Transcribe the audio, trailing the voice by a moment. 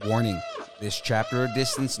Warning, this chapter of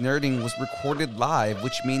Distance Nerding was recorded live,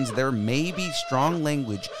 which means there may be strong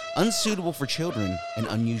language unsuitable for children and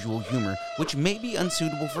unusual humor, which may be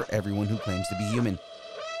unsuitable for everyone who claims to be human.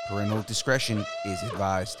 Parental discretion is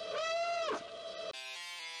advised.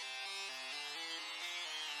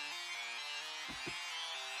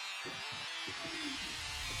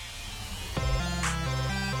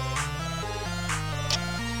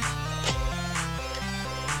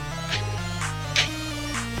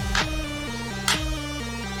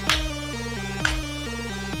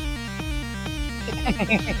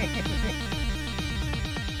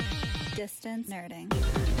 Distance Nerding.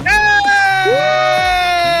 Hey!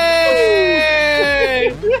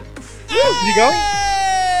 You go?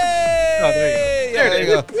 Oh, there you go. There you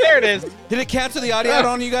go. There it is. Did it cancel the audio out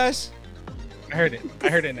on you guys? I heard it. I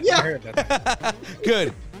heard it. Yeah. I heard that.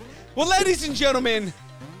 Good. Well, ladies and gentlemen,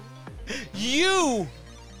 you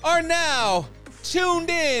are now tuned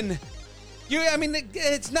in.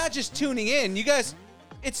 It's not just tuning in. You guys,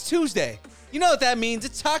 it's Tuesday. You know what that means.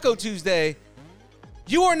 It's Taco Tuesday.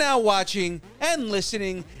 You are now watching and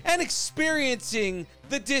listening and experiencing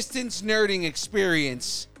the Distance Nerding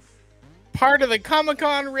experience. Part of the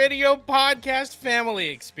Comic-Con Radio podcast family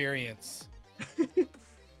experience.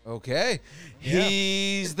 Okay. Yeah.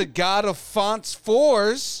 He's the god of fonts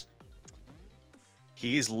fours.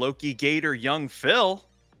 He's Loki Gator Young Phil.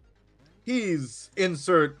 He's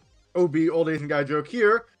insert OB old Asian guy joke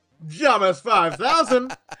here. Jamas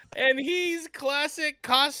 5000. And he's classic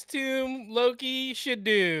costume Loki should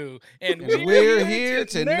do. And And we're here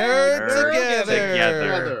to nerd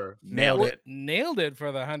together. Nailed it. Nailed it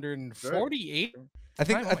for the 148. I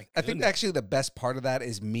think Oh my I think goodness. actually the best part of that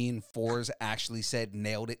is me and Fours actually said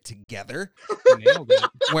nailed it together, Nailed it.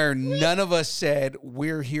 where none of us said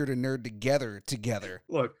we're here to nerd together.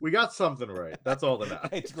 Look, we got something right. That's all that matters.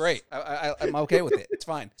 It's great. I'm okay with it. It's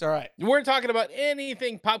fine. It's all right. We're talking about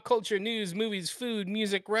anything pop culture, news, movies, food,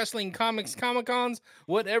 music, wrestling, comics, Comic-Cons,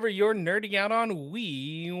 whatever you're nerding out on,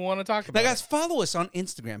 we want to talk about. Now, guys, follow us on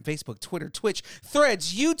Instagram, Facebook, Twitter, Twitch,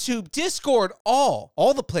 Threads, YouTube, Discord, all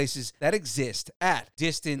the places that exist at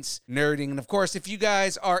Distance Nerding. And of course, if you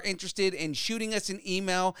guys are interested in shooting us an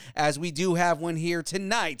email, as we do have one here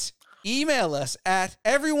tonight, email us at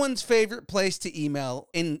everyone's favorite place to email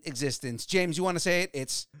in existence. James, you want to say it?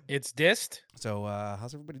 It's dist. So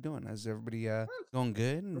how's everybody doing? Is everybody going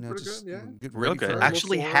good? You know, pretty just, good, yeah. Good, Real ready good. for-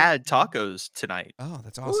 Actually forward. had tacos tonight. Oh,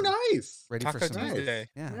 that's Oh, awesome. nice. Ready Taco for some Tuesday.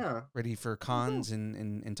 Yeah. Yeah. Ready for cons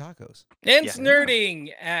and tacos. It's Yeah. nerding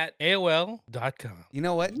at AOL.com. You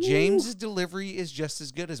know what? Woo. James's delivery is just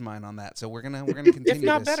as good as mine on that. So we're gonna continue. If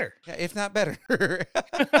not this. better. Yeah, if not better.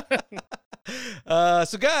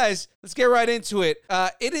 So guys, let's get right into it.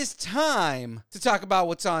 It is time to talk about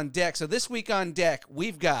what's on deck. So this week on deck,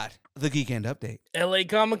 we've got the Geek End Update. LA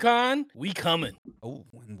Comic-Con, we coming. Oh,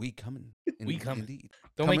 and we coming. We coming. Indeed.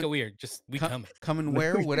 Don't make Coming- it weird. Just we Co- coming. Coming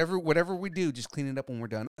where? Whatever we do, just clean it up when we're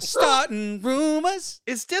done. Starting rumors.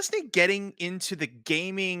 Is Disney getting into the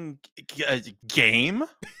gaming game?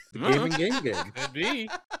 The gaming game. Could be.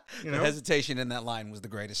 You The know? hesitation in that line was the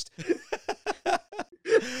greatest.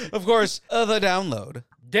 Of course, the download.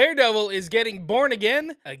 Daredevil is getting born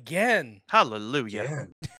again. Hallelujah. Yeah.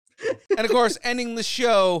 And of course, ending the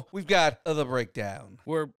show, we've got the breakdown.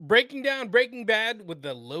 We're breaking down Breaking Bad with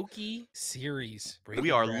the Loki series. We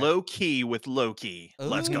Breaking are Bad. low key with Loki.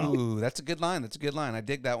 Let's go. Ooh, that's a good line. That's a good line. I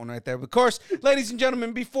dig that one right there. But of course, ladies and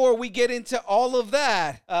gentlemen, before we get into all of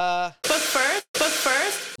that, But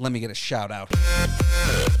first, let me get a shout out.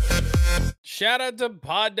 Shout out to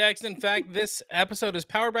Poddex. In fact, this episode is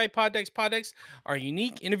powered by Poddex. Poddex are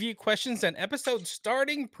unique interview questions and episode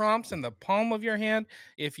starting prompts in the palm of your hand.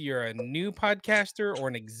 If you're a new podcaster or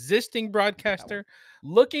an existing broadcaster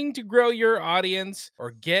looking to grow your audience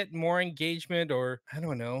or get more engagement, or I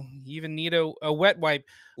don't know, you even need a wet wipe,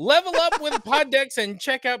 level up with Poddex and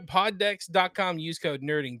check out poddex.com. Use code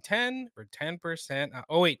nerding10 for 10%.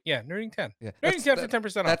 Nerding10. Yeah, Nerding10 for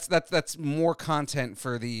 10% off. That's more content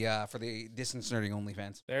for the Distance Nerding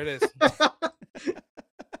OnlyFans. There it is.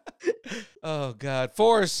 Oh God,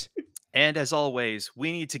 Force. And as always,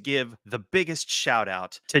 we need to give the biggest shout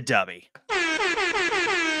out to Dubby.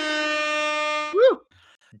 Woo.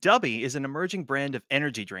 Dubby is an emerging brand of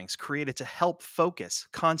energy drinks created to help focus,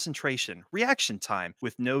 concentration, reaction time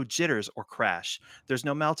with no jitters or crash. There's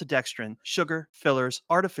no maltodextrin, sugar, fillers,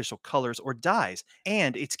 artificial colors, or dyes,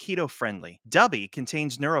 and it's keto friendly. Dubby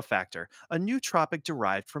contains Neurofactor, a nootropic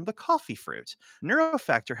derived from the coffee fruit.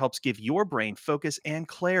 Neurofactor helps give your brain focus and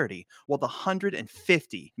clarity, while the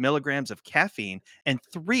 150 milligrams of caffeine and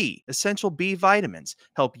 3 essential B vitamins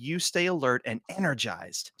help you stay alert and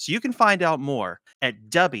energized. So you can find out more at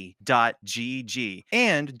stubby.gg.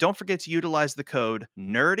 And don't forget to utilize the code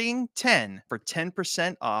NERDING10 for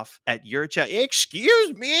 10% off at your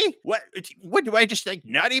Excuse me? What do I just like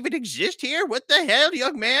not even exist here? What the hell,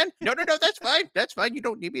 young man? No, that's fine. That's fine. You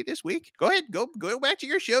don't need me this week. Go ahead. Go back to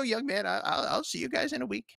your show, young man. I'll see you guys in a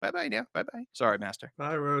week. Bye-bye now. Bye-bye. Sorry, Master.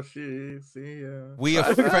 Bye, Roshi. See ya. We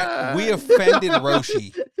offended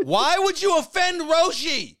Roshi. Why would you offend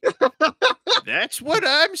Roshi? That's what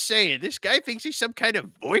I'm saying. This guy thinks he's some kind of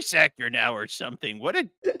voice actor now or something. What a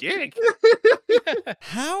dick.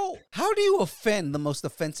 How do you offend the most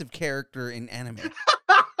offensive character in anime?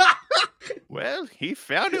 Well, he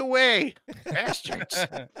found a way. Bastards.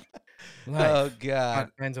 Oh God,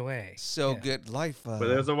 finds a way. So good. Life. But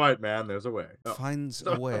there's a white man. There's a way. Oh. Finds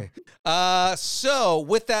a way. So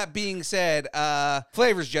with that being said,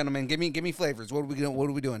 flavors, gentlemen, give me flavors. What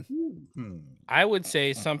are we doing? I would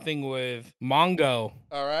say something with Mongo.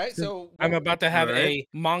 All right. So I'm about to have All right.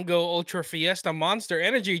 a Mongo Ultra Fiesta Monster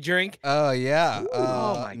Energy drink. Oh yeah.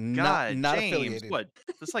 Oh my God, Not James! affiliated. What?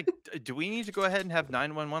 It's like, do we need to go ahead and have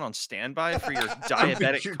 911 on standby for your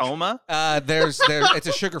diabetic coma? It's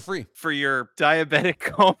a sugar free. For your diabetic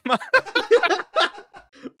coma?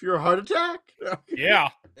 For your heart attack? Yeah.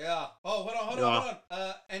 Yeah. Oh, hold on.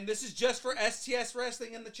 And this is just for STS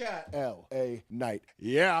Wrestling in the chat. L.A. Night.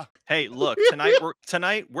 Yeah. Hey, look,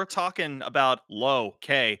 tonight we're talking about low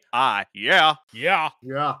K-I. Yeah. Yeah.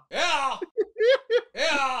 Yeah. Yeah.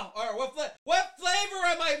 Yeah. All right. What flavor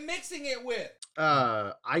am I mixing it with?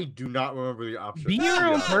 I do not remember the option. Be your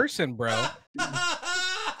own person, bro.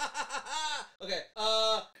 Okay.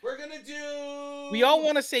 We're gonna do. We all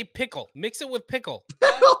want to say pickle. Mix it with pickle.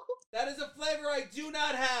 That is a flavor I do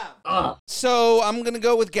not have. Ah. So I'm gonna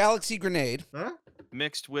go with Galaxy Grenade. Huh?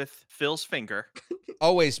 Mixed with Phil's finger.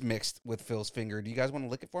 Always mixed with Phil's finger. Do you guys want to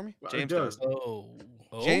lick it for me? Well, James it does. does.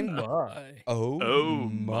 Oh James- my. Oh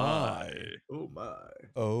my. Oh my.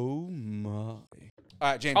 Oh my. All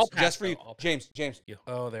right, James. I'll pass, Just for you, though. I'll pass. James.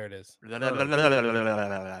 Oh, there it is. Hey,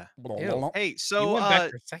 You so went back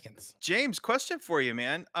for seconds. James, question for you,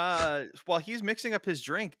 man. While he's mixing up his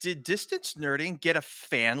drink, did Distance Nerding get a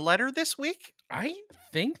fan letter this week? I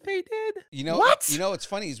think they did. You know What? You know what's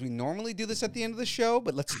funny is we normally do this at the end of the show,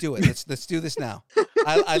 but let's do it. Let's do this now.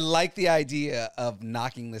 I like the idea of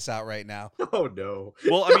knocking this out right now. Oh no.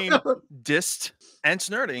 Well, I mean, Dist and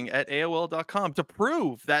Nerding at AOL.com to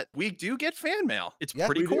prove that we do get fan mail. It's Yeah,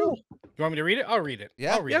 pretty we do. cool. You want me to read it? I'll read it.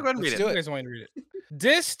 Yeah, I'll read yeah, it. go ahead and Let's read do it. You it. guys want me to read it?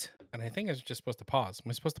 Dist, and I think I was just supposed to pause. Am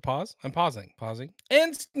I supposed to pause? I'm pausing.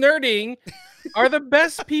 And Nerding are the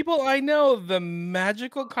best people I know. The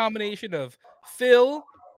magical combination of Phil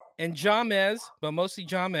and Jamez, but mostly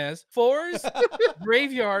Jamez, Fours,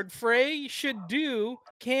 Graveyard, Frey, Should Do,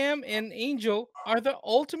 Cam, and Angel are the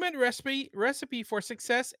ultimate recipe for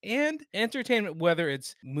success and entertainment, whether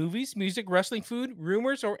it's movies, music, wrestling, food,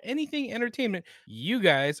 rumors, or anything entertainment. You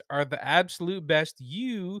guys are the absolute best.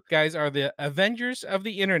 You guys are the Avengers of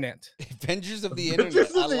the internet. Avengers of the Avengers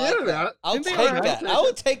internet. I of the like internet? that. I'll Didn't they take already that. say I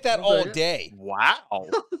would that? take that I'll all take it. day. Wow.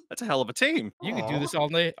 That's a hell of a team. You could do Aw. this all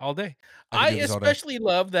day. I could I do this all day. especially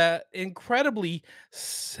love that incredibly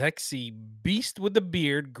sexy beast with the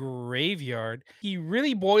beard, Graveyard. He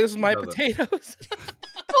really boils my Love it. potatoes.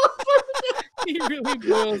 He really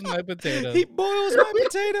boils my potatoes. He boils my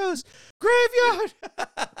potatoes. Graveyard.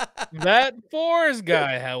 That Fours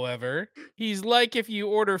guy, however, he's like if you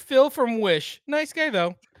order Phil from Wish. Nice guy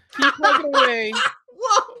though. Keep plugging away.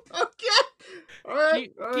 Whoa. Okay. All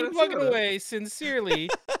right. all right, Keep let's plugging hear it. away. Sincerely,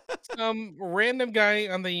 some random guy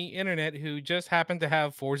on the internet who just happened to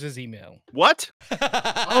have Fours' email. What?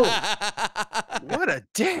 Oh. What a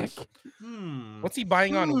dick. What's he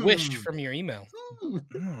buying on Wish Hmm. from your email? Oh,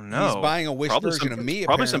 no. He's buying a Wish Probably version some, of me,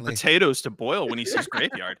 probably some apparently. potatoes to boil when he sees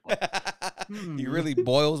Graveyard. He really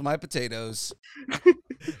boils my potatoes.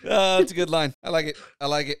 That's a good line. I like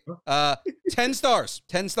it. 10 stars.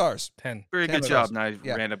 10 stars. 10. Very Ten good stars. job, nice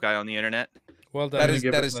Yeah. random guy on the internet. Well done. That I'm is-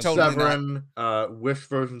 gonna give it totally not- Severin, Wish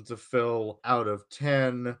versions of Phil out of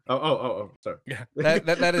 10. Oh, sorry.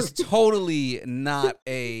 That is totally not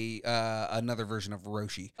another version of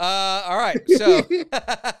Roshi. All right, so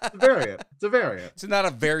It's a variant. It's a variant. it's not a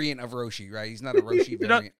variant of Roshi, right? He's not a Roshi You know,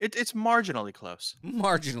 variant. it's marginally close.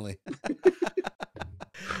 Marginally.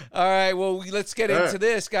 All right, well, let's get All into right.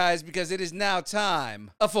 this, guys, because it is now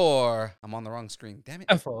time for. I'm on the wrong screen. Damn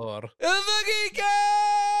it. For The Geekend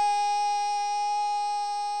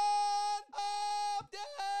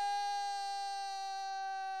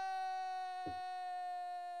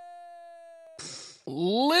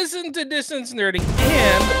listen to Distance Nerding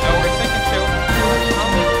and our second show,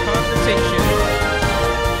 Comic Conversation.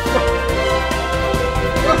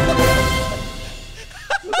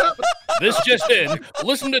 This just in.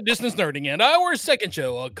 Listen to Distance Nerding and our second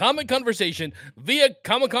show, a comic conversation via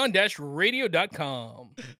comiccon-radio.com.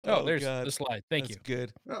 Oh, there's God. the slide. Thank That's you.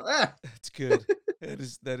 good. Oh, That's good.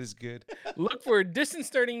 That is good. Look for the Distance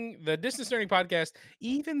Nerding podcast,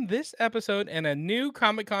 even this episode, and a new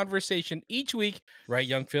comic conversation each week. Right,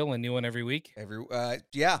 young Phil? A new one every week.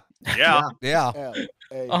 Yeah. Yeah. Yeah. L.A.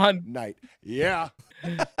 On- night. Yeah.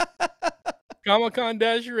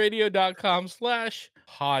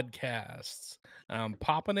 comiccon-radio.com/podcasts. I'm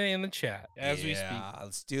popping it in the chat as we speak.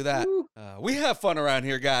 Let's do that. We have fun around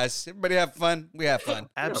here, guys. Everybody have fun. We have fun.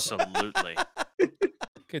 Absolutely.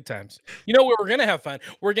 Good times. You know where we're gonna have fun?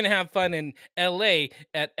 We're gonna have fun in LA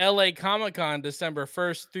at LA Comic Con December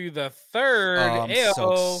 1st through the 3rd. Oh, I'm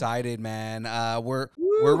so excited, man. We're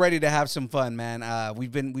ready to have some fun, man.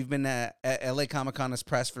 We've been at LA Comic Con as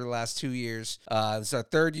press for the last 2 years. This is our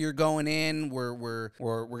third year going in. We're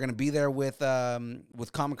gonna be there with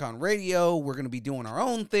Comic Con Radio. We're gonna be doing our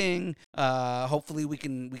own thing. Hopefully we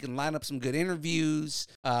can line up some good interviews.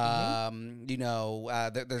 You know,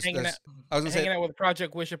 there's Hanging I was gonna say out with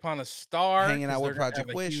Project Wish Upon a Star. Hanging out 'cause with they're gonna Project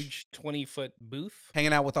have a Wish. huge 20-foot booth.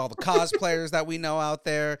 hanging out with all the cosplayers that we know out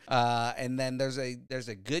there. And then there's a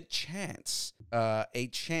good chance, that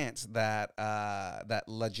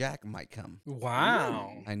LeJack might come.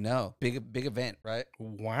 Wow. I know, big event, right?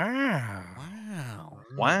 Wow.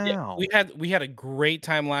 Wow. Yeah, we had a great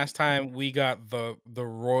time last time. We got the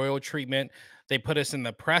royal treatment. They put us in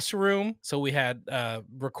the press room, so we had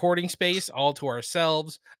recording space all to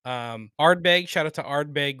ourselves. Ardbeg, shout out to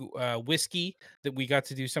Ardbeg Whiskey, that we got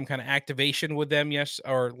to do some kind of activation with them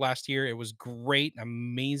last year. It was great,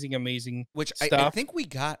 amazing Which stuff. I think we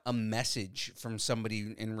got a message from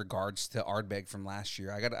somebody in regards to Ardbeg from last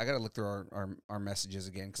year. I got to look through our messages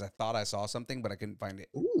again because I thought I saw something, but I couldn't find it.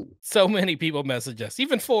 Ooh. So many people message us.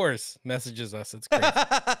 Even Forrest messages us. It's great.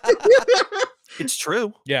 It's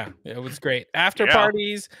true. Yeah, it was great. After Yeah.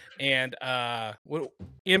 parties and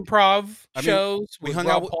improv shows we with hung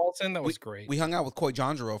Rob out with- Paulson. That was great. We hung out with Koi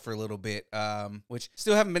Jonjiro for a little bit, which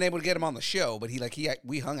still haven't been able to get him on the show, but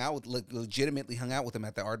we hung out with legitimately hung out with him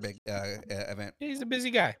at the Ardbeg event. Yeah, he's a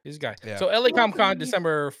busy guy. Yeah. So LA Comic Con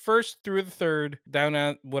December 1st through the 3rd down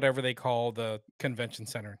at whatever they call the convention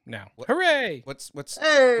center now. Hooray! What is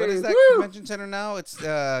Hey, that woo! convention center now? It's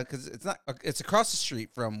because it's across the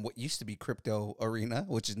street from what used to be Crypto Arena,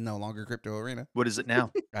 which is no longer Crypto Arena. What is it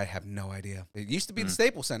now? I have no idea. It used to be the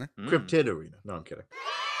Staples Center. Cryptid Arena. No, I'm kidding.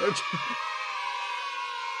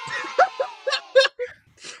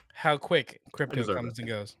 How quick crypto deserve comes and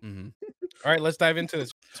goes. Mm-hmm. All right, let's dive into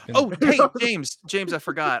this. It's been- Oh, hey, James, I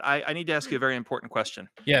forgot. I need to ask you a very important question.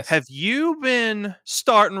 yes. Have you been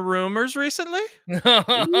starting rumors recently? Nice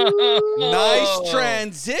Oh.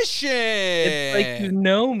 transition. It's like you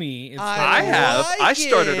know me. It's I I have. like I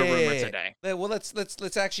started a rumor it. today. Well,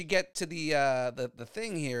 let's actually get to the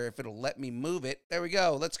thing here. If it'll let me move it, there we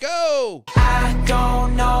go. Let's go. I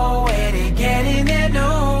don't know where they're getting their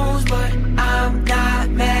news, but I'm not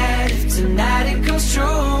mad if tonight it comes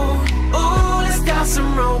true. Ooh, let's start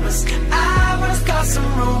some rumors. I wanna start some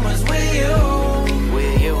rumors with you.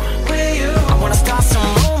 I wanna start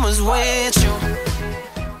some rumors with you.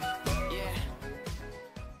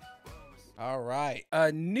 All right.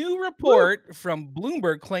 A new report from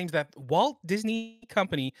Bloomberg claims that Walt Disney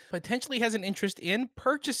Company potentially has an interest in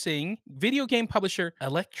purchasing video game publisher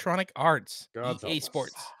Electronic Arts, God's EA help us.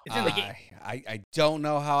 Sports. It's in the game. I don't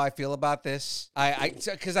know how I feel about this.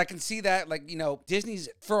 Because I can see that, like, you know, Disney's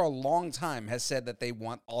for a long time has said that they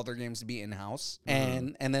want all their games to be in house,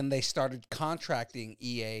 and then they started contracting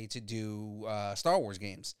EA to do Star Wars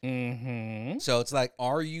games. Mm-hmm. So it's like,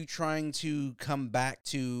 are you trying to come back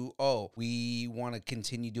to, we want to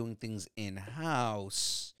continue doing things in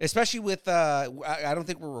house, especially with I don't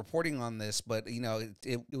think we're reporting on this, but you know,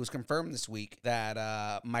 it was confirmed this week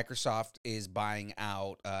that Microsoft is buying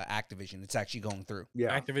out Activision. It's actually going through.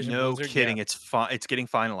 Yeah. Activision No Blizzard, kidding. yeah. It's getting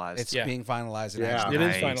finalized. It's Yeah. being finalized. And Yeah. actually It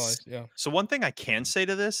is Nice. finalized. Yeah. So one thing I can say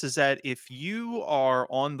to this is that if you are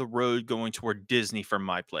on the road going toward Disney from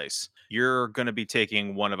my place, you're going to be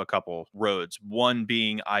taking one of a couple roads, one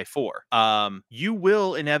being I-4. You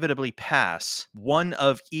will inevitably pass one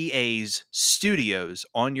of EA's studios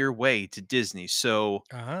on your way to Disney. So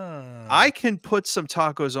I can put some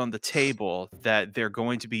tacos on the table that they're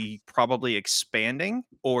going to be probably expanding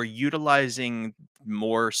or utilizing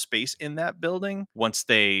more space in that building once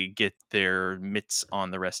they get their mitts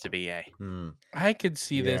on the rest of EA. Hmm. I could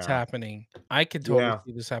see this Yeah. happening. I could totally Yeah.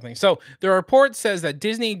 see this happening. So the report says that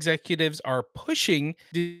Disney executives are pushing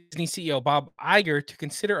Disney CEO Bob Iger to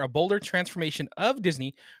consider a bolder transformation of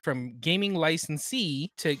Disney from gaming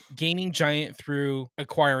licensee to gaming giant through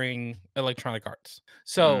acquiring Electronic Arts.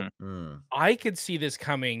 So Mm. I could see this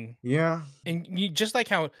coming. Yeah. And you just like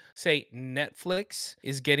how, say, Netflix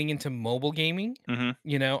is getting into mobile gaming, Mhm.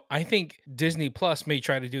 you know, I think Disney Plus may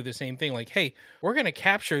try to do the same thing. Like, hey, we're going to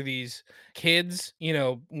capture these kids, you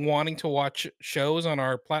know, wanting to watch shows on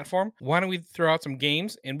our platform. Why don't we throw out some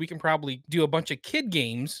games and we can probably do a bunch of kid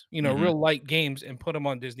games, you know, Mhm. real light games and put them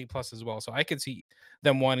on Disney Plus as well. So I could see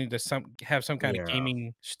them wanting to have some kind of Yeah.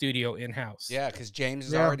 gaming studio in house. Yeah, because James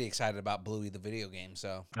is Yeah. already excited about Bluey the video game.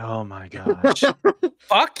 So Oh my gosh.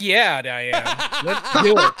 Fuck yeah, Diane. Let's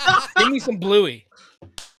do it. Give me some Bluey.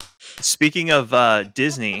 Speaking of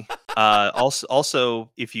Disney,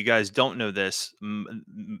 also, if you guys don't know this,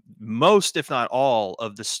 most, if not all,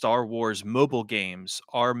 of the Star Wars mobile games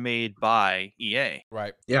are made by EA.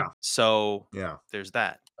 right. So Yeah. there's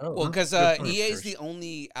that. Well, because Good point. EA is the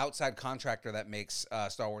only outside contractor that makes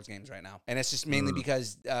Star Wars games right now, and it's just mainly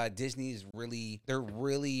because Disney is they're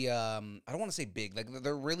really I don't want to say big, like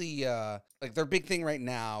they're really like their big thing right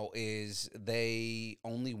now is they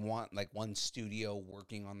only want like one studio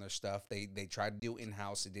working on their stuff. They tried to do in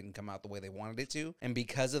house, it didn't come out the way they wanted it to, and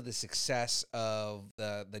because of the success of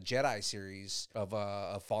the Jedi series of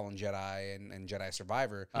Fallen Jedi and Jedi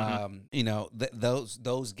Survivor, you know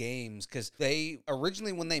those games, because they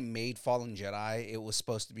originally when they made Fallen Jedi, it was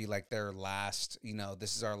supposed to be like their last, you know,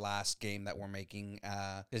 this is our last game that we're making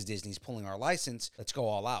because Disney's pulling our license. Let's go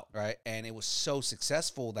all out, right? And it was so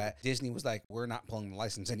successful that Disney was like, we're not pulling the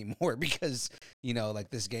license anymore because, you know, like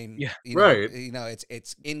this game, you know, Right. you know,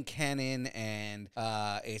 it's in canon and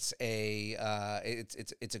it's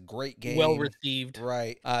a great game. Well received.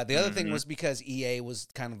 Right. The other thing was because EA was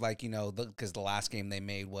kind of like, you know, because the last game they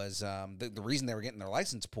made was the reason they were getting their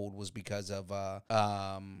license pulled was because of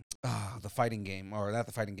the fighting game, or not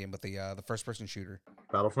the fighting game, but the first person shooter,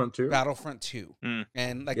 Battlefront 2. Battlefront 2.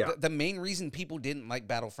 And like Yeah. the main reason people didn't like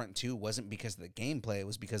Battlefront 2 wasn't because of the gameplay, it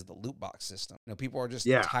was because of the loot box system. You know, people are just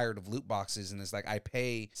tired of loot boxes, and it's like I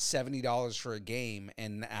pay $70 for a game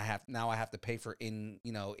and I have to pay for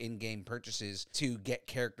in-game purchases to get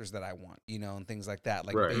characters that I want, you know, and things like that.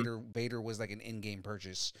 Like Right. Vader was like an in-game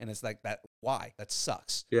purchase, and it's like that. Why? That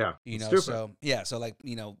sucks. Yeah. You know, Stupid. so like,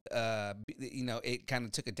 you know, it kind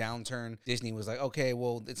of took a downturn. Disney was like, okay,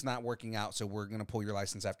 well, it's not working out, so we're gonna pull your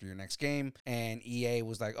license after your next game. And EA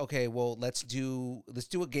was like, okay, well, let's do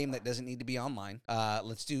a game that doesn't need to be online.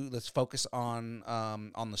 Let's focus on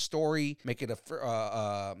the story. Make it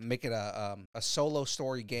a solo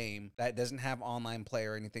story game that doesn't have online play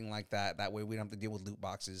or anything like that. That way we don't have to deal with loot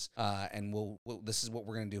boxes. And this is what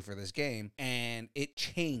we're gonna do for this game. And it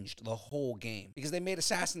changed the whole game because they made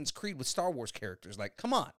Assassin's Creed with Star Wars characters. Like,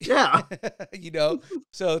 come on. Yeah. You know,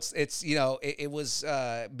 so it's you know, it was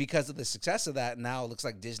because of the success of that. Now it looks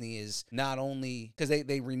like Disney is not only because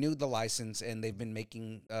they renewed the license and they've been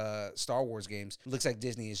making Star Wars games. It looks like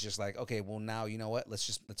Disney is just like, okay, well, now you know what,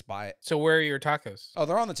 let's buy it. So where are your tacos? Oh,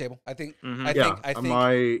 they're on the table. I think I think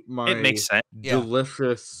my It makes sense.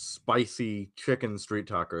 delicious spicy chicken street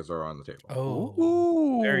tacos are on the table.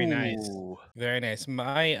 Oh, very nice. Ooh. Very nice.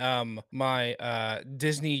 My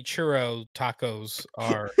Disney churro tacos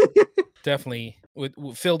are definitely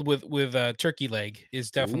filled with turkey leg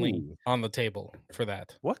is definitely Ooh. on the table for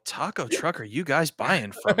that. What taco truck are you guys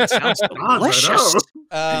buying from? It sounds God, I delicious.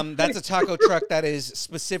 know. that's a taco truck that is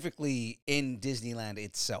specifically in Disneyland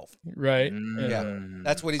itself. Right. Yeah, Mm.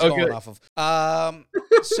 that's what he's Okay. going off of.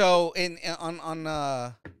 So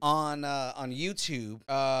on YouTube,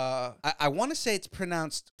 I want to say it's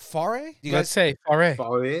pronounced Fare. Do you Let's guys say Fare.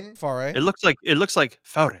 Fare? Fare? It looks like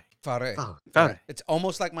Faure. Fare. Oh, Faure. It's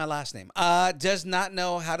almost like my last name. Does not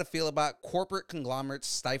know how to feel about corporate conglomerates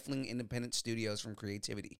stifling independent studios from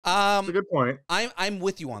creativity. that's a good point. I'm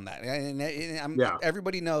with you on that, and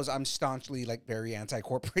everybody knows I'm staunchly like very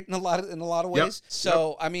anti-corporate in a lot of ways.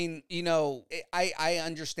 So I mean, you know, I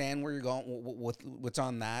understand where you're going with what's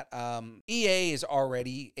on that. EA is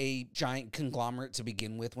already a giant conglomerate to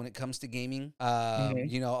begin with when it comes to gaming.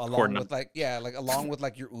 You know, along with like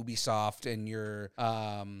your Ubisoft and your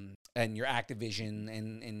and your Activision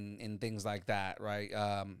and things like that, right?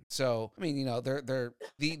 So I mean, you know,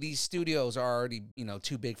 these studios are already, you know,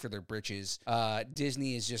 too big for their britches.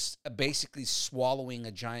 Disney is just basically swallowing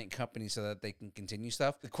a giant company so that they can continue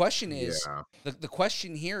stuff. The question is, the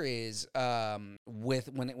question here is, with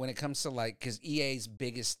when it comes to like, because EA's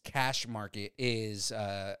biggest cash market is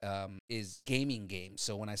gaming games.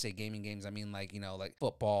 So when I say gaming games, I mean like, you know, like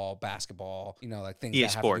football, basketball, you know, like things EA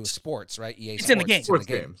that have to do with Sports. sports, right? EA It's Sports, in the game. it's in the Sports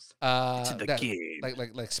game. games. It's in the That-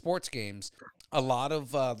 game. like sports games. A lot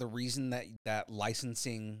of the reason that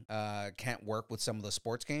licensing can't work with some of the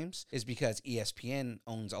sports games is because ESPN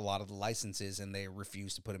owns a lot of the licenses and they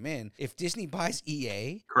refuse to put them in. If Disney buys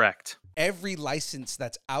EA, Correct. every license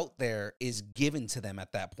that's out there is given to them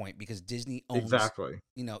at that point because Disney owns, Exactly.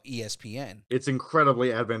 you know, ESPN. It's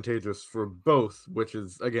incredibly advantageous for both, which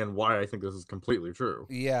is again why I think this is completely true.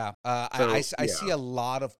 Yeah, So, I yeah. see a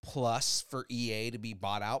lot of plus for EA to be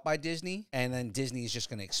bought out by Disney, and then Disney is just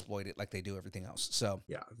going to exploit it like they do everything else. So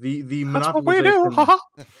Yeah, the That's what we do. monopolization,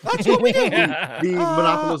 that's what we do. the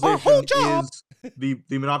our whole job. the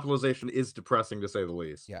monopolization is depressing to say the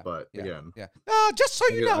least. Yeah, But yeah, again, yeah. Just so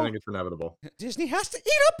you I know, think it's inevitable. Disney has to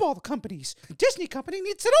eat up all the companies. Disney company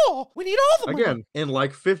needs it all. We need all the money. Again, in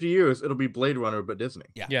like 50 years, it'll be Blade Runner, but Disney.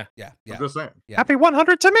 Yeah. Yeah. I'm just saying. Yeah. Happy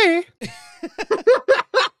 100 to me.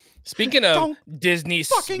 Speaking of Don't Disney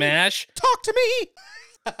fucking- smash, Talk to me.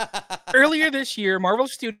 earlier this year, Marvel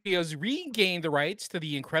Studios regained the rights to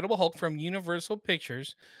the Incredible Hulk from Universal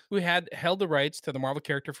Pictures, who had held the rights to the Marvel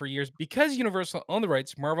character for years. Because Universal owned the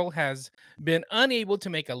rights, Marvel has been unable to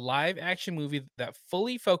make a live-action movie that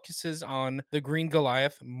fully focuses on the Green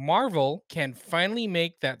Goliath. Marvel can finally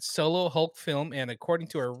make that solo Hulk film, and according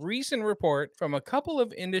to a recent report from a couple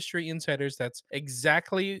of industry insiders, that's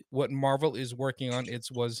exactly what Marvel is working on. It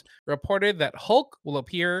was reported that Hulk will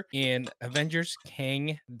appear in Avengers Kang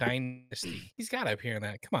Dynasty. He's got to appear in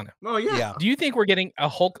that. Come on now. Oh yeah. Yeah. Do you think we're getting a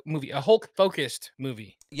Hulk movie, a Hulk focused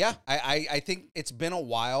movie? Yeah, I think it's been a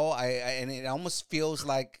while. And it almost feels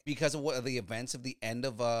like because of what the events of the end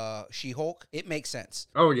of She-Hulk, it makes sense.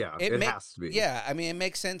 Oh yeah. It ma- has to be. Yeah, I mean, it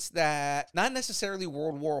makes sense that not necessarily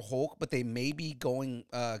World War Hulk, but they may be going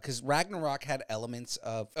because Ragnarok had elements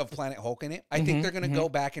of Planet Hulk in it. I think Mhm, they're going to go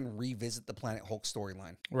back and revisit the Planet Hulk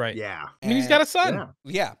storyline. Right. Yeah. I mean, he's got a son. Yeah.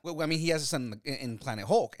 Yeah, well, I mean, he has a son in Planet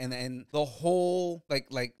Hulk, and the whole like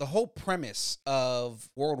the whole premise of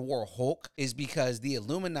World War Hulk is because the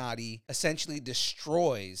Illuminati essentially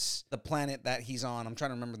destroys the planet that he's on. I'm trying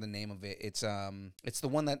to remember the name of it. It's the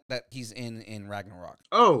one that he's in Ragnarok.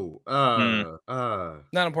 Oh.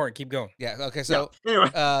 Not important. Keep going. Yeah. Okay. So. Anyway.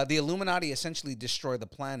 The Illuminati essentially destroy the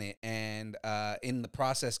planet and in the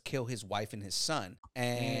process kill his wife and his son.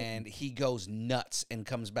 And he goes nuts and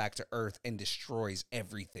comes back to Earth and destroys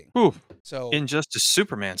everything. Ooh, So Injustice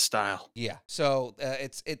Superman style. yeah, so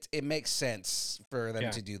it makes sense for them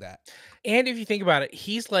Yeah. to do that. And if you think about it,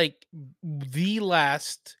 he's like the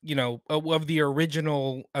last, of the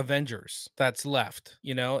original Avengers that's left.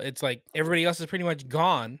 It's like everybody else is pretty much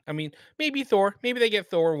gone. I mean, maybe Thor. Maybe they get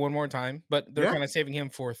Thor one more time, but they're Yeah. kind of saving him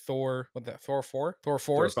for Thor. What that? Thor 4? Thor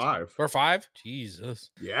Thor 4? 5. Thor 5? Jesus.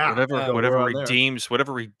 Yeah. Whatever we're on there.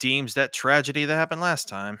 whatever redeems that tragedy that happened last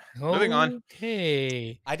time. Moving on.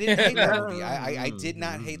 Okay. I didn't hate that movie. I did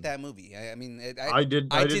not hate that movie. I mean, I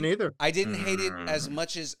didn't either. I didn't hate it as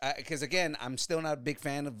much as because again, I'm still not a big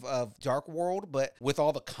fan of Dark World, but with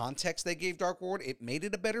all the context they gave Dark World, it made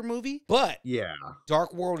it a better movie. But Yeah.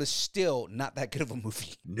 Dark World is still not that good of a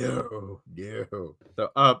movie. No. So,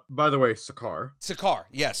 by the way, Sakaar. Sakaar,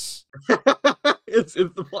 yes. it's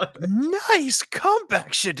the planet. Nice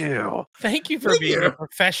comeback, Shadu. Thank you for Thank being you. a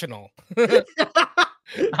professional.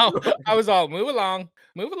 I was all move along.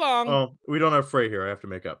 Oh, we don't have Frey here. I have to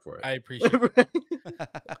make up for it. I appreciate it.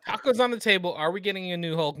 Tacos on the table. Are we getting a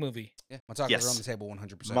new Hulk movie? Yeah, my tacos Yes. are on the table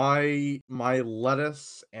 100%. my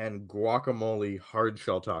lettuce and guacamole hard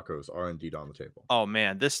shell tacos are indeed on the table. Oh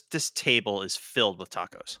man, this table is filled with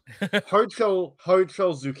tacos. Hard shell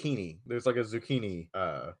zucchini. There's like a zucchini.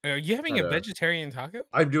 Are you having a Kinda- vegetarian taco?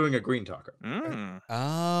 I'm doing a green taco. Mm.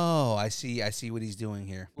 Oh, I see what he's doing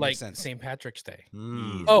here. Like Makes sense. St. Patrick's Day.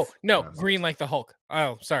 Mm. Oh, no, Yes. green like the Hulk.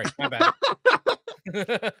 Oh, sorry, my bad.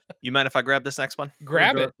 You mind if I grab this next one?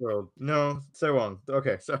 Grab The it. Dark World. No, so on.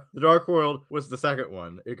 Okay, so the Dark World was the second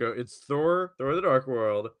one. It's Thor, the Dark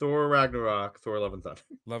World, Thor Ragnarok, Thor Love and Thunder.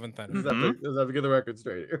 Love and Thunder. Just have to get the record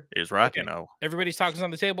straight here. Is rocking. Oh. Everybody's talking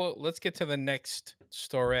on the table. Let's get to the next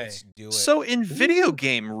story. Let's do it. So in video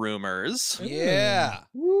game rumors, yeah.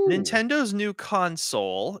 Nintendo's new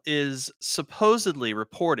console is supposedly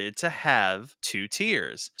reported to have 2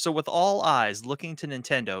 tiers. So with all eyes looking to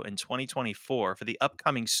Nintendo in 2024 for the the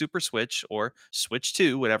upcoming Super Switch or Switch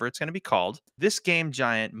 2, whatever it's going to be called, this game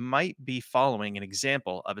giant might be following an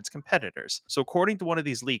example of its competitors. So according to one of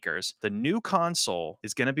these leakers, the new console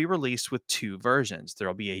is going to be released with 2 versions.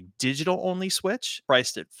 There'll be a digital-only Switch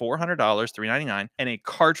priced at $400, $399, and a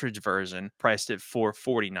cartridge version priced at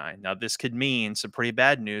 $449. Now, this could mean some pretty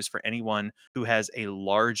bad news for anyone who has a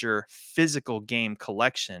larger physical game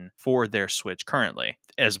collection for their Switch currently,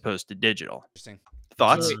 as opposed to digital. Interesting.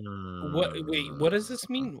 Thoughts? What does this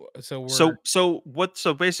mean? So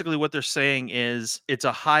So basically what they're saying is it's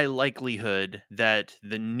a high likelihood that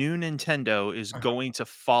the new Nintendo is going to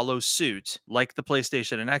follow suit like the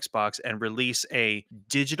PlayStation and Xbox and release a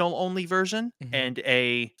digital only version Mhm. and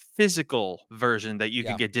a physical version that you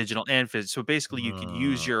Yeah. can get digital and physical. So basically you could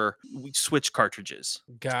use your Switch cartridges.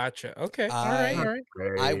 Gotcha. Okay. All I-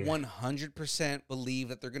 right. I 100% believe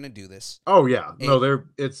that they're gonna do this. Oh yeah, no, It-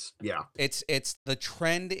 it's yeah. It's the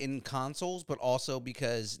trend in consoles, but also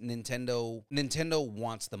because Nintendo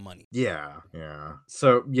wants the money. Yeah.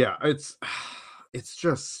 So yeah, it's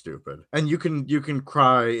just stupid. And you can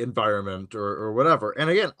cry environment or whatever. And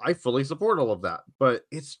again, I fully support all of that. But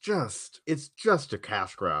it's just a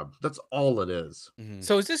cash grab. That's all it is. Mhm.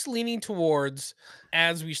 So is this leaning towards,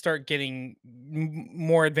 as we start getting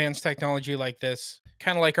more advanced technology like this,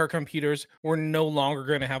 kind of like our computers, we're no longer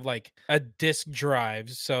going to have like a disk drive.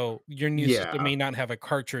 So your new system Yeah. may not have a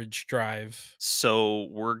cartridge drive. So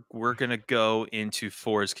we're gonna go into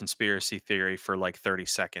Four's conspiracy theory for like 30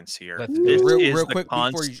 seconds here. Let's do This it. is Real the quick,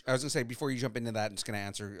 const- I was gonna say before you jump into that, I'm just gonna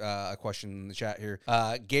answer a question in the chat here.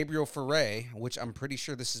 Gabriel Ferre, which I'm pretty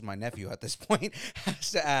sure this is my nephew at this point, has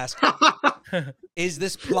to ask: is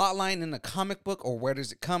this plot line in a comic book, or where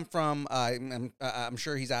does it come from? I'm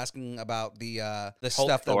sure he's asking about the Hulk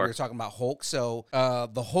stuff that we Thor. were talking about, Hulk. So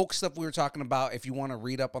the Hulk stuff we were talking about, if you want to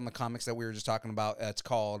read up on the comics that we were just talking about, it's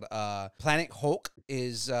called Planet Hulk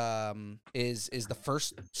is the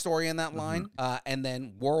first story in that line, and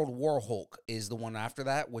then World War Hulk is the one after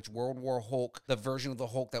that. Which World War Hulk, the version of the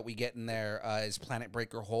Hulk that we get in there, is Planet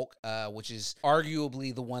Breaker Hulk, which is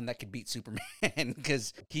arguably the one that could beat Superman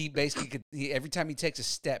because he basically could. Every time he takes a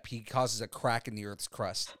step, he causes a crack in the Earth's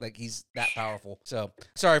crust. Like he's that powerful. So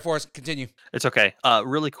sorry, Forrest, continue. It's okay.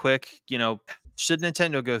 Really quick, should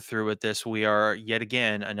Nintendo go through with this, we are yet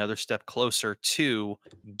again another step closer to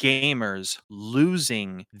gamers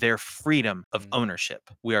losing their freedom of ownership.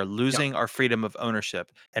 We are losing our freedom of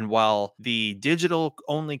ownership. And while the digital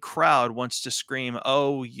only crowd wants to scream,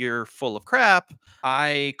 "Oh, you're full of crap,"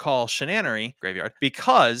 I call shenanery graveyard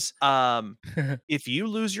because if you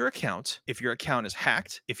lose your account, if your account is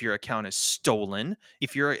hacked, if your account is stolen,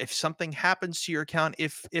 if something happens to your account,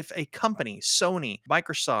 if a company, Sony,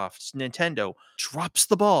 Microsoft, Nintendo drops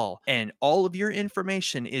the ball and all of your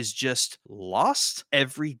information is just lost,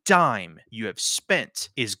 every dime you have spent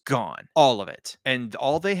is gone, all of it. And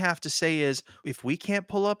all they have to say is, if we can't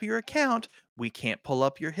pull up your account, we can't pull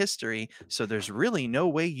up your history. So there's really no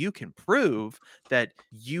way you can prove that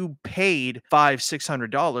you paid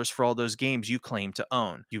 $500-$600 for all those games you claim to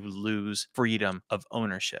own. You lose freedom of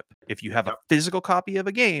ownership. If you have a physical copy of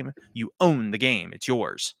a game, you own the game. It's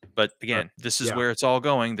yours. But again, this is where it's all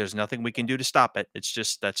going. There's nothing we can do to stop it. That's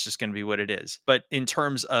just going to be what it is. But in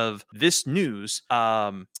terms of this news,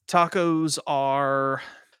 tacos are...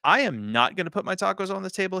 I am not going to put my tacos on the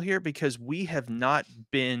table here because we have not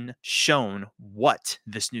been shown what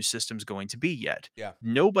this new system is going to be yet. Yeah.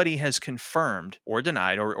 Nobody has confirmed or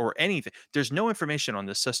denied or anything. There's no information on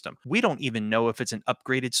this system. We don't even know if it's an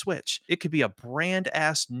upgraded Switch. It could be a brand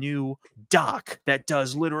ass new dock that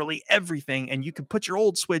does literally everything, and you can put your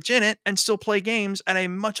old Switch in it and still play games at a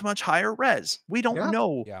much, much higher res. We don't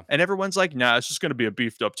know. Yeah. And everyone's like, nah, it's just going to be a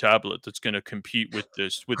beefed up tablet that's going to compete with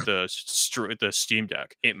the Steam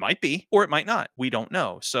Deck. It might be, or it might not. We don't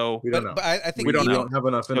know. So We don't know. But I think We don't even- have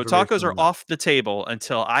enough so information. tacos are on that. off the table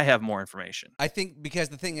until I have more information. I think because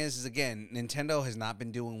the thing is again, Nintendo has not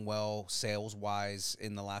been doing well sales wise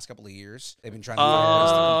in the last couple of years. They've been trying to find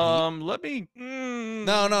ways to compete. Let me.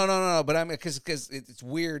 No. But I mean, because it's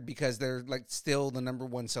weird because they're like still the number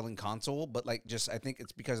one selling console, but like just I think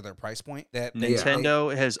it's because of their price point that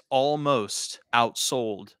Nintendo has almost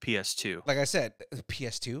outsold PS2. Like I said,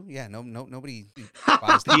 PS2. Yeah, nobody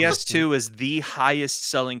buys system. PS2 is the highest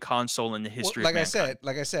selling console in the Well, history like of I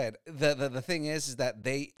mankind. said, the thing is that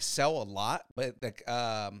they sell a lot, but like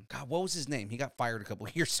God, what was his name? He got fired a couple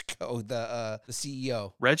years ago. The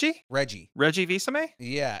CEO Reggie Visame?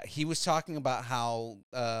 Yeah, he was talking about how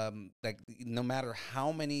like no matter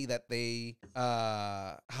how many that they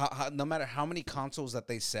no matter how many consoles that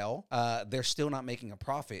they sell, they're still not making a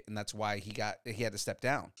profit, and that's why he had to step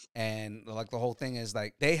down. And like the whole thing is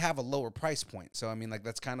like they have a lower price point. So I mean like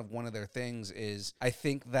that's kind of one of their things is I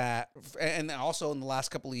think that and also in the last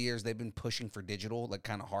couple of years they've been pushing for digital like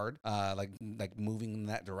kind of hard, like moving in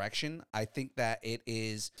that direction. I think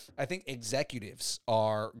executives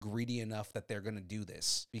are greedy enough that they're going to do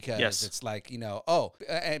this because Yes. it's like,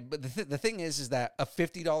 but the thing is that a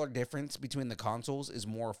 $50 difference between the consoles is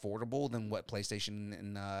more affordable than what PlayStation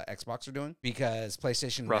and Xbox are doing, because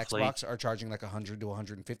PlayStation Roughly. and Xbox are charging like $100 to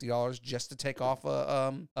 $150 just to take off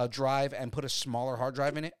a drive and put a smaller hard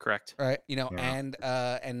drive in it. Correct. Right, Yeah.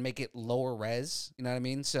 and make it lower res. You know what I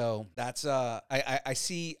mean? So that's I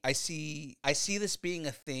see this being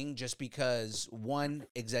a thing just because one,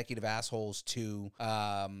 executive assholes, two,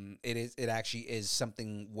 it actually is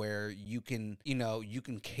something where you can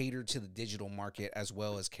cater to the digital market as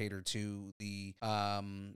well as cater to the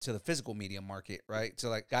physical media market, right? So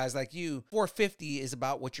like guys like you, $450 is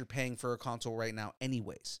about what you're paying for a console right now,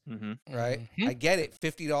 anyways. Mm-hmm. Right, I get it.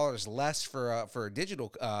 $50 less for a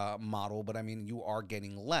digital model, but I mean you are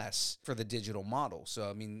getting less for the digital model. So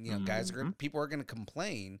I mean, people are gonna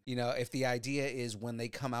complain. If the idea is when they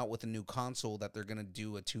come out with a new console that they're gonna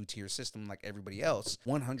do a 2-tier system like everybody else,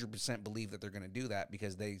 100% believe that they're gonna do that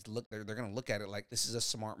because they're gonna look at it like this is a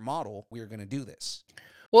smart model. We are gonna do this.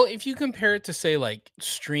 Well, if you compare it to say like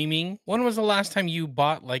streaming, when was the last time you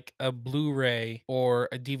bought like a Blu-ray or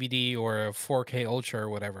a DVD or a 4K Ultra or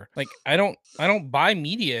whatever? Like I don't buy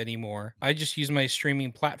media anymore. I just use my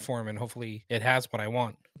streaming platform and hopefully it has what I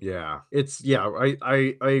want. Yeah,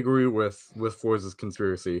 I agree with Forza's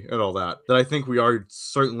conspiracy and all that. That I think we are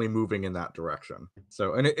certainly moving in that direction.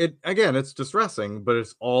 So, and it again, it's distressing, but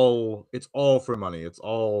it's all for money. It's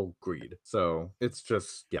all greed. So it's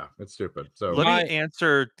just it's stupid. So Let My-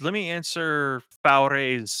 me answer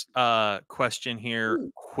Faure's question here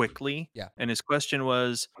quickly. Yeah. And his question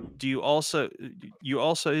was,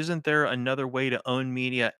 isn't there another way to own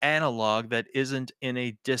media analog that isn't in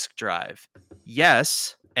a disk drive?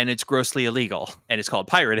 Yes. And it's grossly illegal, and it's called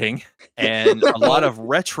pirating. And a lot of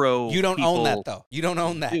retro You don't own that people though. You don't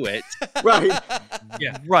own that. do it. Right.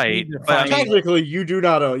 Yeah. Right. These are But I mean, technically, you do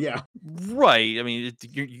not own. Yeah. right. I mean,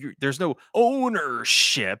 there's no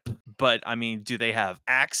ownership, but I mean, do they have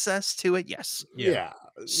access to it? Yes. Yeah.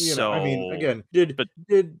 I mean, So- again, but-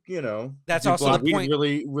 That's did also the Black point.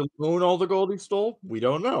 really own all the gold he stole? We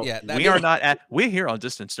don't know. Yeah, we are not. We here on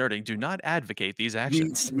Distance Nerding do not advocate these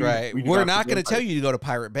actions. Right. we do We're not going to condone tell you to go to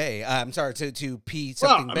Pirate Bay. I'm sorry, to P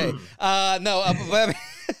something Bay. No, but I mean,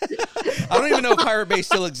 I don't even know if Pirate Bay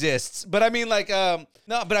still exists. But I mean, like, no,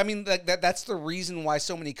 but I mean, like that's the reason why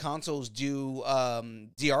so many consoles do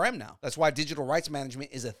DRM now. That's why digital rights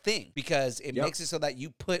management is a thing, because it makes it so that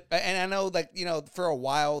you put. And I know, like, for a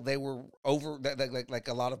while they were over, like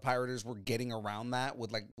a lot of pirators were getting around that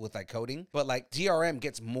with coding. But like DRM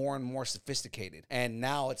gets more and more sophisticated, and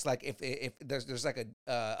now it's like if there's like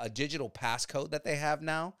a digital passcode that they have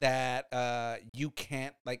now that you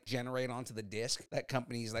can't like generate onto the disk that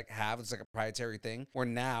companies like have. It's like a proprietary thing where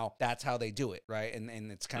now that's how they do it, right?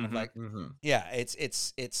 And it's kind of like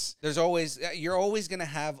it's there's always you're always gonna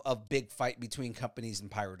have a big fight between companies and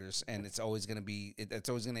pirators, and it's always gonna be it's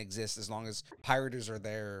always gonna exist as long as pirators are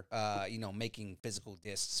there, making physical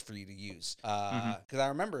discs for you to use. Because I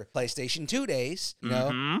remember PlayStation 2 days,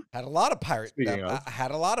 had a lot of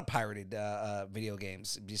had a lot of pirated video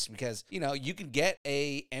games, just because you could get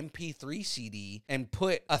a MP3 CD and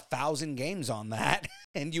put 1,000 games on that,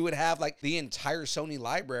 and you would have like the entire Sony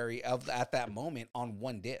library at that moment on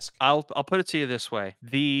one disc. I'll put it to you this way: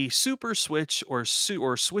 the Super Switch or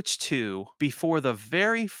Switch 2, before the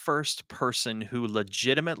very first person who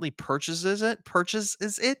legitimately purchases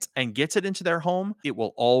it and gets it into their home, it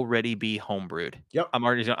will already be homebrewed. Yep. I'm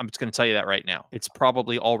just going to tell you that right now. It's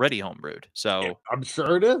probably already homebrewed. So I'm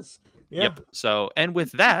sure it is. Yeah. Yep. So, and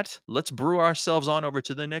with that, let's brew ourselves on over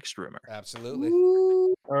to the next rumor. Absolutely.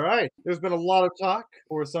 All right. There's been a lot of talk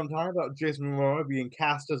for some time about Jason Momoa being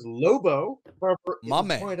cast as Lobo. However, it My was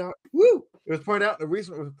man. pointed out, It was pointed out in a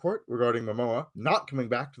recent report regarding Momoa not coming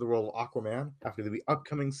back to the role of Aquaman after the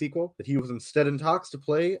upcoming sequel that he was instead in talks to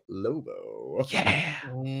play Lobo. Yeah.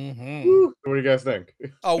 Mhm. Woo. What do you guys think?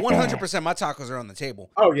 Oh, 100% my tacos are on the table.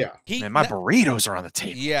 Oh yeah. Man, my burritos are on the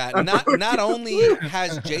table. Yeah, not only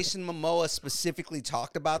has Jason Momoa specifically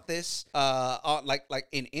talked about this, like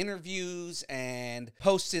in interviews and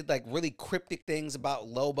posted like really cryptic things about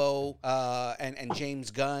Lobo, and James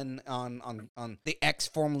Gunn on the X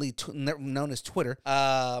formerly known as Twitter.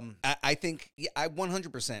 I think I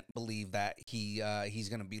 100% believe that he's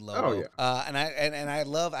gonna be Lobo. Oh, yeah. And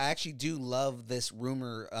I actually do love this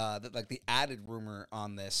rumor, that like the added rumor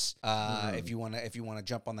on this. If you wanna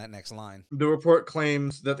jump on that next line. The report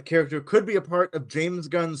claims that the character could be a part of James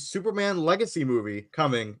Gunn's Superman Legacy movie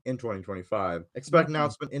coming in 2025. Expect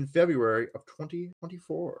announcement in February of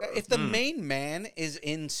 2024. If the main man is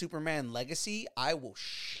in Superman Legacy, I will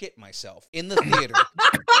shit myself in the theater.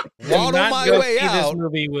 Waddle Not my go way see out. This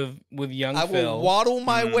movie with young I Phil. will waddle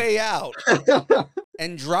my way out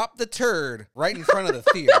and drop the turd right in front of the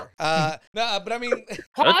theater. No, but I mean,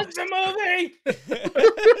 Pause the movie.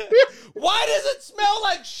 why does it smell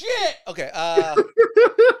like shit? Okay,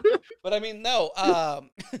 but I mean, no.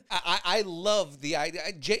 I love the idea.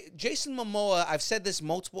 Jason Momoa. I've said this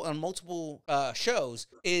on multiple shows.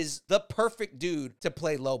 Is the perfect dude to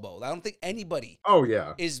play Lobo. I don't think anybody Oh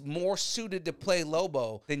yeah. is more suited to play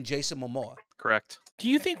Lobo than Jason Momoa. Correct. Do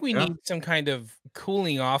you think we need some kind of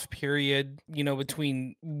cooling off period,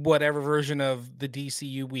 between whatever version of the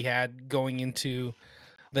DCU we had going into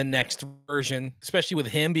the next version, especially with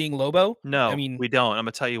him being Lobo? No, I mean, we don't. I'm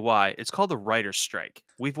gonna tell you why. It's called the writer's strike.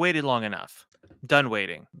 We've waited long enough. Done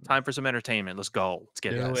waiting. Time for some entertainment. Let's go. Let's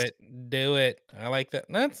get do it. I like that.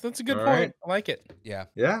 That's a good All point. right. I like it. Yeah.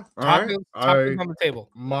 Yeah. All right. Tacos on the table.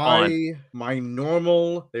 My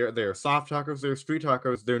normal. They're soft tacos. They're street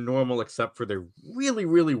tacos. They're normal except for they're really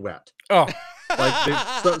really wet. Oh,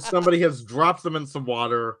 Like somebody has dropped them in some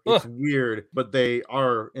water. It's weird, but they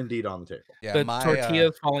are indeed on the table. Yeah. the My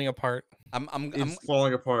tortilla's falling apart. It's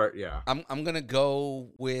falling apart. Yeah. I'm gonna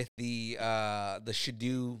go with the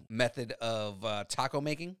Shadu method of taco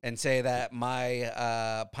making and say that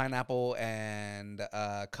my pineapple and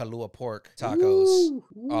Kahlua pork tacos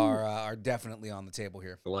are definitely on the table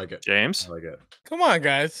here. I like it. James. I like it. Come on,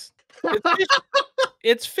 guys.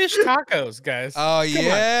 It's fish tacos, guys. Oh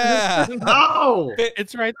yeah, Oh.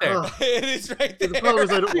 It's right there. Ugh. it is right there. The problem is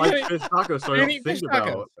I don't like fish tacos, so I You're don't gonna eat think fish about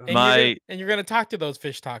tacos. it. And you're gonna talk to those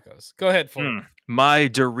fish tacos. Go ahead, for My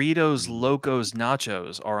Doritos Locos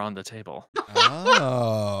Nachos are on the table.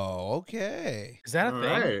 Oh, okay. Is that a All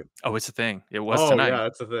thing? right. Oh, it's a thing. It was Oh tonight. yeah,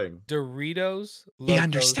 it's a thing. Doritos. He Locos,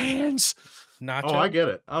 understands. Nachos. Oh, I get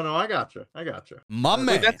it. Oh no, I gotcha. My Wait,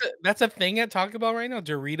 man. that's a thing at Taco Bell right now.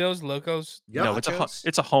 Doritos, Locos. Yep. No, Nachos?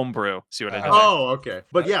 it's a home brew. See what I did? there? Oh, okay.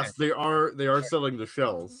 But Okay. yes, they are selling the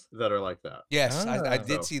shells that are like that. Yes, I Oh.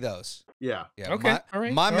 did see those. Yeah. Yeah. Okay, My, all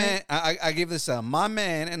right, my all man. I give this my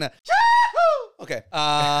man and a Yahoo! Okay.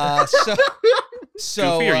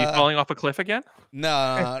 So Goofy, are you falling off a cliff again? no,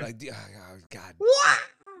 oh, God.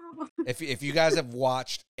 If you guys have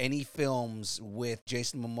watched any films with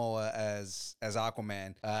Jason Momoa as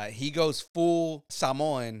Aquaman, he goes full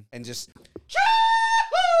Samoan and just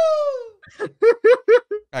Yahoo!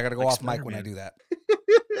 I gotta go off mic when I do that.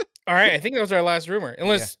 All right, I think that was our last rumor.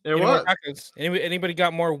 Unless It any more was. tacos. Anybody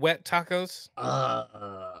got more wet tacos? I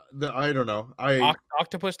don't know.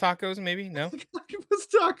 Octopus tacos, maybe? No. Octopus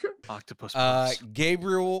taco. Octopus.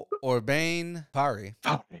 Gabriel Orbain Pare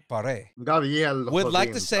Gabriel would like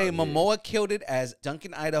to Joaquin say Phoenix. Momoa killed it as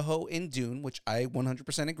Duncan Idaho in Dune, which I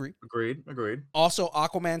 100% agree. Agreed. Also,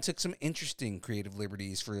 Aquaman took some interesting creative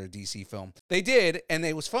liberties for a DC film. They did, and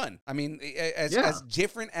it was fun. I mean, as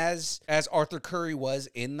different as Arthur Curry was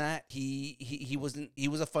in that, he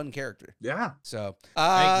was a fun character. Yeah. So,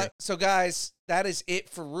 I agree. so guys, that is it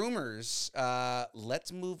for rumors.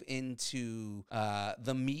 Let's move into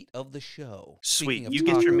the meat of the show. Sweet. Speaking of You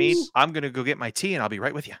get your meat. tacos, I'm gonna go get my tea, and I'll be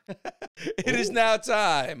right with you. It is now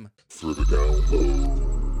time. For the download.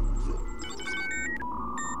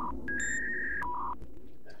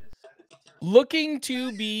 Looking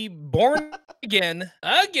to be born again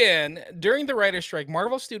during the writer's strike,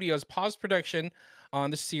 Marvel Studios paused production on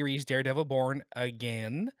the series Daredevil Born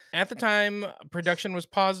Again. At the time, production was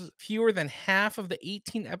paused. Fewer than half of the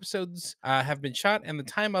 18 episodes have been shot, and the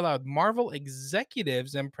time allowed Marvel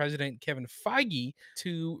executives and President Kevin Feige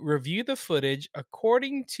to review the footage.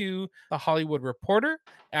 According to The Hollywood Reporter,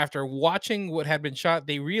 after watching what had been shot,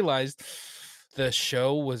 they realized the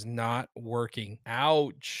show was not working.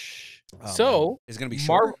 Ouch. Oh, So man. Is it gonna be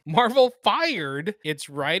shorter? Marvel fired its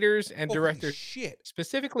writers and Holy directors, shit.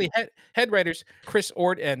 specifically head writers Chris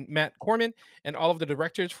Ord and Matt Corman, and all of the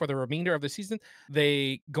directors for the remainder of the season.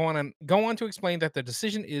 They go on to explain that the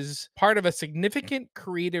decision is part of a significant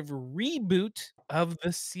creative reboot of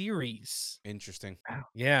the series. Interesting.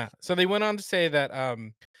 Yeah. So they went on to say that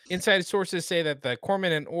inside sources say that the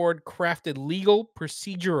Corman and Ord crafted legal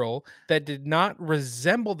procedural that did not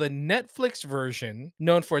resemble the Netflix version,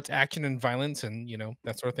 known for its action and violence and,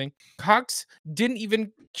 that sort of thing. Cox didn't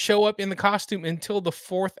even show up in the costume until the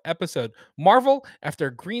 4th episode. Marvel,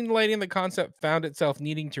 after greenlighting the concept, found itself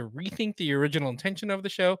needing to rethink the original intention of the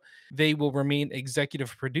show. They will remain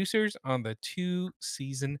executive producers on the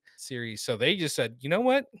 2-season series. So they just said, you know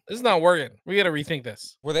what? This is not working. We got to rethink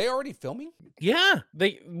this. Were they already filming? Yeah,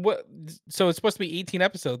 so it's supposed to be 18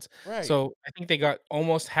 episodes. Right. So I think they got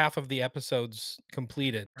almost half of the episodes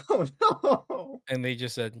completed, Oh no. and they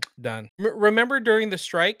just said done. Remember during the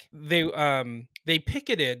strike, they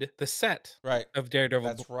picketed the set Right. of Daredevil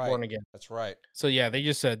That's right. Born Again. That's right. So yeah, they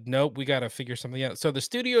just said nope, we got to figure something out. So the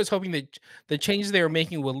studio is hoping that the changes they are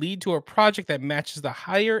making will lead to a project that matches the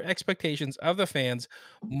higher expectations of the fans.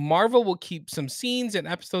 Marvel will keep some scenes and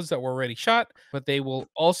episodes that were already shot, but they will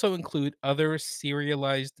also include other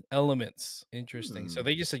serialized elements. Interesting. So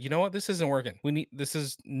they just said, you know what, this isn't working. This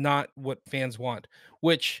is not what fans want,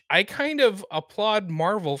 which I kind of applaud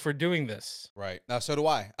Marvel for doing this. Right. So do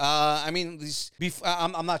I. I mean,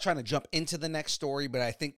 I'm not trying to jump into the next story, but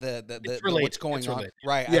I think the what's going on.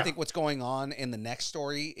 Right. Yeah. I think what's going on in the next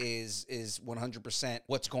story is 100%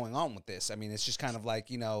 what's going on with this. I mean, it's just kind of like,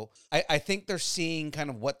 I think they're seeing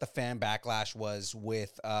kind of what the fan backlash was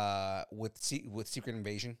with Secret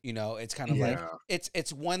Invasion. It's kind of like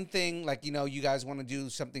it's one thing, like, you guys want to do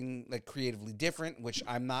something like creatively different, which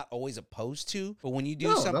I'm not always opposed to, but when you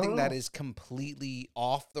do something that is completely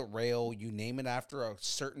off the rail, you name it after a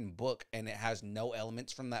certain book and it has no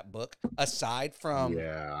elements from that book aside from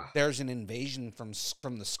there's an invasion from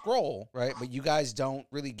the Skrull, right? But you guys don't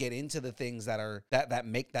really get into the things that are that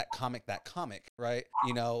make that comic, right?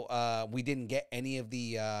 We didn't get any of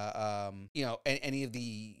the any of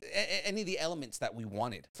the elements that we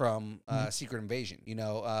wanted from Secret Invasion.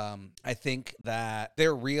 I think that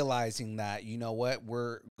they're realizing that,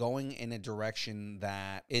 we're going in a direction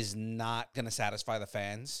that is not going to satisfy the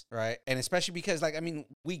fans, right? And especially because, like, I mean,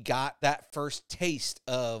 we got that first taste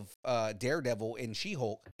of Daredevil in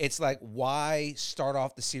She-Hulk. It's like, why start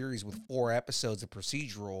off the series with 4 episodes of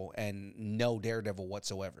procedural and no Daredevil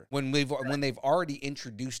whatsoever? When they've already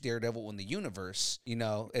introduced Daredevil in the universe,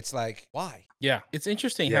 it's like, why? Yeah, it's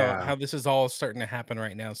interesting how this is all starting to happen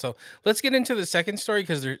right now. So let's get into the second story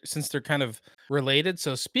since they're kind of related.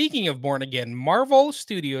 So speaking of Born Again, Marvel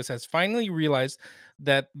Studios has finally realized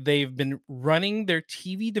that they've been running their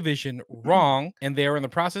TV division wrong, and they're in the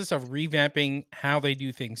process of revamping how they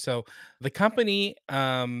do things. So the company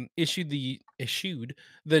issued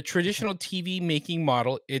the traditional TV making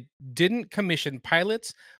model. It didn't commission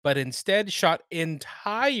pilots, but instead shot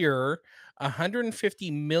entire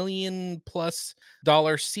 $150 million plus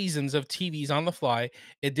seasons of TVs on the fly.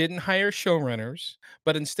 It didn't hire showrunners,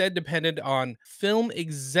 but instead depended on film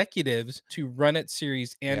executives to run its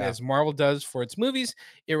series. And as Marvel does for its movies,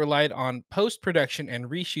 it relied on post-production and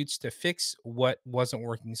reshoots to fix what wasn't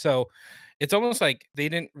working. So it's almost like they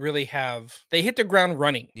didn't really they hit the ground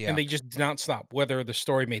running and they just did not stop, whether the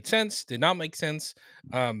story made sense, did not make sense,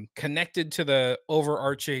 connected to the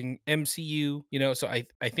overarching MCU, so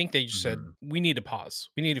I think they just said, we need to pause.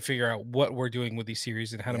 We need to figure out what we're doing with these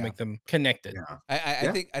series and how to make them connected. I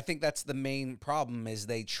think that's the main problem, is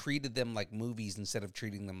they treated them like movies instead of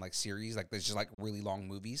treating them like series. Like, there's just like really long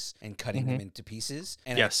movies and cutting them into pieces.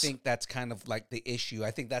 And I think that's kind of like the issue. I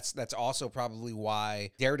think that's also probably why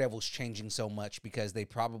Daredevil's changing so much, because they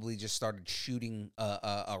probably just started shooting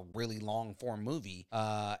a really long form movie,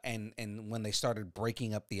 and when they started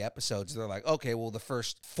breaking up the episodes, they're like, okay, well, the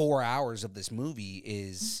first 4 hours of this movie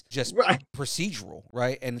is just procedural,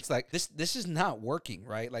 right? And it's like, this is not working,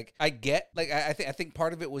 right? Like, I get, like, I think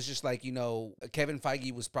part of it was just like, Kevin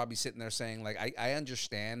Feige was probably sitting there saying, like, I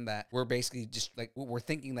understand that we're basically just like, we're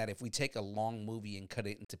thinking that if we take a long movie and cut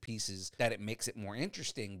it into pieces, that it makes it more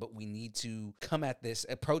interesting, but we need to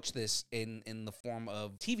approach this in the form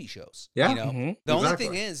of TV shows. Yeah. You know, Mhm. the only Exactly.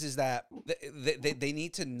 thing is that they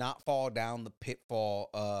need to not fall down the pitfall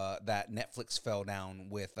that Netflix fell down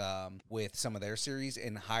with some of their series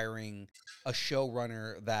and hiring a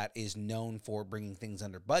showrunner that is known for bringing things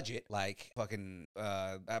under budget, like fucking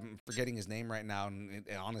I'm forgetting his name right now, and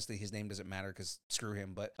honestly, his name doesn't matter because screw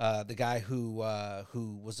him. But the guy who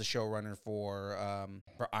was the showrunner for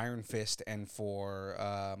Iron Fist and for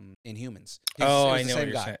Inhumans. Oh, It was I the know same what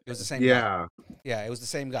you're guy. saying. It was the same guy. Yeah. Yeah, it was the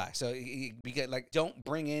same guy. So because like, don't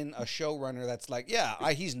bring in a showrunner that's like,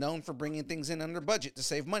 he's known for bringing things in under budget to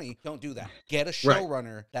save money. Don't do that. Get a Right.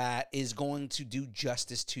 showrunner that is going to do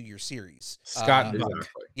justice to your series. Scott Buck.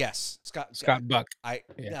 Exactly. Yes, Scott Buck.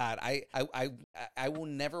 Yeah. God, I will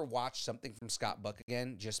never watch something from Scott Buck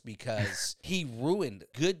again just because he ruined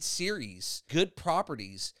good series, good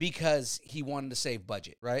properties because he wanted to save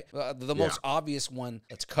budget, right? The most obvious one,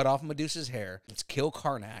 let's cut off Medusa's hair, let's kill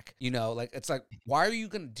Karnak. You know, like it's like, why are you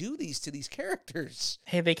going to do these to these characters?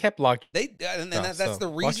 Hey, they kept Lockjaw. That's the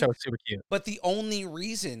reason. Lockjaw was super cute. But the only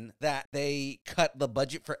reason that they cut the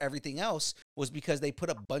budget for everything else was because they put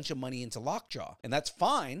a bunch of money into Lockjaw. And that's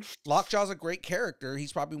fine. Lockjaw's a great character.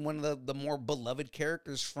 He's probably one of the more beloved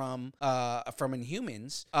characters from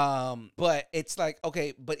Inhumans. But it's like,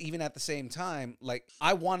 okay, but even at the same time, like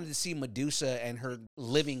I wanted to see Medusa and her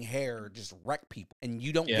living hair just wreck people. And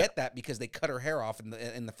you don't get that because they cut her hair off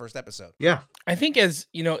in the first episode. Yeah. I think as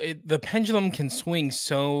you know, the pendulum can swing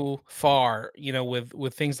so far, you know,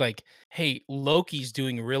 with things like, hey, Loki's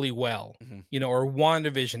doing really well, Mhm. you know, or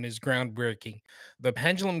WandaVision is groundbreaking. The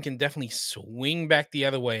pendulum can definitely swing back the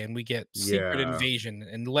other way, and we get Secret Yeah. Invasion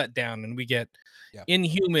and Letdown, and we get Yeah.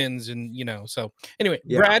 Inhumans, and you know. So anyway,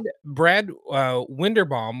 Yeah. Brad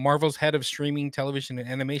Winderbaum, Marvel's head of streaming, television, and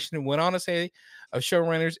animation, went on to say of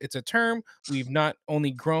showrunners, it's a term we've not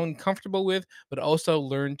only grown comfortable with, but also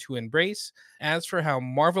learned to embrace. As for how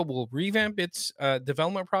Marvel will revamp its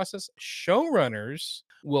development process, showrunners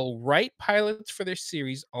will write pilots for their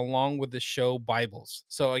series along with the show Bibles.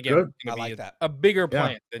 So again, Good. it's gonna I be like that. a bigger Yeah.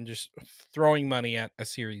 plan than just throwing money at a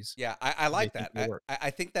series. Yeah, I like think that. will work.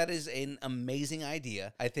 I think that is an amazing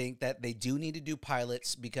idea. I think that they do need to do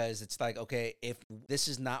pilots because it's like, okay, if this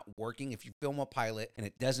is not working, if you film a pilot and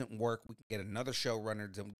it doesn't work, we can get another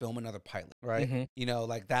showrunner to film another pilot, right? Mhm. You know,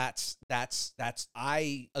 like that's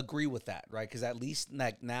I agree with that, right? Because at least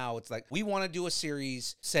like now it's like we want to do a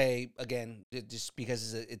series. Say again, just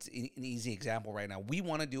because it's an easy example right now, we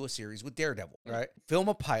want to do a series with Daredevil, right? Film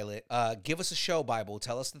a pilot, give us a show Bible,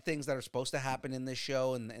 tell us the things that are supposed to happen in this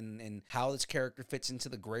show and how this character fits into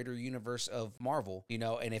the greater universe of Marvel, you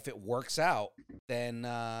know, and if it works out,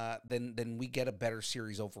 then we get a better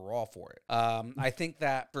series overall for it. I think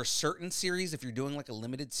that for certain series, if you're doing like a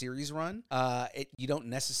limited series run, you don't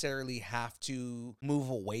necessarily have to move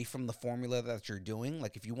away from the formula that you're doing.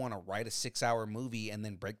 Like if you want to write a 6-hour movie and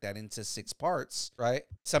then break that into 6 parts, right?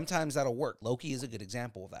 Sometimes that'll work. Loki is a good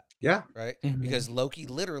example of that, Yeah. right? Mhm. Because Loki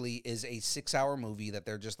literally is a 6-hour movie that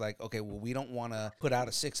they're just like, okay, well, we don't want to put out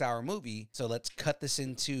a 6-hour movie, so let's cut this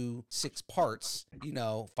into 6 parts. You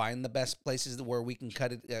know, find the best places where we can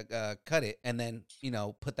cut it, and then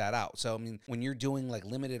put that out. So I mean, when you're doing like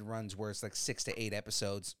limited runs where it's like 6 to 8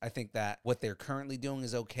 episodes, I think that what they're currently doing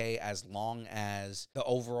is okay as long as the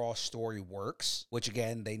overall story works. Which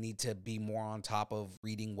again, they need to be more on top of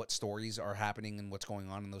reading what stories are happening and what's going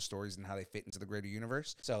on in those stories and how they fit into the greater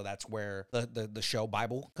universe. So that's where the show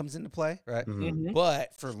Bible comes into play, right? Mhm. Mhm.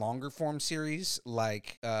 But for longer form series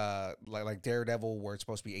like Daredevil, where it's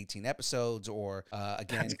supposed to be 18 episodes, or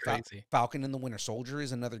again, That's crazy. Falcon and the Winter Soldier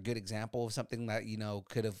is another good example of something that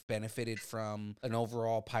could have benefited from an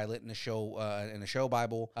overall pilot in a show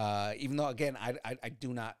Bible. Even though again, I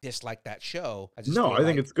do not dislike that show. I just No, feel I think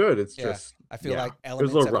like- it's good. It's yeah, just I feel like it was a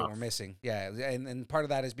elements little of it rough. were missing. Yeah, and part of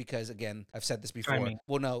that is because again, I've said this before. Timing.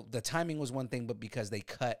 Well, no, the timing was one thing, but because they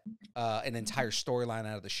cut an entire storyline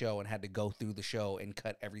out of the show and had to go through the show and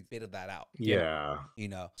cut every bit of that out. Yeah.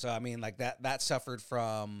 So I mean, like that suffered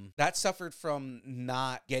from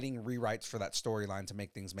not getting rewrites for that storyline to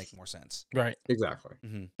make things make more sense. Right. Exactly.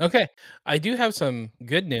 Okay. I do have some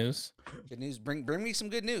good news. Good news. Bring me some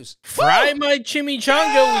good news. Fry my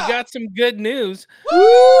chimichanga. Yeah! We got some good news.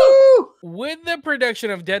 Woo! With the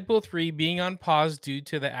production of Deadpool 3 being on pause due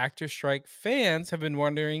to the actor strike, fans have been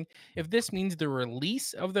wondering if this means the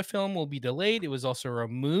release of the film will be delayed. It was also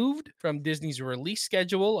removed from Disney's release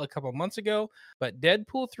schedule a couple months ago, but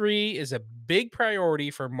Deadpool 3 is a big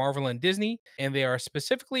priority for Marvel and Disney, and they are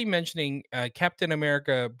specifically mentioning Captain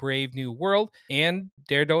America Brave New World and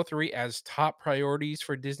Daredevil 3 as top priorities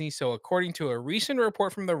for Disney. So according to a recent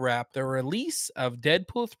report from The Wrap, the release of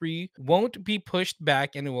Deadpool 3 won't be pushed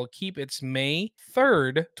back and it will keep its May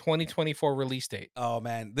 3rd, 2024 release date. Oh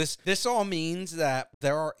man, this all means that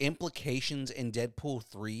there are implications in Deadpool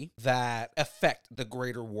 3 that affect the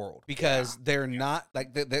greater world, because they're not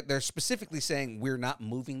like they're specifically saying we're not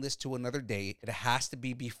moving this to another date. It has to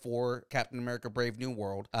be before Captain America Brave New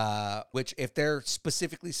World, which if they're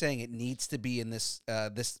specifically saying it needs to be in this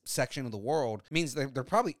this section of the world, means they're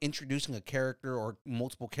probably introducing a character or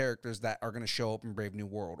multiple characters that are going to show up in Brave New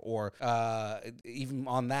World. Or even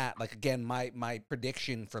on that, like again, my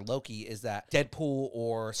prediction for Loki is that Deadpool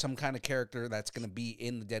or some kind of character that's going to be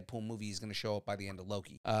in the Deadpool movie is going to show up by the end of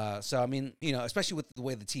Loki. So I mean, you know, especially with the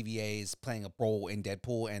way the TVA is playing a role in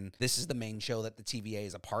Deadpool, and this is the main show that the TVA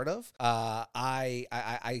is a part of. I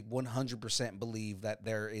 100% believe that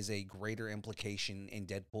there is a greater implication in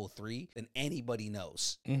Deadpool 3 than anybody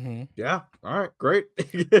knows. Mm-hmm. Yeah. All right. Great.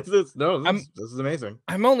 this is amazing.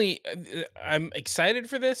 I'm excited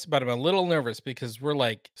for this, but I'm a little nervous because we're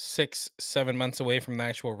like 6-7 months away from the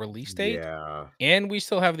actual release date. Yeah. And we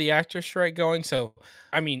still have the actor strike going. So,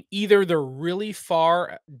 I mean, either they're really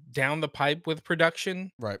far down the pipe with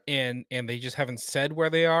production, Right. and they just haven't said where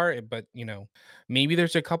they are, but, you know, maybe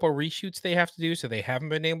there's a couple reshoots they have to do, so they haven't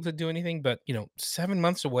been able to do anything. But, you know, 7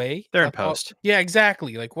 months away. They're in that's all- post. Yeah,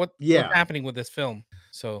 exactly. Like what's Yeah. happening with this film?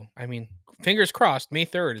 So, I mean, fingers crossed, May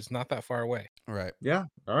 3rd is not that far away. Right. Yeah.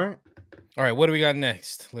 All right. All right, what do we got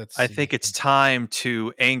next? I think it's time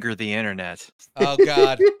to anger the internet. Oh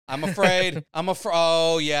God, I'm afraid.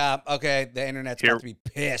 Oh yeah. Okay, the internet's Here- about to be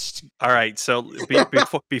pissed. All right, so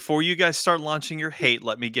before you guys start launching your hate,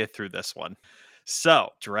 let me get through this one. So,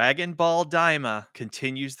 Dragon Ball Daima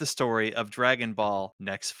continues the story of Dragon Ball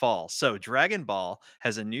next fall. So, Dragon Ball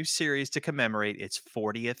has a new series to commemorate its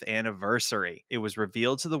 40th anniversary. It was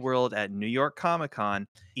revealed to the world at New York Comic Con,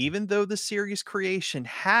 even though the series creation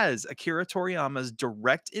has Akira Toriyama's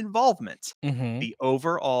direct involvement. Mhm. The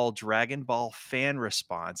overall Dragon Ball fan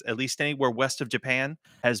response, at least anywhere west of Japan,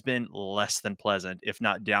 has been less than pleasant, if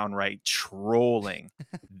not downright trolling.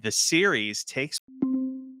 The series takes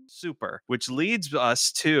Super, which leads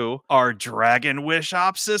us to our Dragon Wish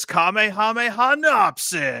Opsis Kamehameha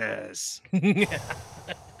Nopsis.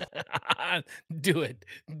 Do it.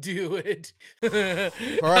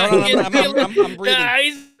 All right, I'm breathing.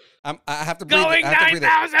 Guys, I have to breathe. going I have to breathe it.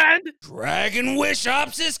 9,000. Dragon Wish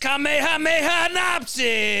Opsis Kamehameha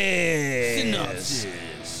Nopsis.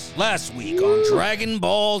 Last week on Dragon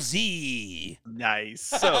Ball Z. Nice.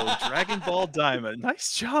 So, Dragon Ball Daima.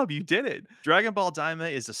 Nice job. You did it. Dragon Ball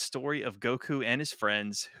Daima is a story of Goku and his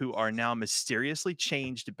friends who are now mysteriously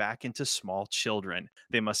changed back into small children.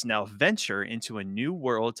 They must now venture into a new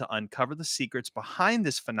world to uncover the secrets behind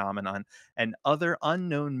this phenomenon and other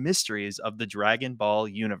unknown mysteries of the Dragon Ball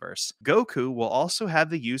universe. Goku will also have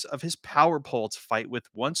the use of his power pole to fight with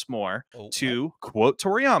once more to, quote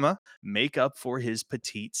Toriyama, make up for his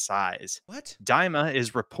petite size. What? Daima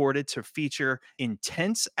is reported to feature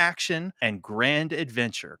intense action and grand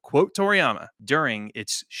adventure, quote Toriyama, during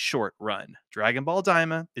its short run. Dragon Ball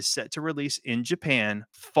Daima is set to release in Japan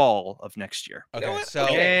fall of next year. Okay, so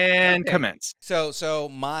Commence. So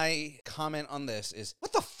my comment on this is,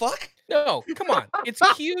 what the fuck? No, come on. It's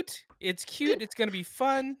cute. It's cute. It's gonna be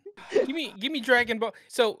fun. Give me Dragon Ball.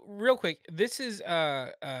 So real quick, this is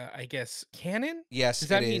I guess canon. Yes, Does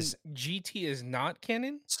that it mean is. GT is not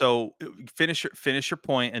canon? So finish your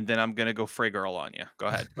point, and then I'm gonna go Frey Girl on you. Go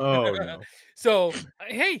ahead. Oh no. So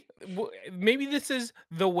hey, maybe this is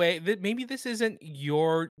the way that maybe this isn't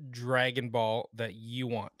your Dragon Ball that you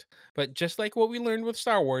want. But just like what we learned with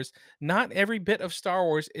Star Wars, not every bit of Star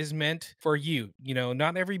Wars is meant for you. You know,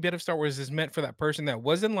 not every bit of Star Wars is meant for that person that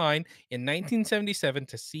was in line in 1977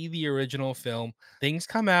 to see the original film. Things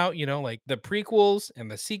come out, you know, like the prequels and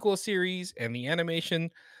the sequel series and the animation.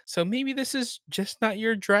 So maybe this is just not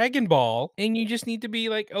your Dragon Ball, and you just need to be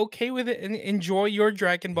like okay with it and enjoy your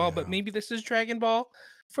Dragon Ball. But Yeah. maybe this is Dragon Ball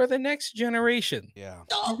for the next generation. Yeah.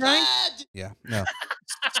 Right? Yeah. No.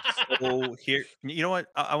 So here, you know what?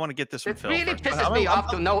 I want to get this from Phil. really first. pisses me off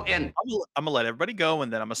to no end. I'm gonna let everybody go,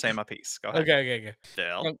 and then I'm gonna say my piece. Go ahead, Okay.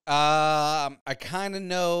 Phil. I kind of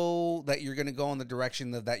know that you're going to go in the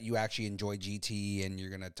direction that you actually enjoy GT, and you're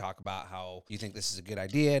going to talk about how you think this is a good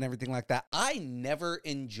idea and everything like that. I never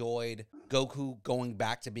enjoyed Goku going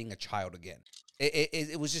back to being a child again.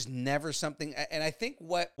 It was just never something. And I think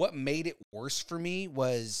what made it worse for me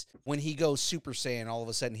was when he goes Super Saiyan, all of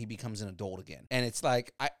a sudden he becomes an adult again. And it's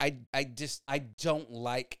like, I don't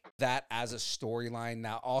like that as a storyline.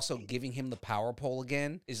 Now, also giving him the power pole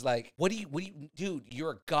again is like, what do you, dude,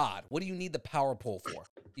 you're a god. What do you need the power pole for?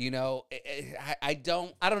 You know, I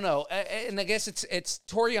don't know. And I guess it's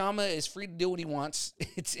Toriyama is free to do what he wants.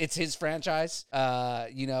 It's his franchise.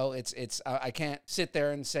 You know, I can't sit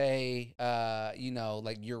there and say, you know,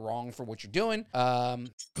 like you're wrong for what you're doing.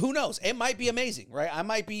 Who knows? It might be amazing, right? I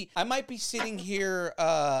might be sitting here,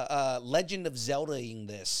 Legend of Zelda-ing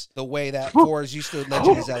this the way that Forrest used to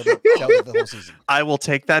Legend of Zelda the whole season. I will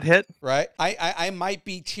take that hit. Right? I might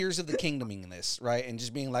be Tears of the Kingdoming this, right? And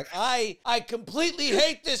just being like, I completely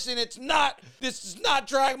hate this, and this is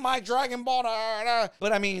not my Dragon Ball.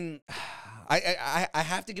 But I mean, I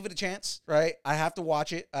have to give it a chance, right? I have to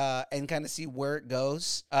watch it and kind of see where it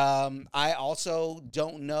goes. I also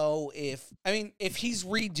don't know if he's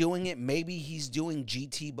redoing it, maybe he's doing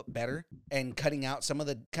GT but better and cutting out some of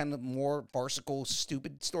the kind of more farcical,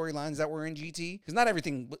 stupid storylines that were in GT. Because not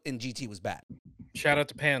everything in GT was bad. Shout out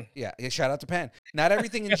to Pan. Yeah, shout out to Pan. Not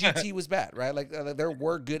everything in GT was bad, right? Like there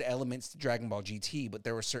were good elements to Dragon Ball GT, but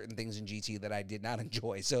there were certain things in GT that I did not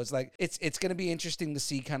enjoy. So it's like it's going to be interesting to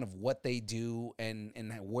see kind of what they do and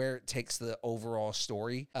where it takes the overall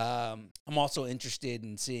story. I'm also interested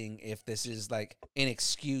in seeing if this is like an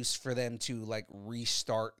excuse for them to like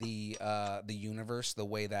restart the universe the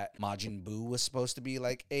way that Majin Buu was supposed to be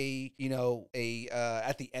like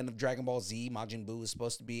at the end of Dragon Ball Z, Majin Buu was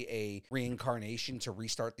supposed to be a reincarnation to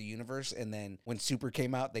restart the universe, and then when Super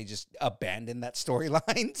came out, they just abandoned that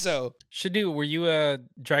storyline. So, Shadu, were you a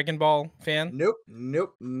Dragon Ball fan?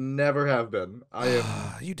 Nope, never have been. I am.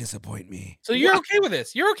 You disappoint me. So you're okay with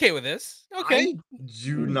this? You're okay with this? Okay. I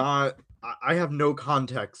do not. I have no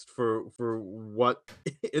context for what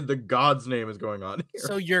in the God's name is going on here.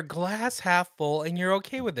 So you're glass half full, and you're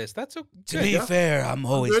okay with this? That's okay. To be fair, I'm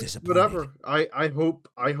always disappointed. Whatever. I hope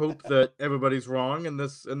that everybody's wrong and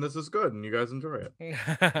this is good and you guys enjoy it.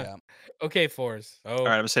 Yeah. Okay, Forrest. Oh, All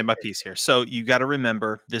right, I'm gonna say my piece here. So you got to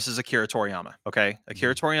remember, this is Akira Toriyama. Okay,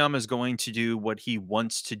 Akira Toriyama is going to do what he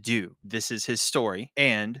wants to do. This is his story,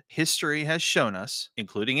 and history has shown us,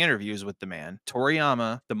 including interviews with the man,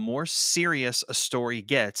 Toriyama. The more serious a story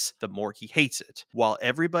gets, the more he hates it. While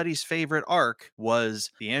everybody's favorite arc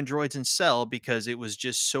was the androids in Cell because it was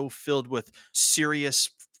just so filled with serious,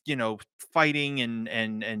 fighting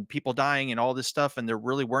and people dying and all this stuff, and there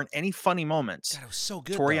really weren't any funny moments. God, it was so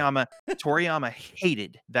good. Toriyama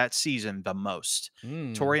hated that season the most.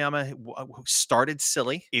 Toriyama started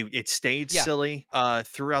silly. It stayed silly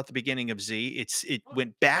throughout the beginning of Z. It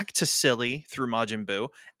went back to silly through Majin Buu,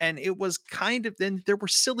 and it was kind of, then there were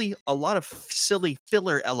a lot of silly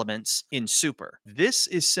filler elements in Super. This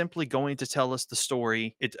is simply going to tell us the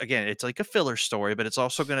story. It's like a filler story, but it's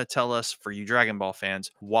also going to tell us, for you Dragon Ball fans,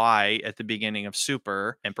 why at the beginning of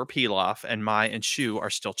Super, Emperor Pilaf and Mai and Shu are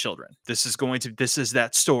still children. This is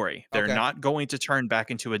that story. They're not going to turn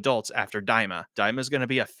back into adults after Daima. Daima is going to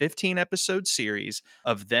be a 15-episode series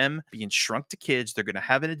of them being shrunk to kids. They're going to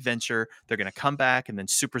have an adventure. They're going to come back, and then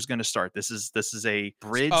Super's going to start. This is a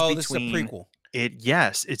bridge between. This is a prequel.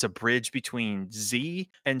 It's a bridge between Z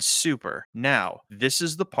and Super. Now, this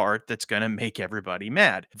is the part that's going to make everybody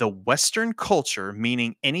mad. The Western culture,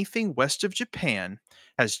 meaning anything west of Japan,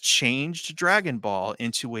 has changed Dragon Ball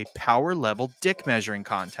into a power level dick measuring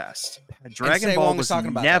contest. Dragon Ball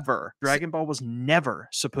was never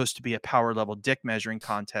supposed to be a power level dick measuring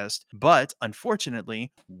contest, but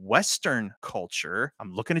unfortunately, Western culture,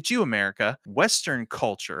 I'm looking at you, America, Western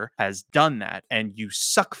culture has done that, and you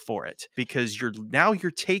suck for it, because you're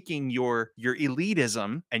taking your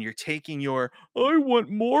elitism and you're taking your I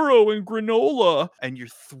want Moro and granola, and you're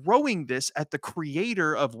throwing this at the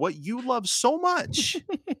creator of what you love so much.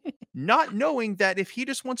 Not knowing that if he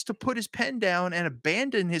just wants to put his pen down and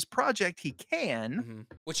abandon his project, he can.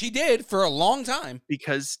 Which he did for a long time.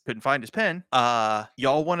 Because couldn't find his pen.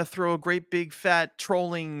 Y'all want to throw a great big fat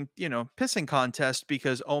trolling, pissing contest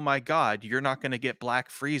because, oh my God, you're not going to get Black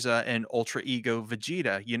Frieza and Ultra Ego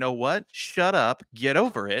Vegeta. You know what? Shut up. Get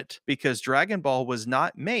over it. Because Dragon Ball was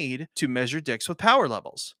not made to measure dicks with power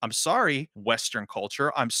levels. I'm sorry, Western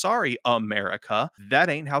culture. I'm sorry, America. That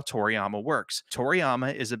ain't how Toriyama works.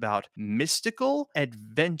 Toriyama is about about mystical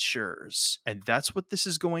adventures. And that's what this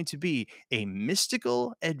is going to be, a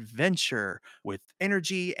mystical adventure with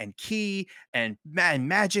energy and ki and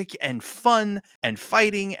magic and fun and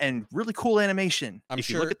fighting and really cool animation. I'm If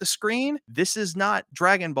you look sure- at the screen, this is not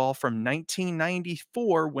Dragon Ball from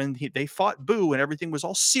 1994 when they fought Boo and everything was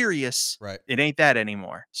all serious. Right. It ain't that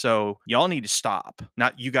anymore. So y'all need to stop.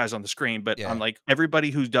 Not you guys on the screen, but Yeah. I'm like,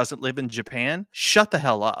 everybody who doesn't live in Japan, shut the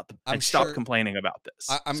hell up I'm and stop sure- complaining about this.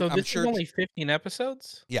 I'm So this sure is only 15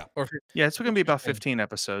 episodes? Yeah. Or Yeah, it's going to be about Interesting. 15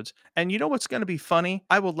 episodes. And you know what's going to be funny?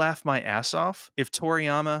 I will laugh my ass off if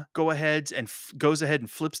Toriyama goes ahead and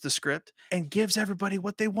flips the script and gives everybody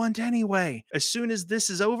what they want anyway. As soon as this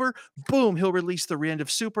is over, boom, he'll release the end of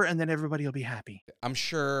Super and then everybody will be happy. I'm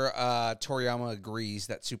sure Toriyama agrees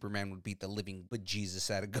that Superman would beat the living bejesus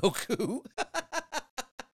out of Goku.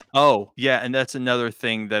 Oh, yeah, and that's another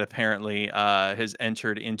thing that apparently has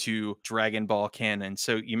entered into Dragon Ball canon.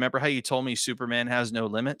 So you remember how you told me Superman has no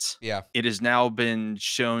limits? Yeah. It has now been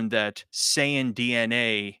shown that Saiyan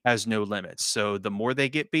DNA has no limits. So the more they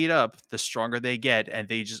get beat up, the stronger they get, and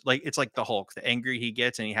they just like it's like the Hulk. The angrier he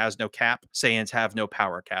gets and he has no cap, Saiyans have no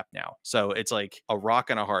power cap now. So it's like a rock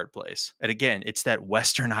and a hard place. And again, it's that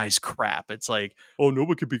westernized crap. It's like, oh,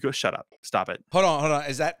 nobody could be good. Shut up. Stop it. Hold on.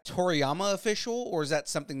 Is that Toriyama official, or is that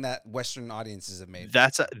something that Western audiences have made?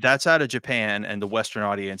 That's out of Japan, and the Western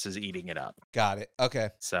audience is eating it up. Got it. Okay.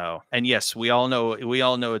 So, and yes, we all know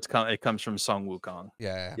it comes from Song Wukong.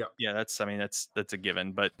 Yeah. Yeah. Yeah, that's a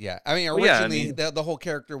given. But Yeah. I mean, Well, yeah, I originally mean- the whole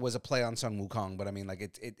character was a play on Sun Wukong, but I mean, like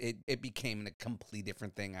it became a completely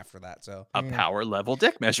different thing after that. So a power level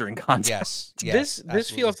dick measuring contest. yes. This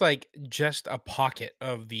absolutely. feels like just a pocket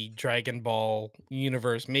of the Dragon Ball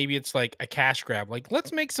universe. Maybe it's like a cash grab. Like,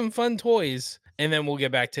 let's make some fun toys and then we'll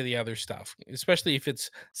get back to the other stuff. Especially if it's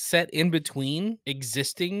set in between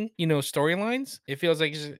existing, storylines. It feels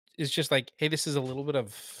like it's just like, hey, this is a little bit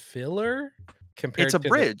of filler compared It's a to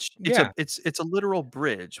bridge. Yeah. It's a literal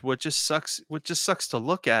bridge. What just sucks to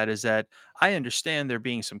look at is that I understand there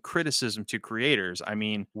being some criticism to creators. I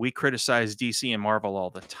mean, we criticize DC and Marvel all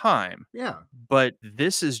the time. Yeah. But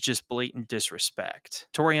this is just blatant disrespect.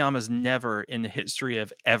 Toriyama's never in the history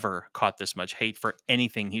of ever caught this much hate for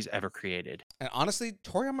anything he's ever created. And honestly,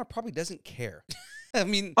 Toriyama probably doesn't care. I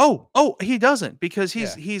mean, Oh, he doesn't because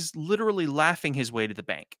Yeah. he's literally laughing his way to the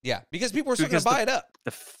bank. yeah, because people are still Because gonna buy it up.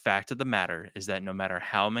 The fact of the matter is that no matter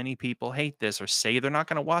how many people hate this or say they're not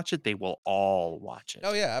going to watch it, they will all watch it.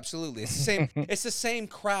 Oh yeah, absolutely. It's the same. It's the same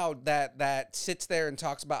crowd that sits there and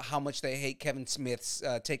talks about how much they hate Kevin Smith's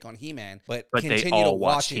take on He-Man, but But they continue to all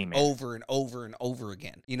watch watch it He-Man. over and over and over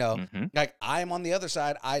again. Mhm. Like I'm on the other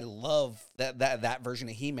side. I love that version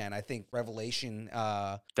of He-Man. I think Revelation.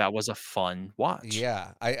 That was a fun watch.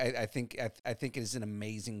 Yeah, I think it is an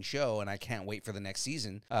amazing show, and I can't wait for the next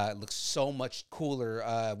season. It looks so much cooler.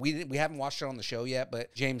 We haven't watched it on the show yet,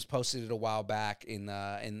 but James posted it a while back in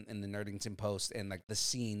the Nerdington post, and like the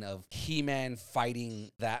scene of He-Man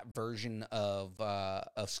fighting that version of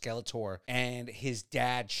Skeletor and his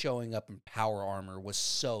dad showing up in power armor was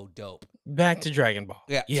so dope. Back to Dragon Ball.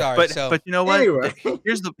 Yeah, Yeah. sorry. But you know what? Anyway.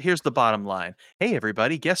 Here's the bottom line. Hey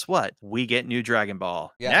everybody, guess what? We get new Dragon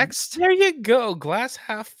Ball. Yeah. Next There you go. Glass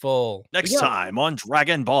half full. next time on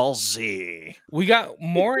Dragon Ball Z. We got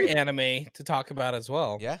more anime to talk about as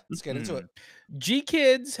well. Yeah, let's get into it. G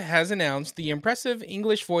Kids has announced the impressive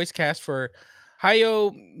English voice cast for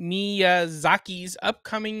Hayao Miyazaki's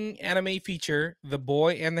upcoming anime feature, The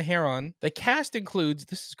Boy and the Heron. The cast includes,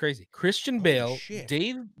 this is crazy, Christian Bale, shit.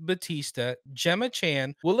 Dave Bautista, Gemma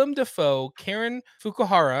Chan, Willem Dafoe, Karen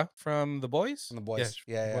Fukuhara from The Boys. From The Boys. Yes,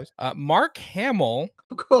 Yeah, The yeah. Boys. Mark Hamill,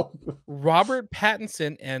 Cool. Robert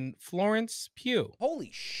Pattinson, and Florence Pugh. Holy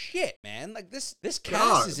shit, man! Like this cast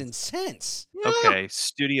God. is intense. Okay,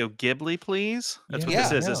 Studio Ghibli, please. That's what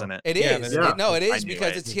this Yeah. is, Yeah. isn't it? It Yeah, is. yeah. No, it I is knew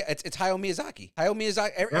because it. it's Hayao Miyazaki. Hayao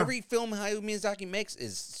Miyazaki. Yeah. Every film Hayao Miyazaki makes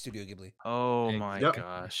is Studio Ghibli. Oh my Yep.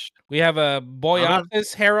 gosh. We have a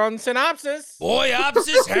Boyopsis Heron synopsis.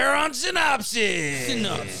 Boyopsis Heron synopsis.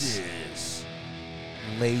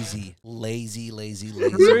 Lazy.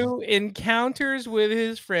 Through encounters with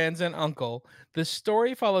his friends and uncle, the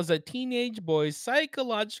story follows a teenage boy's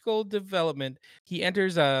psychological development. He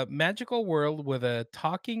enters a magical world with a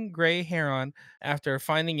talking gray heron after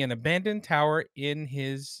finding an abandoned tower in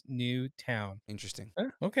his new town. Interesting.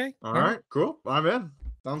 Okay. All right, cool. I'm in.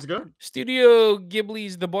 Sounds good. Studio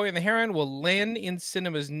Ghibli's The Boy and the Heron will land in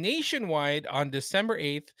cinemas nationwide on December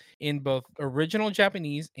 8th in both original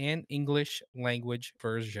Japanese and English language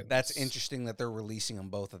versions. That's interesting that they're releasing them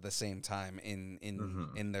both at the same time in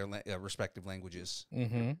Mhm. their respective languages.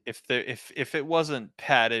 Mm-hmm. If it wasn't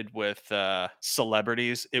padded with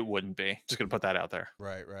celebrities, it wouldn't be. Just gonna put that out there.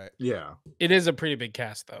 Right, right. Yeah. It is a pretty big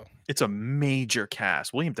cast, though. It's a major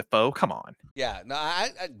cast. William Dafoe, come on. Yeah, no,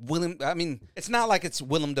 Willem. I mean, it's not like it's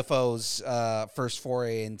Willem Dafoe's first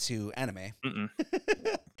foray into anime. Mm-mm.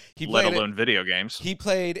 He Let played alone video games. He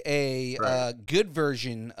played a Right. good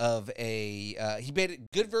version of a he made a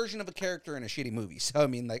good version of a character in a shitty movie. So I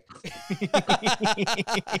mean, like,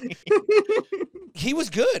 he was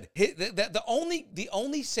good. The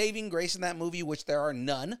only saving grace in that movie, which there are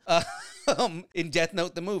none, in Death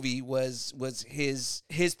Note the movie, was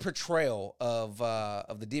his portrayal of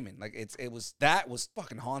the demon. Like that was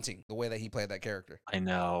fucking haunting, the way that he played that character. I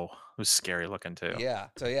know. It was scary looking too. Yeah.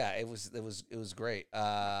 So yeah, it was great.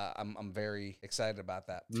 I'm very excited about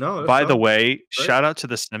that. No. that By the sounds way, great. shout out to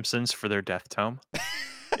the Simpsons for their death tome.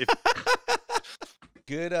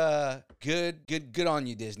 Good on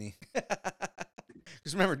you, Disney.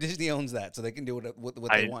 Because remember, Disney owns that, so they can do what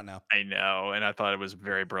they want now. I know, and I thought it was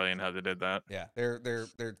very brilliant how they did that. Yeah,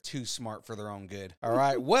 they're too smart for their own good. All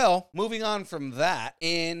right, well, moving on from that,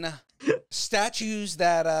 in statues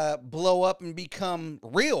that blow up and become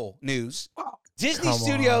real news. Disney Come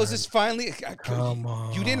Studios on. is finally. Come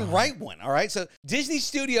You didn't on. write one, all right? So Disney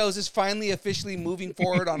Studios is finally officially moving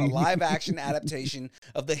forward on a live-action adaptation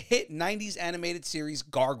of the hit 90s animated series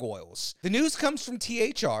Gargoyles. The news comes from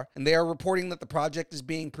THR, and they are reporting that the project is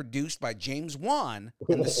being produced by James Wan,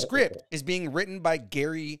 and the script is being written by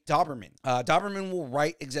Gary Dauberman. Dauberman will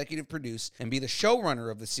write, executive produce, and be the showrunner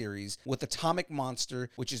of the series with Atomic Monster,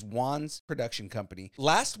 which is Wan's production company.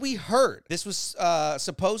 Last we heard, this was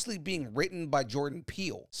supposedly being written by Jordan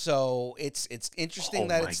Peele. So it's interesting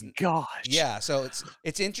that it's gosh. yeah. So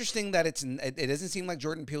it's interesting that it doesn't seem like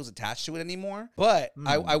Jordan Peele's attached to it anymore. But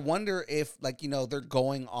I wonder if, like, you know, they're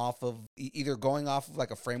going off of either going off of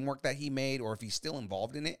like a framework that he made, or if he's still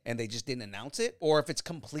involved in it and they just didn't announce it, or if it's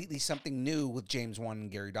completely something new with James Wan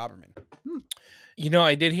and Gary Dauberman. You know,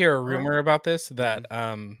 I did hear a rumor about this that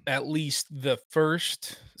at least the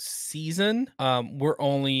first season, we're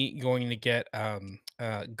only going to get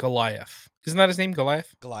Goliath. Isn't that his name,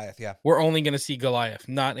 Goliath? Goliath, yeah. We're only going to see Goliath,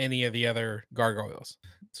 not any of the other gargoyles.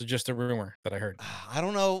 So just a rumor that I heard. I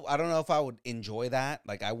don't know if I would enjoy that.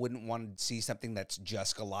 Like, I wouldn't want to see something that's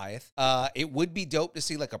just Goliath. It would be dope to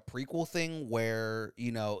see like a prequel thing where,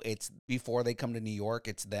 you know, it's before they come to New York,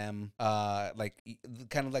 it's them, like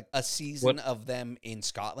kind of like a season of them in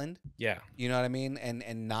Scotland. Yeah. You know what I mean?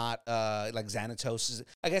 And not like Xanatos.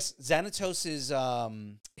 I guess Xanatos is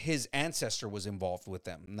his ancestor was involved with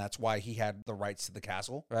them, and that's why he had the rights to the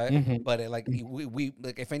castle, right? Mhm. But like we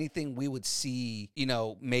like, if anything, we would see, you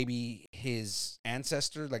know, maybe his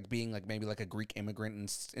ancestor like being like maybe like a Greek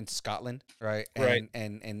immigrant into Scotland, right? Right.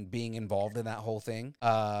 And being involved in that whole thing.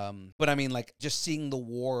 But I mean, like, just seeing the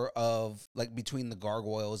war of like between the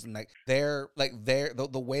gargoyles and like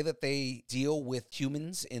the way that they deal with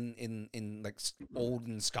humans in like old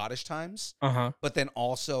and Scottish times. Uh-huh. But then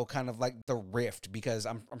also kind of like the rift, because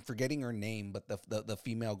I'm forgetting her name, but the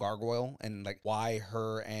female gargoyle, and like why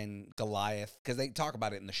her and Goliath, because they talk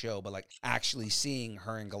about it in the show, but like actually seeing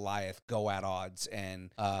her and Goliath go at odds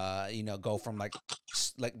and you know, go from like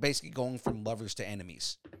basically going from lovers to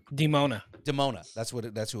enemies. Demona. That's who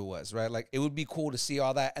it was, right? Like, it would be cool to see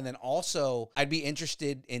all that. And then also I'd be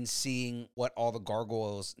interested in seeing what all the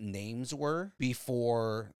gargoyles names were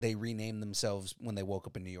before they renamed themselves when they woke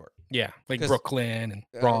up in New York. Yeah, like 'Cause, Brooklyn and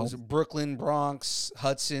It Bronx. was Brooklyn, Bronx,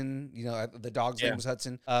 Hudson, you know, the dog's name was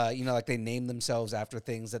Hudson. You know, like they named themselves after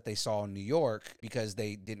things that they saw in New York because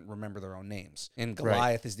they didn't remember their own names. And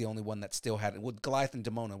Goliath is the only one that still had, well, Goliath and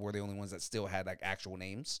Demona were the only ones that still had like actual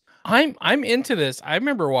names. I'm into this. I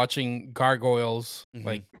remember watching Gargoyles. Mhm.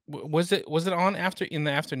 Like, was it on in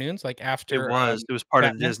the afternoons? Like after It was part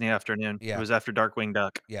of the Batman? Disney afternoon. Yeah. It was after Darkwing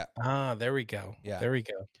Duck. Yeah. Ah, there we go. Yeah. There we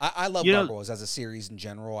go. I love You know- Gargoyles as a series in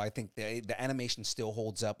general. I think the animation still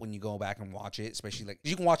holds up when you go back and watch it, especially like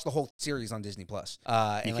you can watch the whole series on Disney Plus.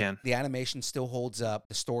 And You like, can. the animation still holds up.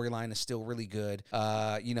 The storyline is still really good.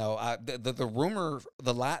 You know, the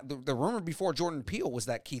rumor before Jordan Peele was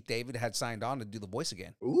that Keith David had signed on to do the voice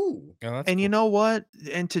again. Ooh. Yeah, that's And you cool. know what?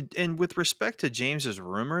 And with respect to James's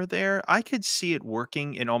rumor there, I could see it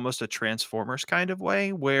working in almost a Transformers kind of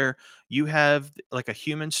way where you have like a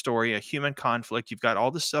human story, a human conflict, you've got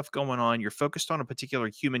all this stuff going on, you're focused on a particular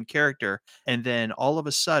human character, and then all of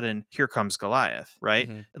a sudden, here comes Goliath, right?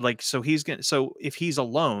 Mhm. Like, so if he's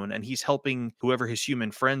alone and he's helping whoever his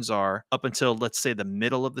human friends are up until, let's say, the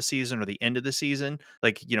middle of the season or the end of the season,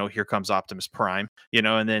 like, here comes Optimus Prime,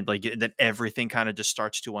 and then then everything kind of just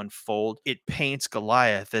starts to unfold. It paints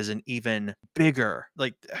Goliath as an even bigger,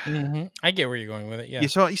 like, I get where you're going with it. Yeah.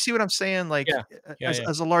 so you see what I'm saying? Like, Yeah. Yeah.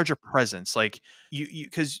 as a larger presence, like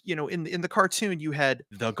because in the cartoon you had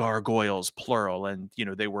the gargoyles plural, and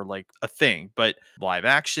they were like a thing, but live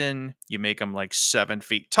action, you make them like 7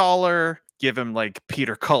 feet taller, give him like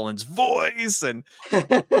Peter Cullen's voice, and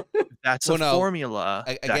that's Well, a no, formula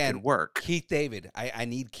that again, could work. Keith David. I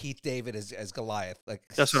need Keith David as Goliath. Like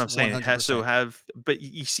That's what I'm saying. It has to 100%. have, but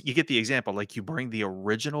you get the example. Like, you bring the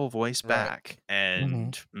original voice Right. back,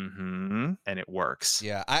 and and it works.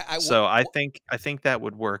 Yeah, I So I think that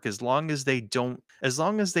would work as long as they don't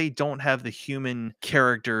have the human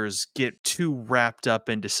characters get too wrapped up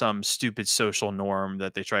into some stupid social norm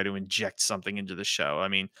that they try to inject something into the show. I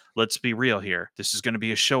mean, let's be real here. This is going to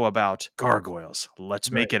be a show about gargoyles. Let's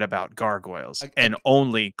make it about gargoyles and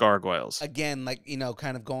only gargoyles. again, like,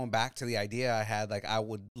 kind of going back to the idea I had, like, I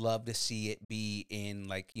would love to see it be in,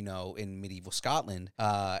 like, in medieval Scotland,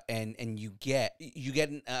 and you get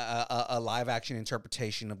a live action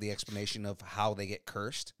interpretation of the explanation of how they get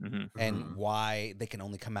cursed and why they can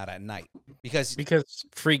only come out at night, because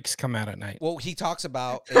freaks come out at night. well, he talks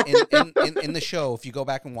about in the show. If you go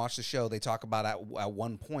back and watch the show, they talk about at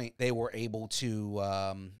one point they were able to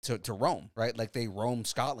roam, right? Like, they roam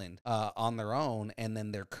Scotland on their own, and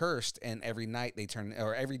then they're cursed, and every day they turn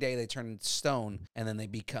into stone, and then they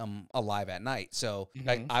become alive at night. So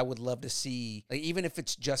like, I would love to see, like, even if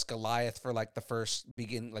it's just Goliath for like the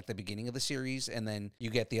beginning of the series, and then you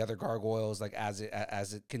get the other gargoyles, like, as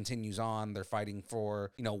it continues on, they're fighting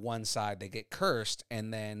for one side, they get cursed,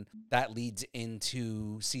 and then that leads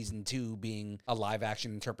into season 2 being a live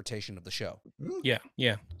action interpretation of the show.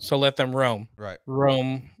 Yeah. So let them roam. Right.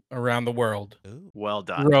 Roam around the world. Ooh, Well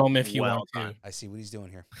done. Roam if you Well want done. I see what he's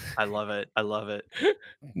doing here. I love it. I love it.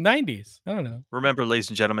 90s. I don't know. Remember, ladies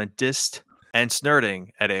and gentlemen, dist and snerding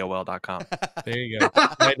at AOL.com. There you go.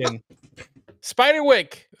 Right in.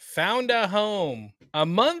 Spiderwick found a home. A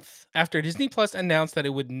month after Disney Plus announced that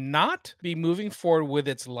it would not be moving forward with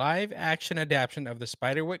its live action adaptation of the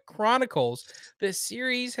Spiderwick Chronicles, the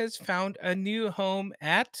series has found a new home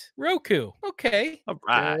at Roku. Okay. All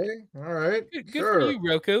right. All right. Good for you,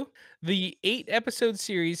 Roku. The 8-episode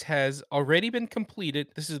series has already been completed.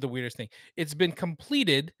 This is the weirdest thing. It's been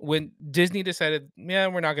completed when Disney decided, yeah,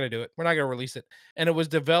 we're not going to do it. We're not going to release it. And it was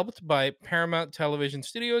developed by Paramount Television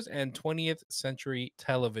Studios and 20th Century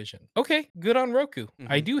Television. Okay, good on Roku.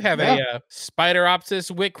 I do have a Spider-Opsis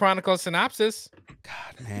Wick Chronicle synopsis.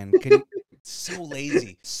 God, man, so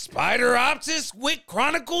lazy. Spider-Opsis Wick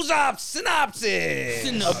Chronicles synopsis.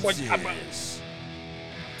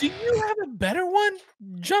 Do you have a better one?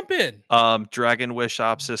 Jump in. Dragon Wish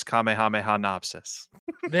Opsis Kamehameha Nopsis.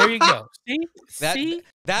 There you go. See?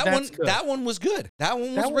 That one was good. That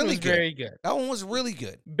one was really good. Very good. That one was really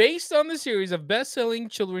good. Based on the series of best-selling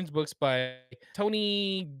children's books by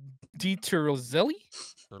Tony DiTerlizzi.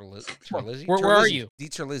 Where are you?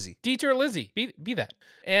 DiTerlizzi. DiTerlizzi. Be that.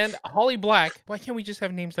 And Holly Black. Why can't we just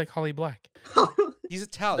have names like Holly Black? He's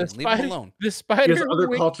Italian. Leave him alone. The Spider. Because other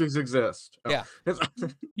cultures exist. Yeah.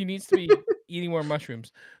 He needs to be eating more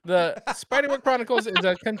mushrooms. The Spiderwick Chronicles is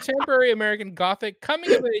a contemporary American Gothic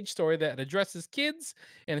coming-of-age story that addresses kids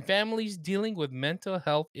and families dealing with mental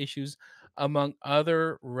health issues, among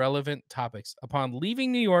other relevant topics. Upon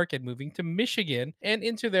leaving New York and moving to Michigan and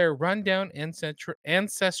into their rundown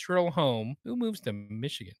ancestral home, who moves to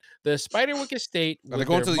Michigan? The Spiderwick estate. Are they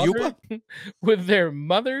going to the Yupa? With their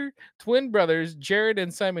mother, twin brothers, Jared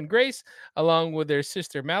and Simon Grace, along with their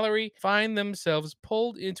sister Mallory, find themselves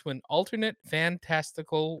pulled into an alternate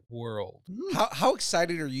fantastical world. How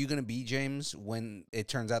excited are you going to be, James, when it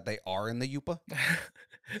turns out they are in the Yupa?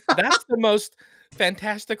 That's the most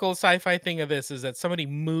fantastical sci-fi thing of this, is that somebody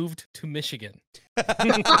moved to Michigan.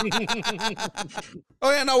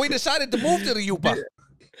 Oh yeah, no, we decided to move to the Yupa.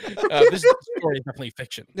 This story is definitely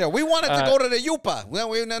fiction. Yeah, we wanted to go to the Yupa.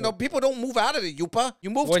 Well, no, people don't move out of the Yupa. You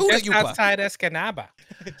move We're to the just Yupa. outside Escanaba.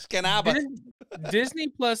 Escanaba. Disney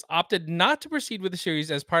Plus opted not to proceed with the series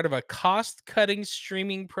as part of a cost-cutting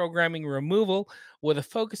streaming programming removal with a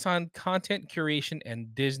focus on content curation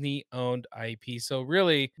and Disney-owned IP. So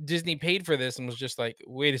really, Disney paid for this and was just like,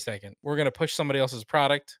 wait a second, we're going to push somebody else's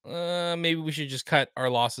product. Maybe we should just cut our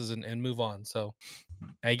losses and move on. So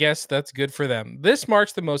I guess that's good for them. This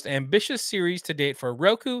marks the most ambitious series to date for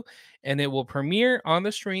Roku and it will premiere on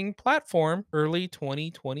the streaming platform early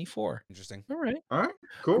 2024. Interesting. All right. All right,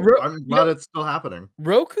 cool. Ro- I'm you glad know- it's still happening.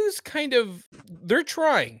 Roku's kind of they're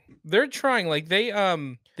trying. Like they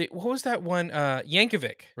what was that one?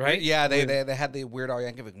 Yankovic, right? Yeah, With- they had the Weird Al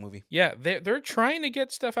Yankovic movie. yeah, they're trying to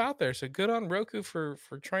get stuff out there. So good on Roku for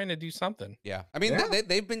trying to do something. Yeah, I mean Yeah.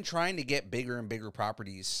 they've been trying to get bigger and bigger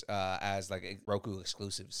properties as like Roku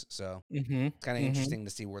exclusives. So Mm-hmm. it's kind of interesting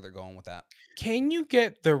to see where they're going with that. Can you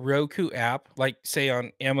get the Roku app, like say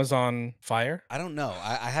on Amazon Fire? I don't know.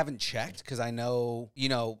 I haven't checked because I know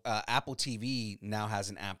Apple TV now has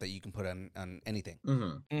an app that you can put on anything.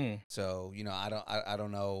 Mm-hmm. Mm. So I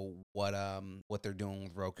don't know what they're doing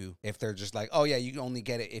with Roku. If they're just like, oh yeah, you can only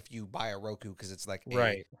get it if you buy a Roku because it's like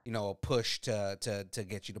Right. a push to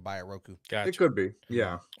get you to buy a Roku. Gotcha. It could be.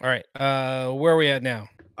 Yeah. All right. Where are we at now?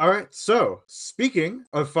 All right. So speaking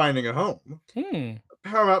of finding a home,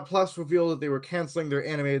 Paramount Plus revealed that they were canceling their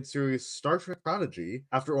animated series Star Trek Prodigy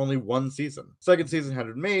after only one season. Second season had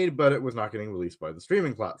been made, but it was not getting released by the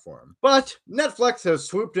streaming platform. But Netflix has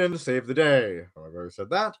swooped in to save the day. However, I said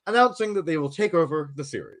that, announcing that they will take over the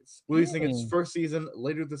series, releasing its first season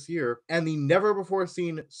later this year and the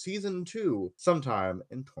never-before-seen season 2 sometime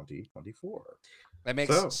in 2024. That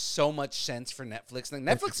makes so much sense for Netflix. Like,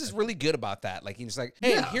 Netflix is really good about that. Like, he's like,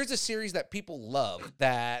 hey, here's a series that people love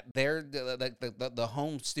that they're the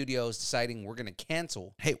home studio is deciding we're gonna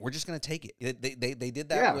cancel. Hey, we're just gonna take it. They did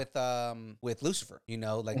that with Lucifer.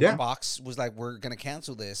 Fox was like, we're gonna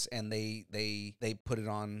cancel this, and they put it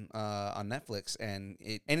on Netflix, and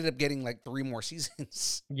it ended up getting like 3 more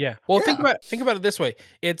seasons. Yeah. Well, think about it this way.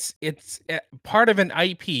 It's part of an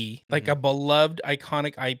IP, like a beloved,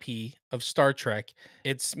 iconic IP of Star Trek.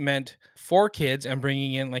 It's meant for kids and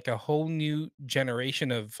bringing in like a whole new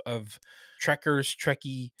generation of Trekkers,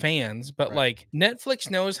 Trekkie fans, but like Netflix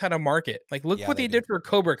knows how to market. Like, look what they did for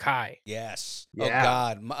Cobra Kai. Yes. Yeah. Oh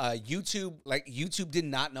God. YouTube did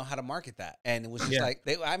not know how to market that, and it was just like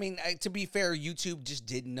to be fair, YouTube just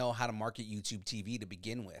didn't know how to market YouTube TV to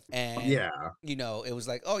begin with, and it was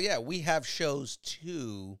like, oh yeah, we have shows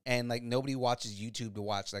too, and like nobody watches YouTube to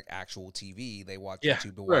watch like actual TV. They watch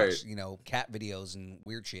YouTube to watch cat videos and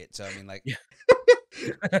weird shit. So I mean, like.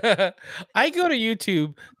 I go to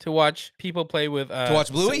YouTube to watch people play with to watch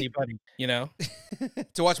Bluey, Buddy,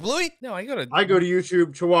 to watch Bluey. No, I go to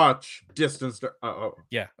YouTube to watch Distance.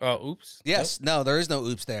 Yeah. Oh, oops. Yes. Nope. No, there is no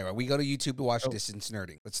oops there. We go to YouTube to watch Distance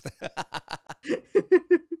Nerding.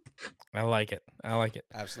 I like it.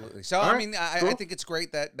 Absolutely. So I mean, I think it's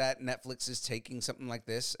great that Netflix is taking something like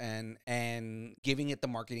this and giving it the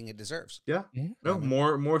marketing it deserves. Yeah. No,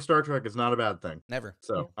 more Star Trek is not a bad thing. Never.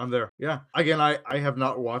 So I'm there. Yeah. Again, I have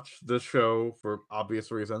not watched this show for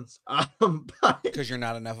obvious reasons. Because you're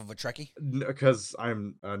not enough of a Trekkie. Because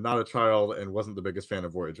I'm not a child and wasn't the biggest fan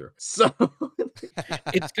of Voyager. So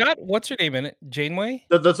it's got what's her name in it? Janeway.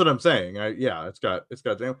 That's what I'm saying. It's got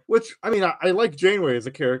Janeway. Which I mean, I like Janeway as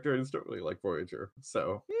a character. I just don't really like Voyager.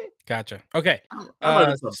 So gotcha. Okay. I might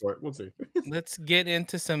at some point. We'll see. Let's get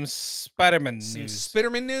into some Spider-Man news.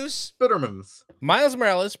 Spider-Man news. Spider-Man's. Miles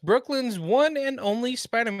Morales, Brooklyn's one and only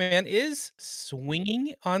Spider-Man, is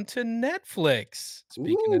swinging onto Netflix.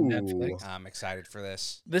 Speaking of Netflix, I'm excited for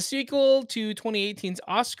this. The sequel to 2018's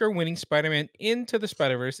Oscar-winning Spider-Man Into the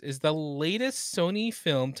Spider-Verse is the latest Sony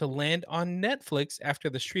film to land on Netflix after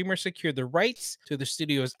the streamer secured the rights to the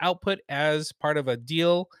studio's output as part of a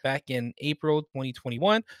deal back in April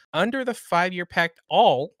 2021. Under the 5-year pact,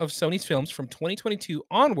 all of Sony's films from 2022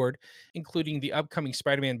 onward, including the upcoming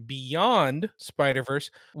Spider-Man Beyond Spider-Verse,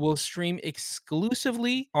 will stream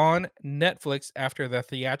exclusively on Netflix after the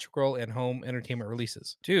theatrical and home entertainment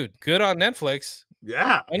releases. Dude, good on Netflix.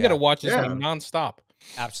 Yeah. I'm gonna watch this thing nonstop.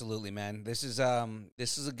 Absolutely, man. This is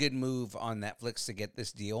a good move on Netflix to get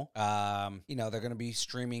this deal. They're gonna be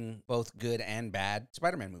streaming both good and bad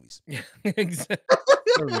Spider-Man movies. Exactly.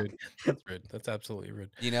 So rude. That's rude. That's absolutely rude.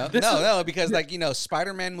 Because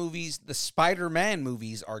Spider-Man movies, the Spider-Man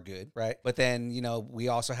movies are good, right? But then we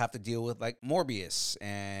also have to deal with like Morbius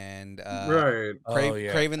and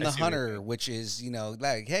Craven the Hunter, which is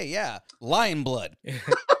like, hey, yeah, lion blood.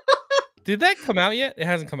 Did that come out yet? It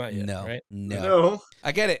hasn't come out yet. No, right? No.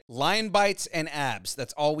 I get it. Lion bites and abs.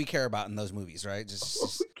 That's all we care about in those movies, right?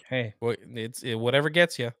 Just... Hey, it's whatever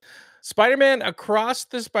gets you. Spider-Man Across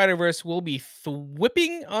the Spider-Verse will be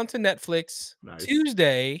whipping onto Netflix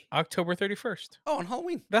Tuesday, October 31st. Oh, on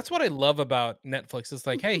Halloween. That's what I love about Netflix. It's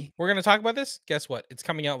like, hey, we're going to talk about this. Guess what? It's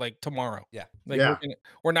coming out like tomorrow. Yeah. Like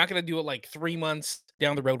we're not going to do it like 3 months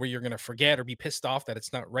down the road where you're gonna forget or be pissed off that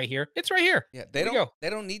it's not right here. It's right here. Yeah, There we go. they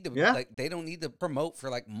don't need to Yeah. they don't need to promote for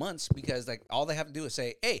like months, because like all they have to do is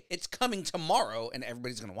say, "Hey, it's coming tomorrow," and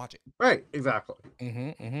everybody's gonna watch it. Right, exactly.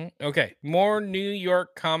 Okay, more New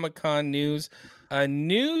York Comic Con news. A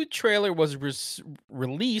new trailer was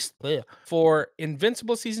released for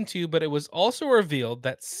Invincible Season 2, but it was also revealed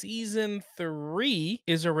that Season 3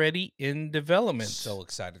 is already in development. So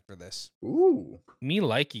excited for this. Ooh. Me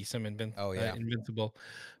likey some Oh, yeah. Invincible.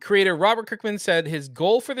 Creator Robert Kirkman said his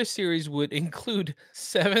goal for the series would include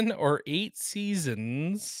 7 or 8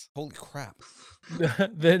 seasons. Holy crap.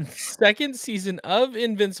 The second season of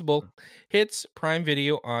Invincible hits Prime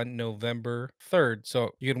Video on November 3rd.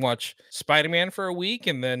 So you can watch Spider-Man for a week,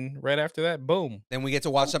 and then right after that, boom. Then we get to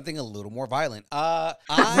watch something a little more violent.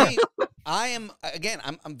 I am, again,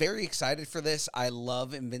 I'm very excited for this. I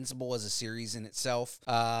love Invincible as a series in itself.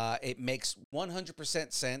 It makes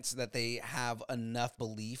 100% sense that they have enough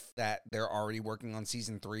belief that they're already working on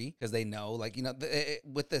season 3, because they know, like, you know,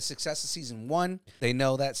 with the success of season 1, they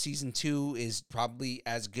know that season 2 is probably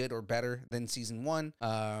as good or better than season 1.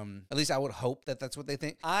 At least I would hope that that's what they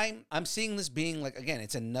think. I'm seeing this being like, again,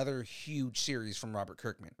 it's another huge series from Robert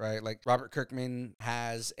Kirkman, right? Like, Robert Kirkman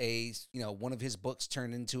has one of his books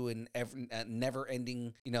turned into a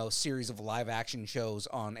never-ending, series of live-action shows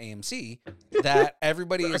on AMC that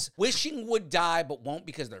everybody is wishing would die but won't,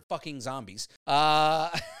 because they're fucking zombies.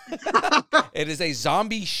 It is a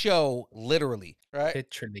zombie show, literally, right?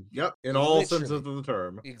 Literally. Yep, in all Literally. senses of the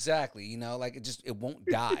term. Exactly, like it won't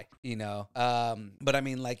die, but I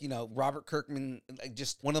mean, like, Robert Kirkman, like,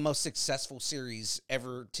 just one of the most successful series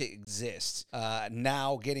ever to exist,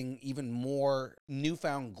 now getting even more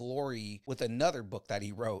newfound glory with another book that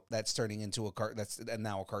he wrote that's turning into that's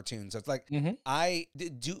now a cartoon. So it's like,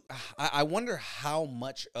 I wonder how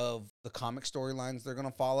much of the comic storylines they're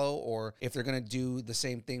gonna follow, or if they're gonna do the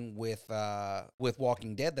same thing with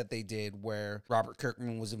Walking Dead that they did, where Robert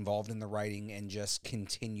Kirkman was involved in the writing and just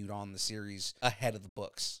continued on the series ahead of the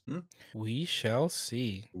books. We shall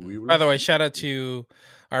see. We will By the way, see. shout out to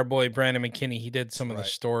our boy Brandon McKinney. He did some of the Right.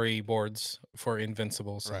 storyboards for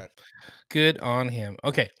Invincible. So Right. good on him.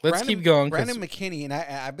 Okay, let's keep going. 'Cause Brandon McKinney, and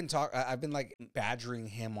I've been like badgering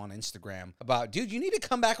him on Instagram about, dude, you need to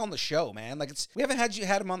come back on the show, man. Like, we haven't had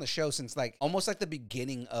him on the show since like almost like the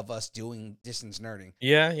beginning of us doing distance nerding.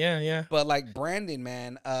 Yeah. But like, Brandon,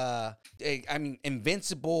 man, I mean,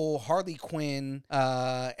 Invincible, Harley Quinn,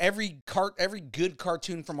 every good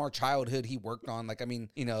cartoon from our childhood he worked on. Like, I mean,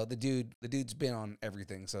 the dude's been on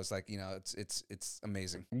everything. So it's like, it's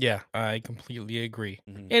amazing. Yeah, I completely agree.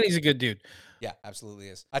 Mhm. And he's a good dude. Yeah, absolutely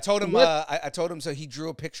is. I told him. What- I told him. So he drew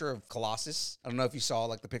a picture of Colossus. I don't know if you saw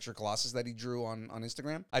like the picture of Colossus that he drew on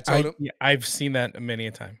Instagram. I told him. Yeah, I've seen that many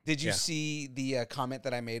a time. Did you Yeah. see the comment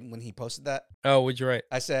that I made when he posted that? Oh, would you write?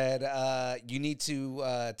 I said, you need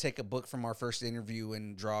to take a book from our first interview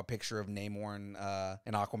and draw a picture of Namor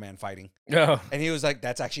and Aquaman fighting. Oh, And he was like,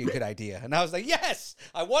 "That's actually a good idea." And I was like, "Yes,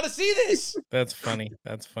 I want to see this." that's funny.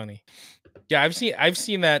 That's funny. Yeah, I've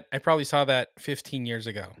seen that. I probably saw that 15 years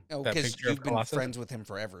ago. Oh, that because picture of you've been Colossus. friends with him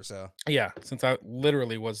forever. So Yeah, since I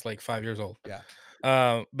literally was like 5 years old. Yeah.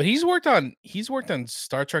 But he's worked on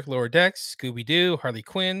Star Trek Lower Decks, Scooby Doo, Harley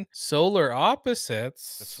Quinn, Solar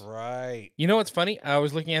Opposites. that's right. You know what's funny? I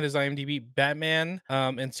was looking at his IMDb: Batman,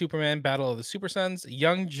 and Superman: Battle of the Super Sons,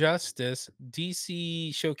 Young Justice,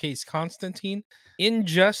 DC Showcase Constantine,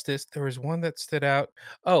 Injustice. There was one that stood out.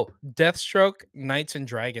 Oh, Deathstroke, Knights and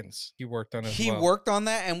Dragons. He worked on as He well. worked on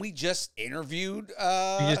that, and we just interviewed He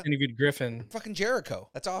just interviewed Griffin. fucking Jericho.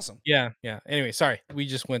 That's awesome. Yeah. Anyway, sorry, we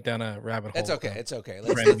just went down a rabbit hole. It's okay. It's okay.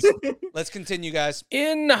 Brandon. Let's continue, guys.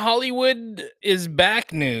 In Hollywood is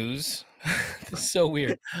back news. This is so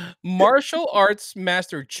weird. Martial arts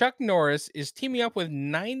master Chuck Norris is teaming up with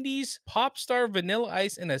 90s pop star Vanilla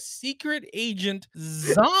Ice in a secret agent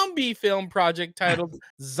zombie film project titled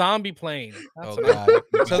Zombie Plane. Oh That's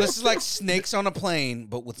what god. So this is like Snakes on a Plane,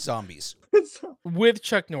 but with zombies. with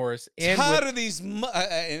Chuck Norris and How with- do these? And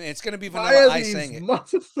it's gonna be Why Vanilla are Ice these saying it,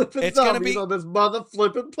 mother flipping It's gonna zombies be- on this mother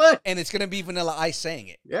flipping play? and it's gonna be Vanilla Ice saying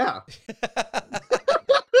it. Yeah.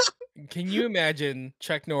 can you imagine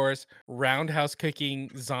Chuck Norris roundhouse kicking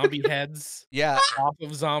zombie heads Yeah. off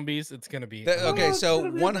of zombies? It's gonna be Okay, it's so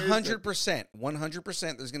gonna be amazing.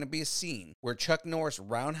 100%, there's gonna be a scene where Chuck Norris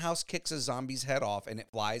roundhouse kicks a zombie's head off, and it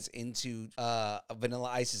flies into Vanilla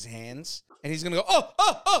Ice's hands, and he's gonna go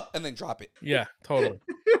oh, and then drop it. yeah, totally.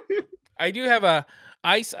 I do have a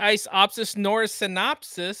Ice Opsis Norris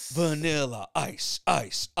synopsis. Vanilla Ice,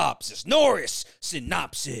 Opsis, Norris,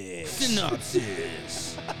 synopsis.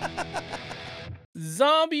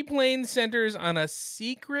 Zombie Plane centers on a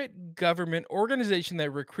secret government organization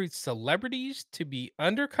that recruits celebrities to be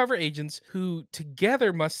undercover agents who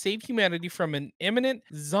together must save humanity from an imminent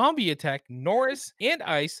zombie attack. Norris and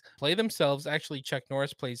Ice play themselves. Actually, Chuck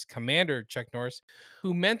Norris plays Commander Chuck Norris,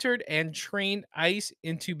 who mentored and trained Ice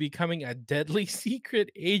into becoming a deadly secret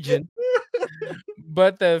agent.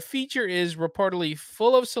 But the feature is reportedly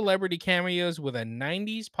full of celebrity cameos with a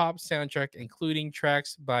 90s pop soundtrack, including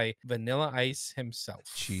tracks by Vanilla Ice himself.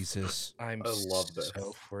 Jesus. I'm I love this.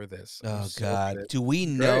 so for this. I'm Oh so for God. this. Do we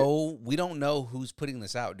Great. know? We don't know who's putting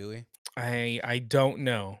this out, do we? I don't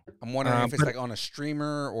know. I'm wondering if it's but- like on a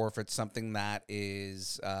streamer or if it's something that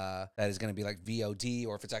is going to be like VOD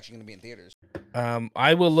or if it's actually going to be in theaters.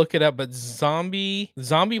 I will look it up, but Zombie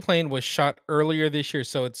Plane was shot earlier this year,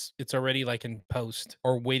 so it's already like in post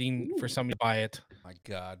or waiting for somebody to buy it. My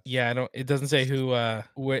God. Yeah, I don't. It doesn't say who,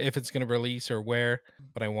 where, if it's gonna release or where,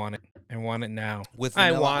 but I want it. I want it now. With I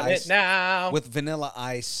Vanilla want Ice, it now. With Vanilla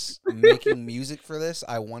Ice making music for this,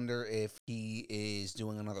 I wonder if he is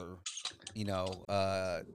doing another,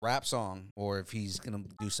 rap song or if he's gonna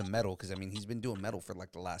do some metal. Because I mean, he's been doing metal for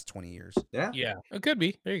like the last 20 years. Yeah. Yeah, it could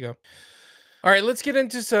be. There you go. All right, let's get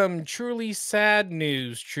into some truly sad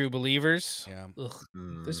news, true believers. Yeah. Ugh,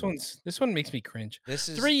 Mm. this one makes me cringe. This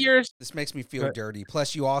is 3 years. This makes me feel But- dirty.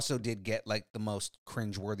 Plus, you also did get like the most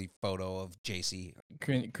cringeworthy photo of JC.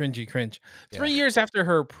 Cringe. Yeah. 3 years after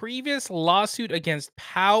her previous lawsuit against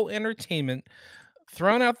POW Entertainment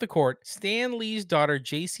thrown out the court, Stan Lee's daughter,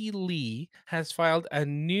 JC Lee, has filed a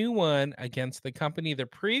new one against the company. The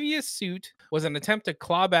previous suit was an attempt to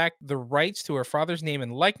claw back the rights to her father's name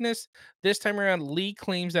and likeness. This time around, Lee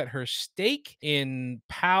claims that her stake in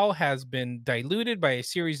POW has been diluted by a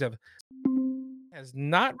series of has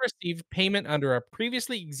not received payment under a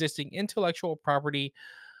previously existing intellectual property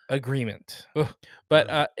agreement. Ugh.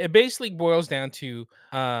 But it basically boils down to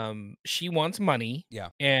she wants money. Yeah.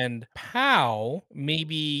 And POW may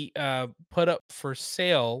be put up for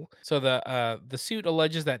sale. So the suit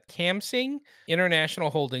alleges that Kamsing International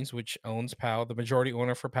Holdings, which owns POW, the majority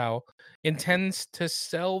owner for POW, intends to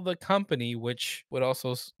sell the company, which would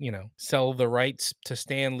also, sell the rights to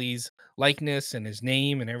Stan Lee's likeness and his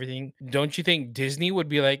name and everything. Don't you think Disney would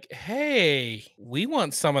be like, hey, we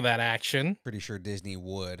want some of that action? Pretty sure Disney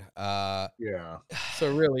would. Yeah.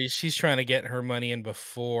 So really, she's trying to get her money in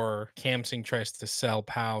before Kamsing tries to sell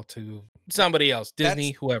POW to somebody else,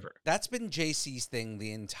 Disney, whoever. That's been JC's thing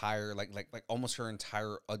the entire like almost her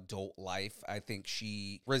entire adult life. I think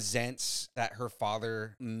she resents that her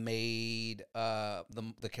father made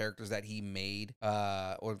the characters that he made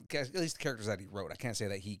or at least the characters that he wrote. I can't say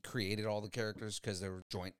that he created all the characters because they were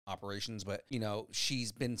joint operations, but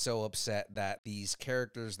she's been so upset that these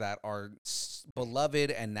characters that are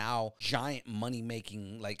beloved and now giant money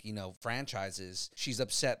making franchises, she's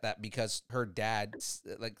upset that because her dad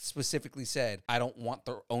specifically said, I don't want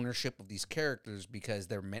the ownership of these characters because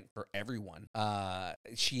they're meant for everyone.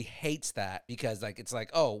 She hates that because it's like,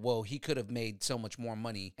 oh well, he could have made so much more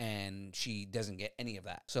money and she doesn't get any of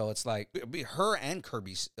that. So it's like her and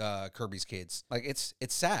Kirby's kids, it's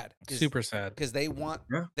sad, Super sad. because they want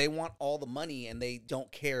Yeah. all the money and they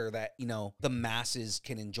don't care that the masses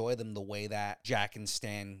can enjoy them the way that Jack and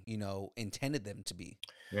Stan intended them to be.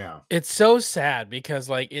 Yeah. It's so sad because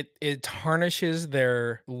it tarnishes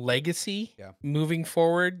their legacy Yeah. moving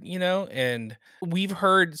forward, and we've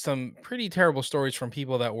heard some pretty terrible stories from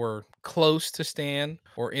people that were close to Stan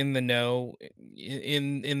or in the know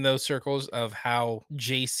in those circles of how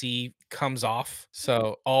JC comes off.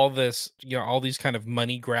 So all this, all these kind of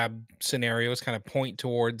money grab scenarios kind of point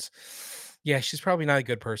towards, yeah, she's probably not a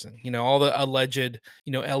good person. All the alleged,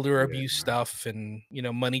 elder abuse stuff and,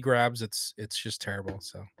 money grabs. It's just terrible.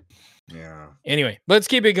 So Yeah. anyway, let's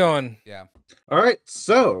keep it going. Yeah. All right.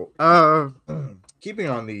 So, keeping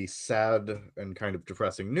on the sad and kind of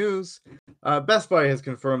depressing news, Best Buy has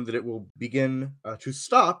confirmed that it will begin to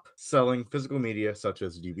stop selling physical media such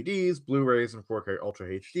as DVDs, Blu-rays, and 4K Ultra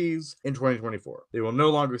HDs in 2024. They will no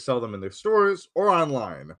longer sell them in their stores or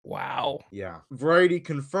online. Wow. Yeah. Variety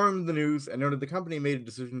confirmed the news and noted the company made a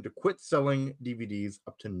decision to quit selling DVDs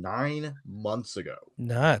up to 9 months ago.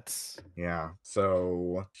 Nuts. Yeah.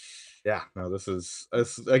 So, yeah. No, this is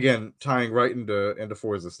again tying right into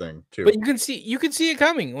Forza's thing too. But you can see it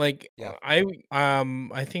coming. Yeah.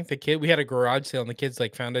 I think we had a garage sale and the kids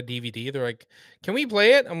found a DVD. They're like, "Can we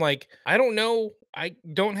play it?" I'm like, "I don't know. I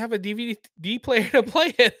don't have a DVD player to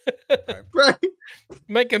play it. Right.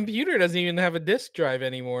 My computer doesn't even have a disk drive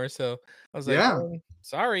anymore." So I was like, Yeah.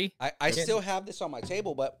 Sorry. I Yeah. still have this on my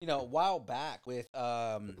table, but a while back with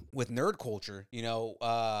Nerd Culture,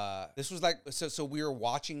 this was like so we were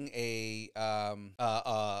watching a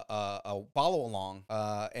follow along,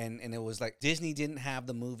 and it was like Disney didn't have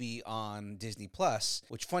the movie on Disney Plus,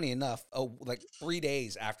 which funny enough, like 3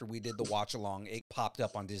 days after we did the watch along, it popped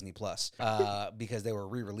up on Disney Plus because they were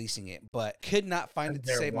re-releasing it, but could not find it to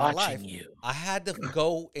They're save my life. watching you. I had to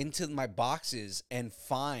go into my boxes and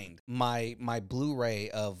find my Blu-ray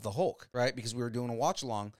of the Hulk, right? Because we were doing a watch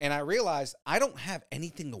along, and I realized I don't have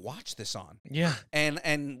anything to watch this on. Yeah.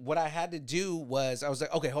 And what I had to do was I was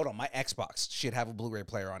like, okay, hold on, my Xbox should have a Blu-ray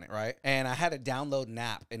player on it, right? And I had to download an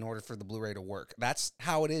app in order for the Blu-ray to work. That's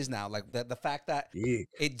how it is now. Like the fact that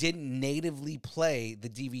it didn't natively play the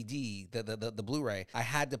DVD, the Blu-ray, I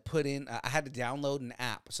had to download an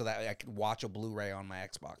app so that I could watch a Blu-ray on my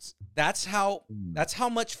Xbox. That's how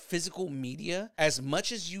much physical media, as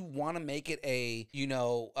much as you want to make it a,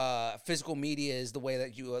 physical media is the way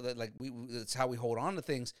that it's how we hold on to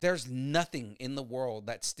things. There's nothing in the world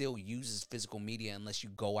that still uses physical media unless you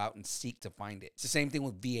go out and seek to find it. It's the same thing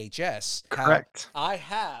with VHS. Correct. I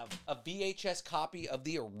have a VHS copy of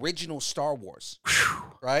the original Star Wars,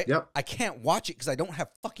 right? Yep. I can't watch it because I don't have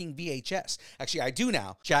fucking VHS. Actually, I do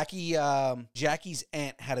now. Jackie's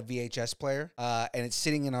aunt had a VHS player, and it's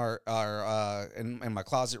sitting in in my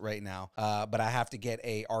closet right now. But I have to get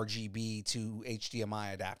a RGB to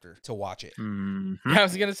HDMI adapter to watch it. I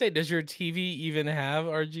was gonna say, does your TV even have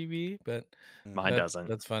RGB? But Mine doesn't.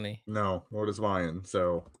 That's funny. No, nor does mine.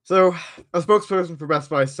 So a spokesperson for Best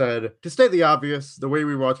Buy said, to state the obvious, the way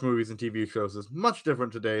we watch movies and TV shows is much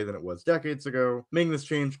different today than it was decades ago. Making this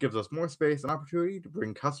change gives us more space and opportunity to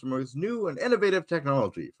bring customers new and innovative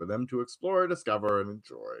technology for them to explore, discover, and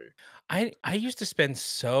enjoy. I used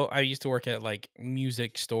to work at like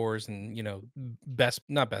music stores and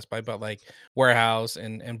not Best Buy, but like Warehouse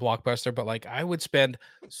and Blockbuster, but like I would spend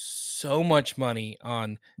so much money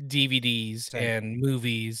on DVDs Same. and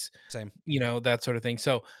movies, Same. that sort of thing.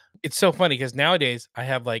 So it's so funny because nowadays I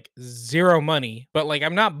have like zero money, but like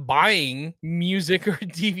I'm not buying music or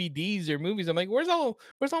DVDs or movies. I'm like, where's all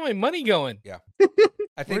my money going? Yeah.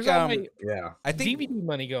 I think Where's all my I think DVD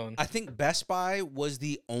money going? I think Best Buy was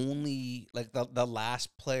the only, like, the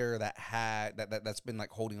last player that had that's been like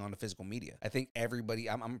holding on to physical media. I think everybody,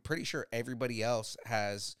 I'm pretty sure everybody else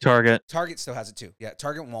has. Target. Target still has it too. Yeah,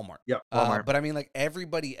 Target and Walmart. Yep. Walmart. But I mean, like,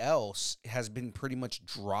 everybody else has been pretty much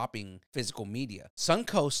dropping physical media.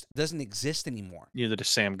 Suncoast doesn't exist anymore. Neither does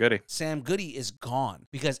Sam Goody. Sam Goody is gone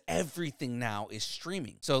because everything now is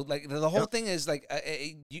streaming. So like the whole thing is like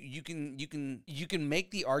you can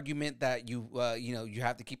make the argument that you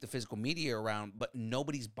have to keep the physical media around, but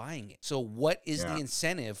nobody's buying it. So what is the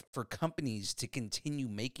incentive for companies to continue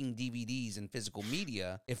making DVDs and physical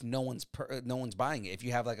media if no one's buying it? If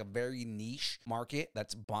you have like a very niche market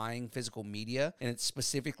that's buying physical media, and it's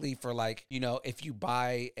specifically for like, if you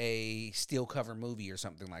buy a steel cover movie or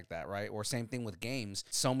something like that, right? Or same thing with games.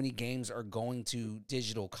 So many games are going to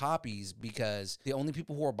digital copies because the only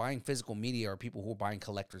people who are buying physical media are people who are buying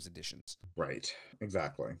collector's editions. Right.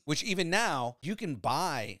 Exactly. Which even now you can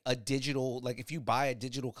buy a digital, like if you buy a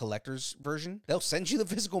digital collector's version, they'll send you the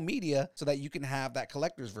physical media so that you can have that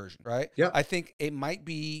collector's version, right? Yeah. I think it might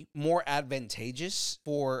be more advantageous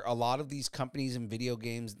for a lot of these companies and video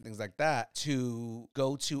games and things like that to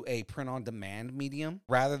go to a print on demand medium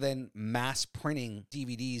rather than mass printing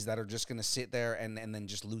DVDs that are just going to sit there and then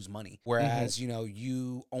just lose money. Whereas,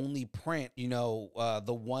 you only print,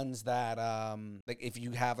 the ones that, like if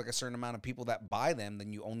you have like a certain amount of people that buy them,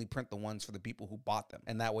 then you only print the ones for the people who bought them.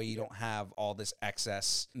 And that way you don't have all this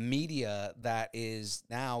excess media that is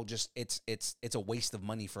now just, it's a waste of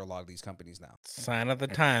money for a lot of these companies now. Sign of the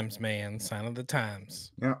times, man. Sign of the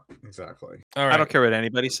times. Yeah, exactly. All right. I don't care what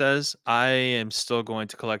anybody says. I am still going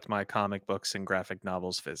to collect my comic books and graphic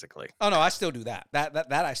novels physically. Oh no, I still do that.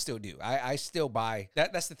 That I still do. I still buy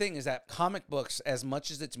that. That's the thing, is that comic books, as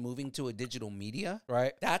much as it's moving to a digital media,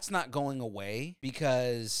 right? That's not going away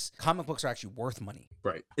because comic books are actually worth money.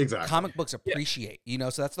 Right. Exactly. Comic books appreciate,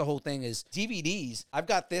 so that's the whole thing is DVDs. I've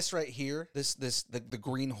got this right here, the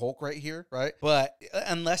Green Hulk right here, right? But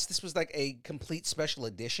unless this was like a complete special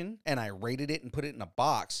edition and I rated it and put it in a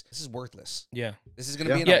box, this is worthless. Yeah. This is going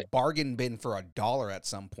to be in a bargain bin for $1 at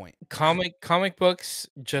some point. Comic books,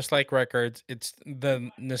 just like records, it's the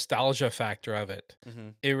nostalgia factor of it. Mm-hmm.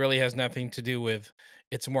 It really has nothing to do with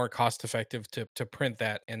it's more cost effective to print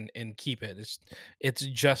that and keep it. It's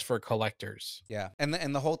just for collectors. Yeah, and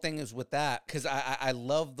the whole thing is with that, because I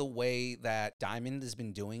love the way that Diamond has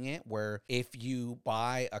been doing it, where if you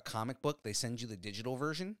buy a comic book, they send you the digital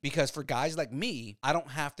version. Because for guys like me, I don't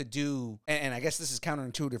have to do, and I guess this is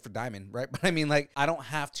counterintuitive for Diamond, right? But I mean, like, I don't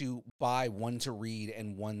have to buy one to read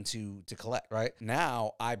and one to collect, right?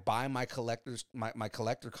 Now I buy my collector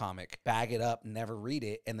comic, bag it up, never read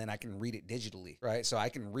it, and then I can read it digitally, right? So I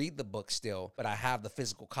can read the book still, but I have the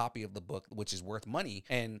physical copy of the book, which is worth money.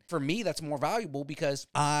 And for me, that's more valuable because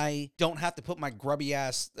I don't have to put my grubby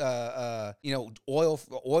ass,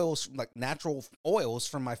 oils, like natural oils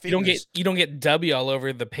from my fingers. You don't get W all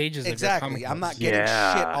over the pages. Exactly. Of your comic I'm not books. getting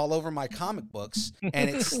shit all over my comic books, and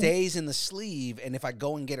it stays in the sleeve. And if I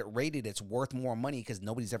go and get it rated, it's worth more money because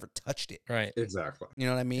nobody's ever touched it. Right. Exactly. You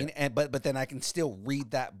know what I mean? Yeah. And but then I can still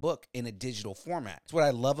read that book in a digital format. It's what I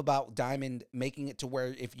love about Diamond, making it to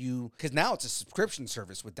where because now it's a subscription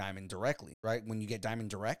service with Diamond directly, right? When you get Diamond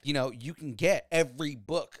Direct, you can get every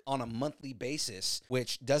book on a monthly basis,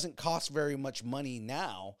 which doesn't cost very much money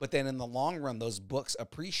now, but then in the long run, those books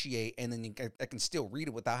appreciate, and then I can still read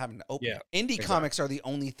it without having to open it. Indie comics are the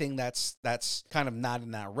only thing that's kind of not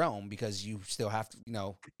in that realm, because you still have to,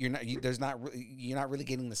 you're not really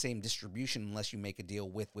getting the same distribution unless you make a deal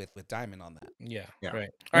with Diamond on that. Yeah. Yeah. Right.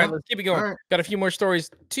 All right, let's keep it going. All right. Got a few more stories.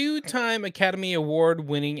 2-time Academy Award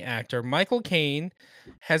winning actor Michael Caine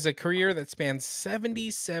has a career that spans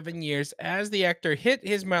 77 years. As the actor hit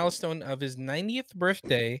his milestone of his 90th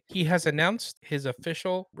birthday, he has announced his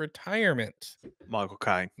official retirement. Michael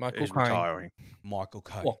Caine Michael is Caine. retiring. Michael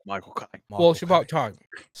Caine. Well, Michael Caine. Well, it's about time.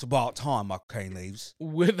 It's about time Michael Caine leaves.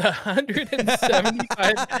 With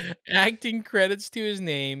 175 acting credits to his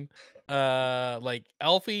name, like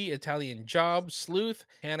Alfie, Italian Job, Sleuth,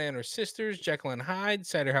 Hannah and Her Sisters, Jekyll and Hyde,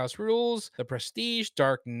 Cider House Rules, The Prestige,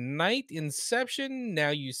 Dark Knight, Inception, Now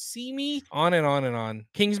You See Me, on and on and on.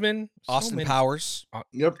 Kingsman, Austin Powers.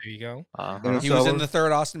 Yep. There you go. He was in the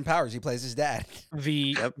third Austin Powers. He plays his dad.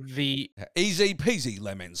 The Easy peasy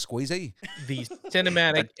lemon squeezy. the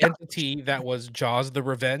cinematic entity that was Jaws: The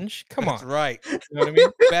Revenge. Come That's on, right. you know what I mean?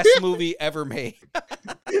 Best movie ever made.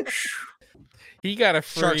 He got a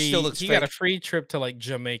Shark free still looks got a fake. free trip to like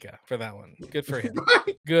Jamaica for that one. Good for him.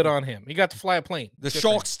 Good on him. He got to fly a plane. The Good for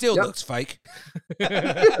shark still Yep. looks fake.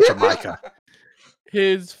 Jamaica.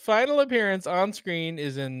 His final appearance on screen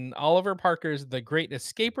is in Oliver Parker's The Great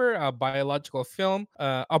Escaper, a biographical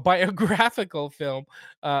film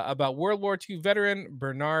about World War II veteran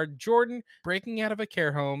Bernard Jordan breaking out of a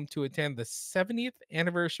care home to attend the 70th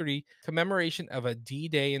anniversary commemoration of a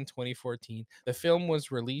D-Day in 2014. The film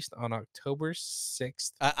was released on October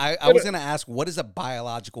 6th. I was going to ask, what is a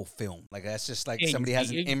biological film? Like, that's just like somebody has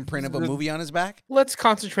an imprint of a movie on his back? Let's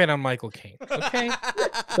concentrate on Michael Caine, okay?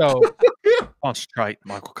 So, Concentrate,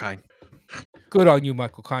 Michael Caine. good on you,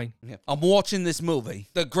 Michael Caine. Yeah. I'm watching this movie,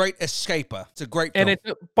 The Great Escaper. It's a great film. And it's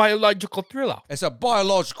a biological thriller. It's a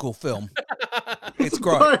biological film. It's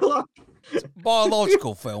great. It's a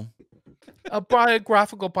biological film. A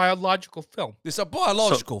biological film. It's a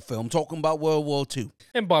biological film talking about World War II.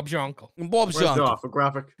 And Bob's your uncle. And Bob's Rated young. off for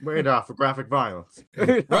graphic violence.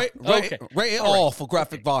 Right? Okay. Rate it All right. all for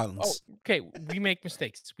graphic Oh, violence. okay. We make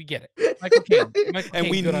mistakes. We get it. Michael Caine. Michael And Caine,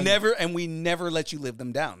 we good on never let you live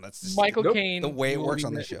them down. That's you. just Michael Nope. Caine. the way it you- works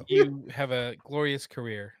on this show. You have a glorious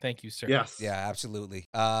career. Thank you, sir. Yes. Yeah, absolutely.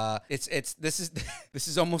 This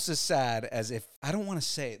is almost as sad as if, I don't want to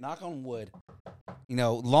say it, knock on wood.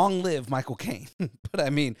 Long live Michael Caine. But I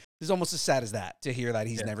mean, this is almost as sad as that, to hear that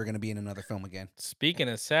he's never going to be in another film again. Speaking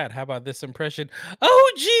of sad, how about this impression?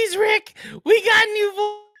 Oh, geez, Rick, we got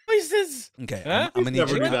new voices. Okay, Huh? I'm gonna need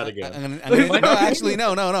Never you do to that again. no, actually,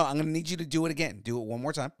 no. I'm gonna need you to do it again. Do it one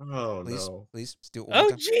more time, Oh please. no. Please, just do it one more Oh,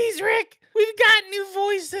 time. geez, Rick, we've got new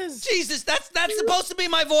voices. Jesus, that's supposed to be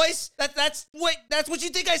my voice. That's what you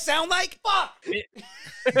think I sound like? Fuck.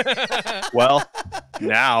 Well,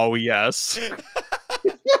 now, yes.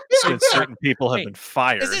 Since certain people have Hey, been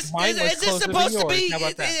fired. Is this Mine was closer than supposed to yours. be? How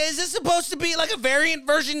about that? Is this supposed to be like a variant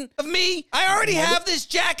version of me? I already have this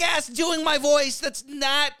jackass doing my voice. That's in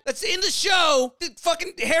the show.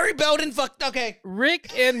 Fucking Harry Belden. Okay.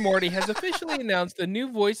 Rick and Morty has officially announced the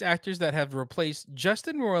new voice actors that have replaced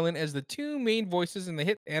Justin Roiland as the two main voices in the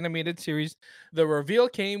hit animated series. The reveal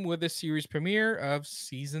came with the series premiere of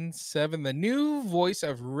season 7. The new voice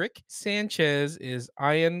of Rick Sanchez is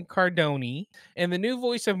Ian Cardone, and the new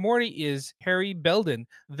voice of Morty is Harry Belden.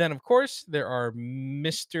 Then, of course, there are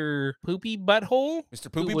Mr. Poopy Butthole, Mr. who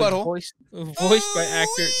Poopy was Butthole. voiced by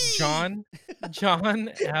actor Ooh-wee! John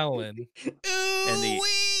Allen. And the-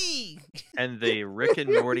 Ooh-wee! And the Rick and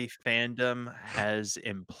Morty fandom has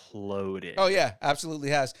imploded. Oh yeah, absolutely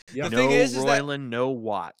has. Yeah. The No thing is that Roiland, no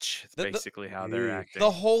watch. That's The- basically how they're Ugh. acting.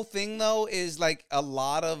 the whole thing though is like a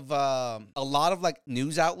lot of like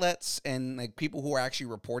news outlets and like people who are actually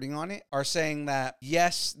reporting on it are saying that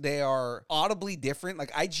yes, they are audibly different.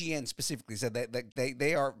 Like IGN specifically said that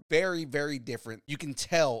they are very, very different. You can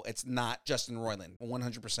tell it's not Justin Roiland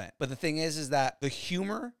 100%. But the thing is that the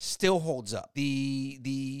humor still holds up.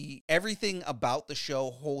 The everything about the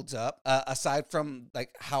show holds up, aside from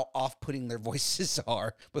like how off-putting their voices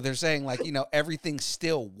are. But they're saying like, you know, everything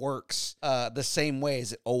still works the same way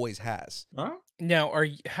as it always has. Huh? Now,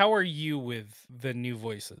 how are you with the new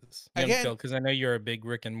voices, young Again- Phil? Because I know you're a big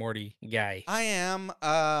Rick and Morty guy. I am.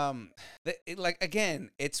 Like again,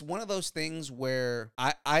 it's one of those things where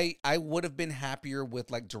I would have been happier with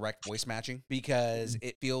like direct voice matching because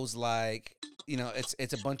it feels like, you know,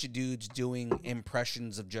 it's a bunch of dudes doing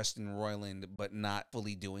impressions of Justin Roiland but not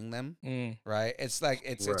fully doing them. Mm. Right? It's like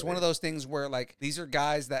it's one Right. of those things where like these are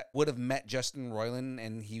guys that would have met Justin Roiland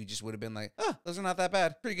and he just would have been like, oh, those are not that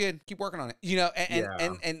bad, pretty good, keep working on it. You know,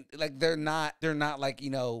 and like they're not like, you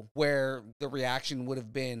know, where the reaction would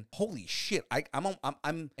have been, holy shit, I'm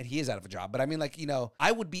and he is out of a job, but I mean like, you know,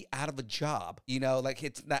 I would be out of a job. You know, like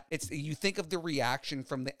it's you think of the reaction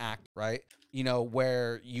from the act, right? You know,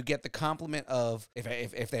 where you get the compliment of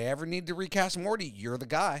if they ever need to recast Morty, you're the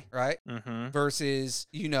guy, right? Mm-hmm. Versus,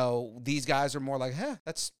 you know, these guys are more like,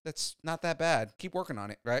 that's not that bad. Keep working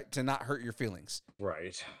on it, right? To not hurt your feelings.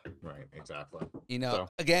 Right. Right. Exactly. You know, So-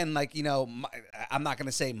 again, like, you know, I'm not going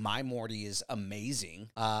to say my Morty is amazing,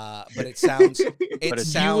 but it sounds, But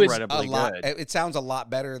it's sounds incredibly a lot, good. it sounds a lot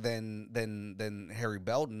better than Harry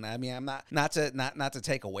Belden. I mean, I'm not to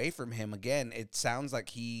take away from him. Again, it sounds like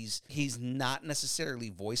he's not necessarily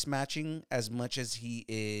voice matching as much as he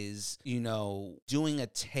is, you know, doing a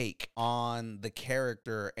take on the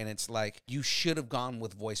character. And it's like, you should have gone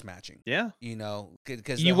with voice matching, Yeah. you know,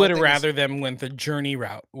 because You would have rather them went the Journey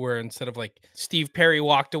route, where instead of like Steve Perry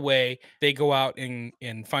walked away, they go out and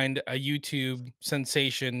find a YouTube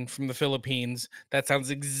sensation from the Philippines that sounds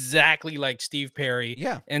exactly like Steve Perry.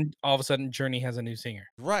 Yeah. And all of a sudden, Journey has a new singer.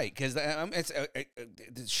 Right, because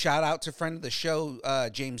it's shout out to friend of the show,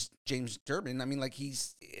 James Durbin. I mean, like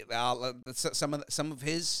he's some of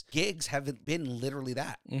his gigs have been literally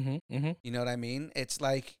that. Mm-hmm, mm-hmm. You know what I mean? It's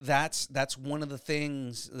like that's one of the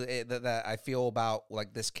things that I feel about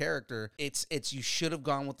like this character. It's you should have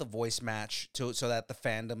gone with the voice match so that the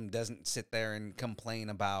fandom doesn't sit there and complain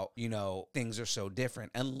about, you know, things are so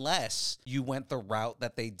different, unless you went the route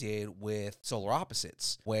that they did with Solar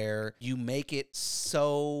Opposites, where you make it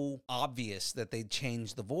so obvious that they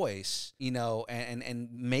change the voice, you know, and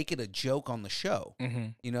make it a joke on the show. Mm-hmm.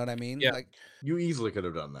 You know what I mean? Yeah. Like, You easily could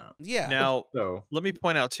have done that. yeah. Now, So let me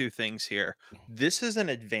point out two things here. This is an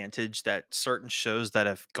advantage that certain shows that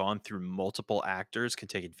have gone through multiple actors can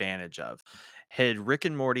take advantage of. Had Rick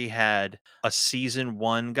and Morty had a season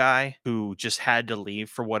 1 guy who just had to leave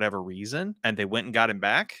for whatever reason and they went and got him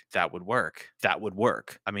back, that would work. That would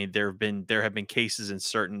work. I mean, there have been cases in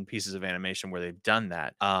certain pieces of animation where they've done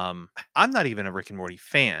that. I'm not even a Rick and Morty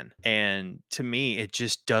fan, and to me it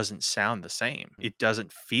just doesn't sound the same. It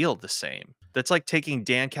doesn't feel the same. That's like taking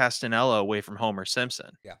Dan Castanella away from Homer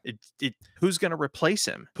Simpson. Yeah. Who's going to replace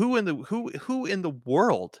him? Who in the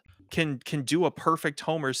world can do a perfect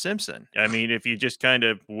Homer Simpson? I mean, if you just kind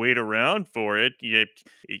of wait around for it, you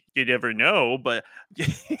never know. But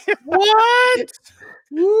What?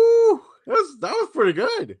 woo, that was pretty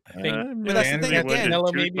good. I think But that's the thing, again,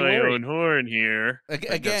 Castanella may be worried. horn here.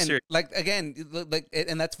 Again, serious-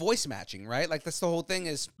 and that's voice matching, right? Like that's the whole thing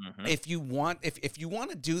is Mhm. if you want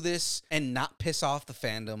to do this and not piss off the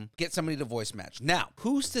fandom, get somebody to voice match. Now,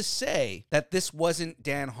 who's to say that this wasn't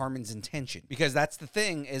Dan Harmon's intention? Because that's the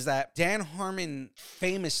thing, is that Dan Harmon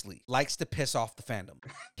famously likes to piss off the fandom.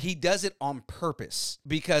 He does it on purpose,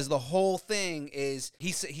 because the whole thing is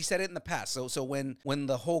he said it in the past. So when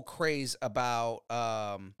the whole craze about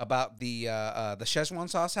the Szechuan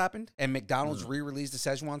sauce happened and McDonald's re-released the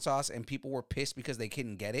Szechuan sauce and people were pissed because they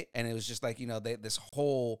couldn't get it, and it was just like, you know, this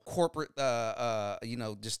whole corporate you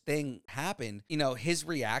know, just thing happened. You know, his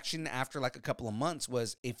reaction after like a couple of months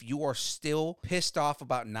was, if you are still pissed off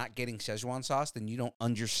about not getting Szechuan sauce, then you don't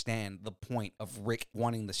understand the point of Rick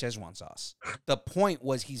wanting the Szechuan sauce. The point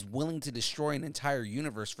was he's willing to destroy an entire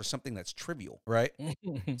universe for something that's trivial, right?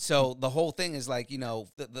 So the whole thing is like, you know,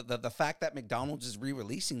 the fact that McDonald's is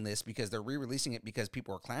re-releasing this because they're re-releasing it because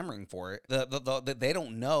people are clamoring for it. They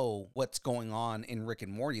don't know what's going on in Rick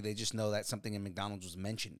and Morty. They just know that something in McDonald's was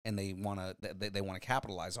mentioned, and they want to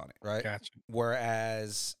capitalize on it, right? Gotcha.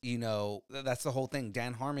 Whereas, that's the whole thing.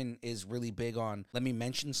 Dan Harmon is really big on, let me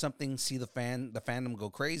mention something, see the fandom go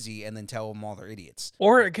crazy, and then tell them all they're idiots.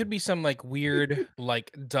 Or it could be some like weird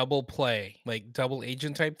like double play, like double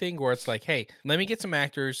agent type thing where it's like, hey, let me get some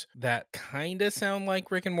actors that kind of sound like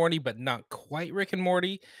Rick and Morty, but not quite Rick and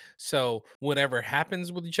Morty. So whatever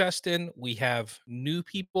happens with Justin, we have new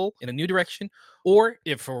people in a new direction. Or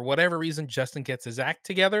if for whatever reason Justin gets his act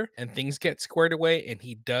together and things get squared away and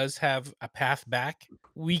he does have a path back,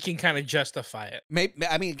 we can kind of justify it.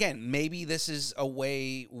 Maybe this is a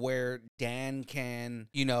way where Dan can,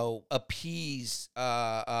 appease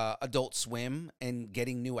Adult Swim and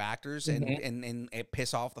getting new actors and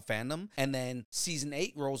piss off the fandom. And then season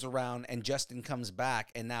 8 rolls around and Justin comes back,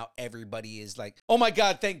 and now everybody is like, oh my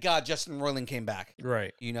God, thank God Justin Roiland came back.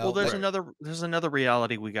 Right. Well, there's another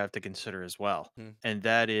reality we got to consider as well. And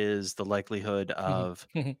that is the likelihood of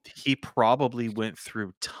he probably went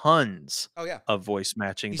through tons of voice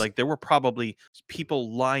matching. Like there were probably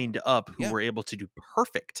people lined up who were able to do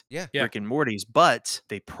perfect Rick and Morty's, but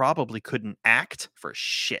they probably couldn't act for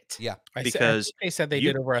shit. Yeah. Because they said they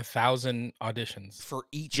did over 1,000 auditions for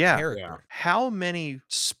each character. Yeah. How many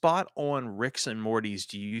spot on Ricks and Morty's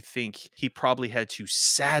do you think he probably had to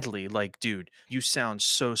sadly, like, dude, you sound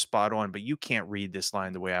so spot on, but you can't read this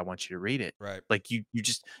line the way I want you to read it. Right. Like you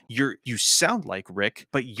sound like Rick,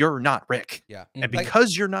 but you're not Rick. Yeah. And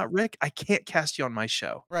because you're not Rick, I can't cast you on my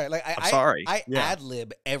show. Right. Like I'm sorry. I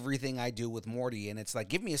ad-lib everything I do with Morty, and it's like,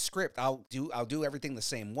 give me a script. I'll do everything the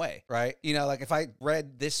same way. Right. Like if I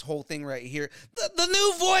read this whole thing right here, the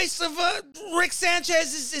new voice of Rick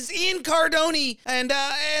Sanchez is Ian Cardone, and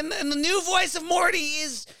the new voice of Morty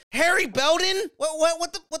is Harry Belden?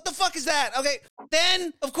 What the fuck is that? Okay,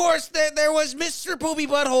 then of course there was Mr. Poopy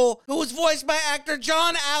Butthole, who was voiced by actor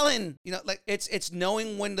John Allen. Like it's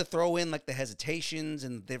knowing when to throw in like the hesitations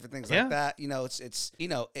and different things like that. It's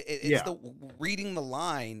the reading the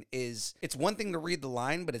line it's one thing to read the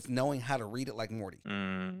line, but it's knowing how to read it like Morty.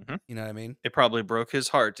 Mm-hmm. You know what I mean? It probably broke his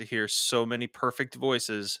heart to hear so many perfect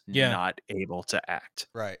voices not able to act.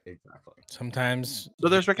 Right. Exactly. Sometimes. So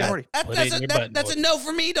there's Rick and Morty. That's a no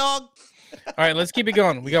for me, dog. All right, let's keep it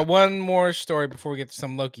going. We got one more story before we get to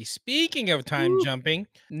some Loki. Speaking of time jumping,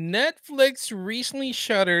 Netflix recently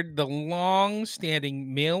shuttered the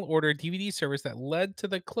long-standing mail-order DVD service that led to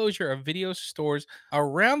the closure of video stores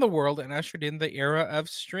around the world and ushered in the era of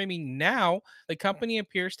streaming. Now, the company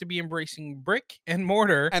appears to be embracing brick and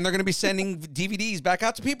mortar. And they're going to be sending DVDs back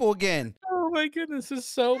out to people again. Oh my goodness, this is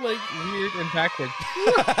so weird and backwards.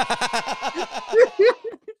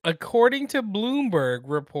 According to Bloomberg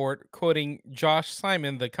report, quoting Josh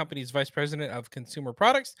Simon, the company's vice president of consumer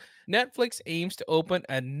products, Netflix aims to open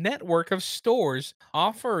a network of stores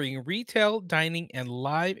offering retail, dining, and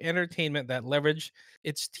live entertainment that leverage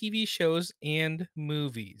its TV shows and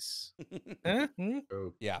movies.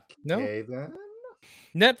 Yeah. No. Okay, then.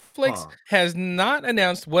 Netflix has not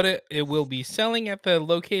announced what it will be selling at the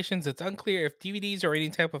locations. It's unclear if DVDs or any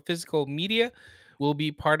type of physical media will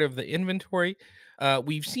be part of the inventory.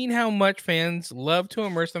 We've seen how much fans love to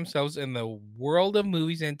immerse themselves in the world of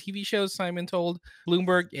movies and TV shows, Simon told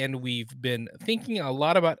Bloomberg, and we've been thinking a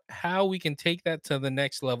lot about how we can take that to the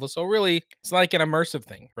next level. So really, it's like an immersive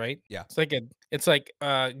thing, right? Yeah. It's like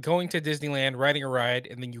going to Disneyland, riding a ride,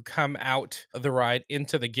 and then you come out of the ride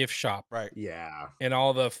into the gift shop. Right. Yeah. And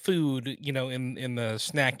all the food, in the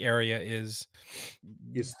snack area is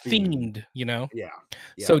themed, Yeah.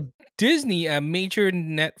 So Disney, a major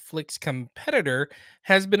Netflix competitor,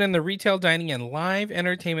 has been in the retail, dining, and live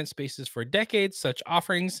entertainment spaces for decades. Such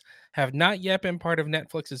offerings have not yet been part of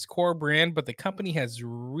Netflix's core brand, but the company has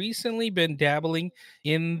recently been dabbling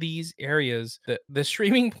in these areas. The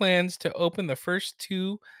streaming plans to open the first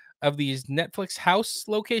 2 of these Netflix house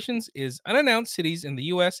locations is unannounced cities in the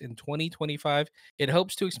US in 2025. It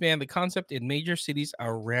hopes to expand the concept in major cities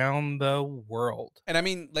around the world. And I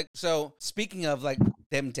mean, so speaking of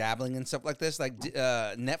them dabbling and stuff like this,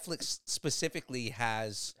 Netflix specifically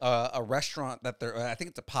has a restaurant that I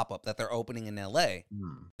think it's a pop-up that they're opening in LA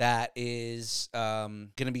that is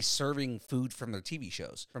going to be serving food from their TV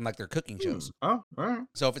shows, from their cooking shows. Oh, all right.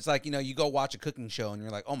 So if it's you go watch a cooking show and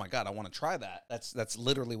you're like, oh my God, I want to try that. That's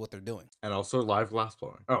literally what they're doing. And also live glass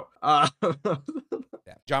blowing. Oh,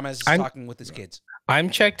 yeah. James is talking with his kids. I'm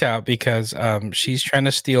checked out because she's trying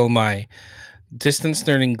to steal my Distance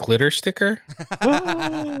Nerding glitter sticker,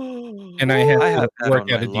 and I I had have to that work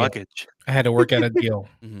on out my a deal. luggage. I had to work out a deal.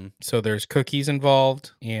 Mhm. So there's cookies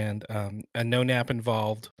involved and a no nap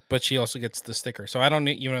involved, but she also gets the sticker. So I don't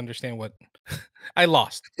even understand what I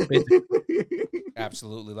lost.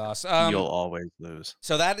 Absolutely lost. You'll always lose.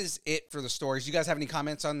 So that is it for the stories. You guys have any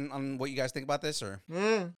comments on what you guys think about this, or?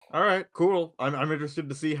 All right, cool. I'm interested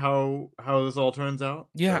to see how this all turns out.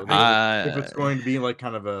 Yeah, So if it's Uh, going to be like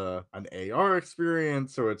kind of an AR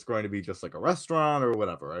experience, or it's going to be just like a restaurant or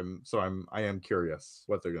whatever. I am curious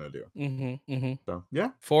what they're gonna do. So yeah,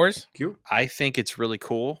 Fours. cute. I think it's really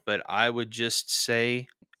cool, but I would just say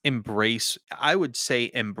embrace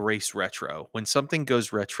retro. When something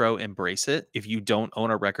goes retro, embrace it. If you don't own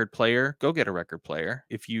a record player, go get a record player.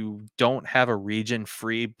 If you don't have a region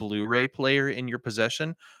free Blu-ray player in your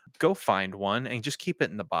possession, go find one and just keep it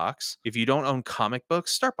in the box. If you don't own comic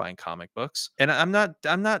books, start buying comic books. And I'm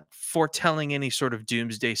not foretelling any sort of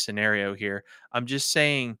doomsday scenario here. I'm just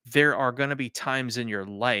saying there are going to be times in your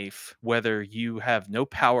life, whether you have no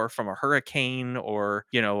power from a hurricane or,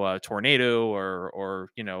 a tornado or,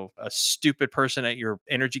 a stupid person at your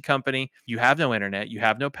energy company, you have no internet, you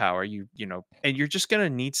have no power, and you're just going to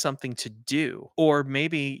need something to do. Or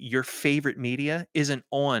maybe your favorite media isn't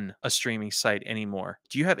on a streaming site anymore.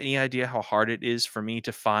 Do you have any idea how hard it is for me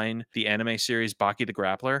to find the anime series Baki the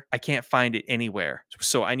Grappler? I can't find it anywhere.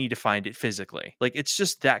 So I need to find it physically. Like, it's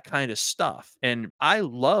just that kind of stuff. And I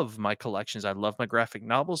love my collections. I love my graphic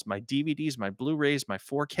novels, my DVDs, my Blu-rays, my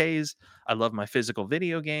 4Ks. I love my physical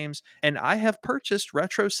video games. And I have purchased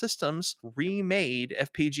retro systems remade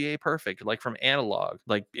FPGA perfect, like from Analog.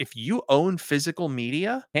 Like, if you own physical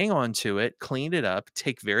media, hang on to it, clean it up,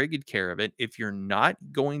 take very good care of it. If you're not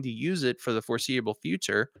going to use it for the foreseeable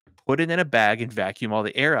future, put it in a bag and vacuum all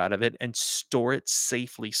the air out of it and store it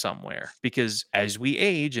safely somewhere. Because as we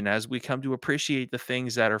age and as we come to appreciate the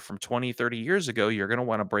things that are from 20, 30 years ago, you're going to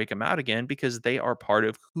want to break them out again because they are part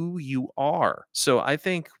of who you are. So I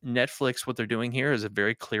think Netflix, what they're doing here is a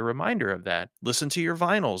very clear reminder of that. Listen to your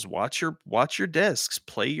vinyls, watch your discs,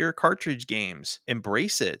 play your cartridge games,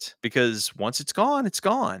 embrace it, because once it's gone,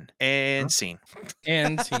 and scene.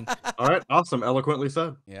 And scene. All right, awesome. Eloquently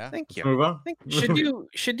said. Yeah. Thank Let's you. move on.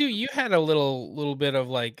 Should do you had a little bit of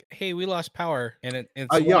like, hey, we lost power and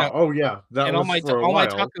it's Yeah. wet, Oh yeah. That and was for a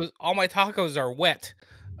while. all my tacos are wet.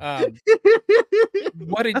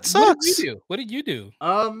 What did That you sucks. do? What did you do?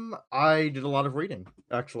 I did a lot of reading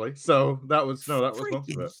actually. So that was most of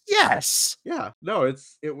Freaking it. yes. Yeah. No,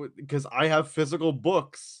 it was because I have physical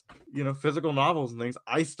books, physical novels and things.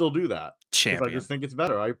 I still do that. Because I Champion. just think it's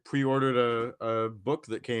better. I pre-ordered a book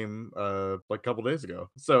that came like a couple days ago.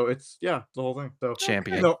 So it's the whole thing. So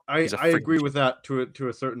Champion. no, I He's a agree freaking with that to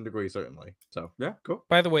a certain degree, certainly. So yeah, cool.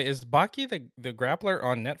 By the way, is Baki the Grappler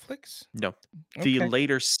on Netflix? No. The Okay.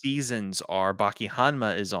 later seasons are Baki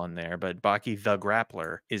Hanma is on there, but Baki the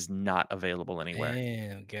Grappler is not available anywhere.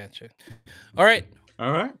 Yeah, gotcha. All right.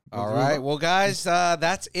 All right. All right. Well, guys,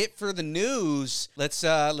 that's it for the news. Let's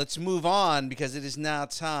move on because it is now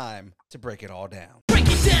time to break it all down. Break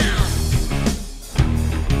it down.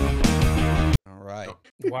 All right.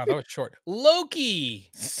 Wow, that was short. Loki,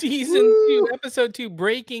 season 2, episode 2,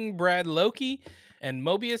 Breaking Brad Loki and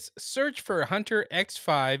Mobius search for Hunter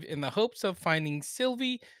X5 in the hopes of finding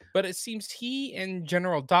Sylvie, but it seems he and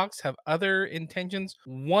General Dox have other intentions,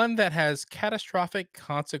 one that has catastrophic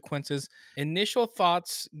consequences. Initial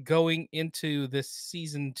thoughts going into this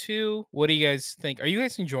season 2. What do you guys think? Are you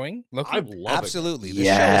guys enjoying Loki? I'm loving Absolutely. This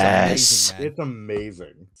Yes. show is amazing, man. It's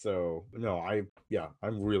amazing. So no,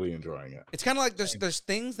 I'm really enjoying it. It's kind of like there's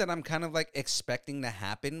things that I'm kind of like expecting to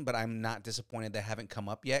happen, but I'm not disappointed they haven't come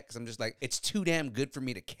up yet because I'm just like, it's too damn good for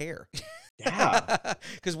me to care. Yeah.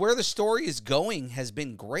 Because where the story is going has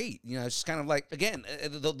been great. It's just kind of like, again,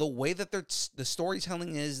 the way that the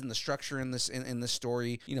storytelling is and the structure in this in this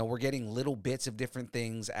story. We're getting little bits of different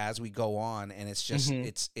things as we go on, and it's just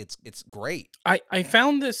it's great. I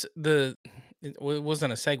found this it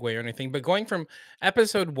wasn't a segue or anything, but going from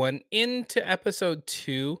episode 1 into episode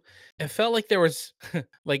 2, it felt like there was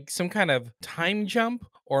like some kind of time jump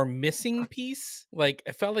or missing piece. Like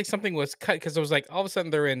it felt like something was cut because it was like all of a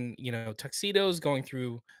sudden they're in tuxedos going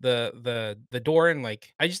through the door, and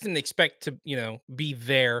like I just didn't expect to be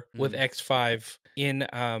there with X5 in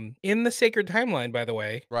the Sacred Timeline, by the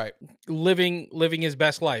way, Right. living his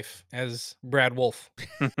best life as Brad Wolf.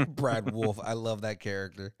 Brad Wolf, I love that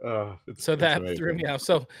character. So that threw me off.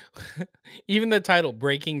 So even the title,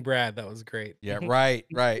 Breaking Brad, that was great. Yeah, right.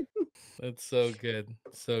 That's so good.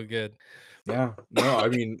 So good. Yeah. No, I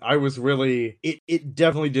mean, I was really it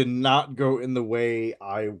definitely did not go in the way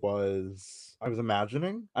I was I was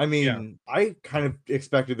imagining. I mean, I kind of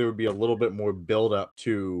expected there would be a little bit more build up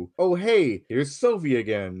to, oh, hey, here's Sylvie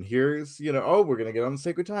again. Here's, oh, we're going to get on the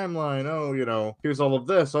Sacred Timeline. Oh, here's all of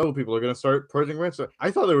this. Oh, people are going to start purging rents.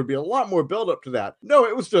 I thought there would be a lot more build up to that. No,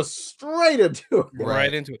 it was just straight into it.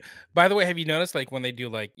 Right into it. By the way, have you noticed, like, when they do,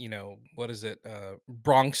 like, what is it?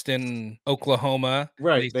 Bronxton, Oklahoma.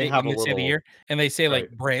 Right. They have a say the little year, and they say, like,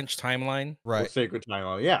 right. branch timeline. Or Sacred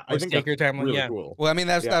Timeline. Yeah. I think that's Sacred Timeline, really yeah. cool. Well, I mean,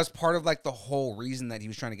 that was part of like the whole reason that he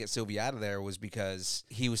was trying to get Sylvie out of there was because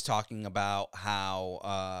he was talking about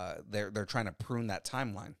how they're trying to prune that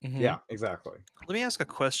timeline. Yeah, exactly. Let me ask a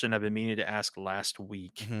question I've been meaning to ask last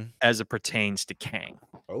week as it pertains to Kang.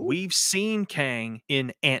 Oh. We've seen Kang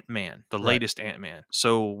in Ant-Man, the latest Ant-Man,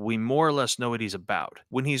 so we more or less know what he's about.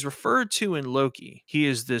 When he's referred to in Loki, he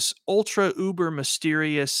is this ultra uber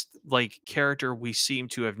mysterious like character we seem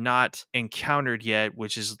to have not encountered yet,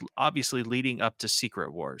 which is obviously leading up to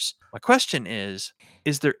Secret Wars. My question is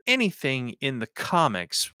there anything in the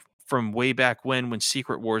comics from way back when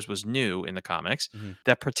Secret Wars was new in the comics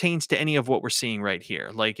that pertains to any of what we're seeing right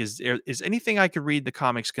here? Like, is anything I could read in the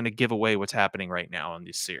comics going to give away what's happening right now in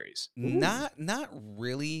this series? Not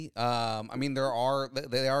really. I mean,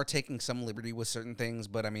 they are taking some liberty with certain things,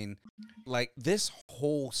 but I mean, like this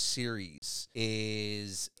whole series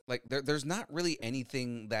is like there's not really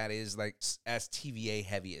anything that is like as TVA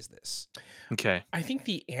heavy as this. Okay. I think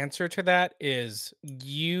the answer to that is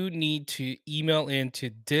you need to email into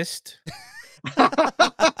dist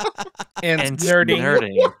and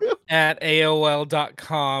nerding at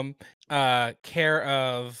AOL.com, care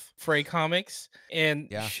of Frey Comics,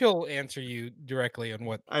 and she'll answer you directly on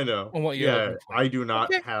what I know. on what you're looking for. I do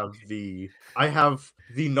not have I have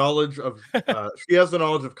the knowledge of she has the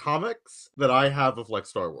knowledge of comics that I have of like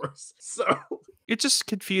Star Wars. So it just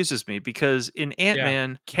confuses me because in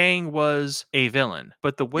Ant-Man, Kang was a villain,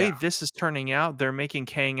 but the way this is turning out, they're making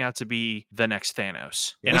Kang out to be the next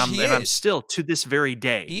Thanos. And I'm still to this very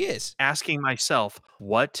day asking myself,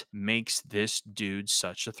 what makes this dude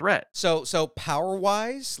such a threat? So power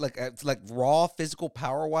wise, like raw physical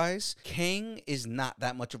power wise, Kang is not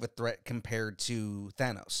that much of a threat compared to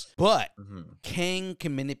Thanos. But Kang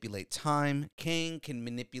can manipulate time. Kang can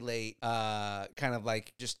manipulate kind of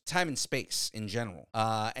like just time and space in general.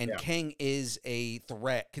 Kang is a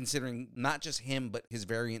threat considering not just him but his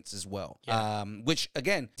variants as well. Which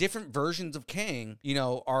again, different versions of Kang,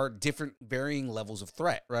 are different varying levels of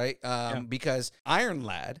threat, right? Because Iron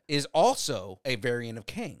Lad is also a variant of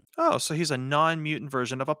Kang. Oh, so he's a non-mutant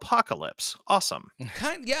version of Apocalypse. Awesome.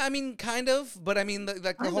 Kind of, but I mean,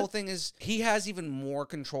 the whole thing is he has even more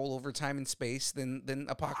control over time and space than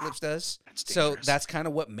Apocalypse does. So that's kind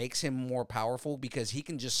of what makes him more powerful because he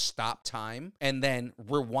can just stop time and then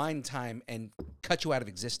rewind time and cut you out of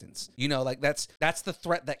existence. That's the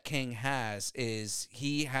threat that Kang has is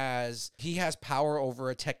he has power over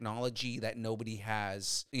a technology that nobody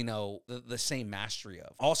has, the same mastery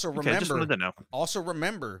of. Also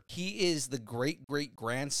remember, he is the great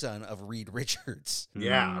grandson of Reed Richards.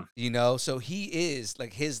 Yeah. So he is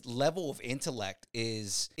like his level of intellect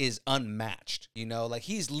is unmatched. Like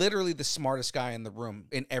he's literally the smartest guy in the room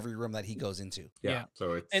in every room that he goes into. Yeah.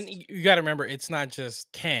 So it's and you got to remember, it's not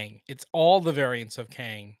just Kang; it's all the variants of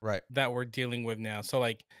Kang, right, that we're dealing with now. So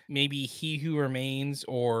like maybe He Who Remains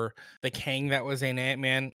or the Kang that was in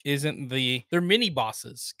Ant-Man isn't they're mini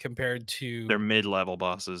bosses compared to they're mid-level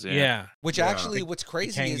bosses. Which actually, what's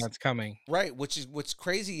crazy is that's coming. Right, what's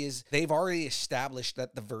crazy is they've already established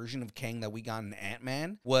that the version of Kang that we got in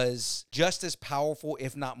Ant-Man was just as powerful,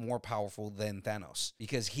 if not more powerful, than Thanos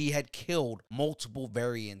because he had killed multiple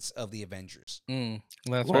variants of the Avengers.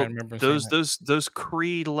 That's what I remember. Those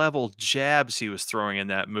Kree level jabs he was throwing in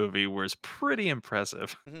that movie was pretty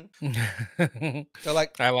impressive. So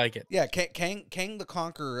like, I like it. Yeah, Kang the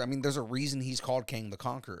Conqueror. I mean, there's a reason he's called Kang the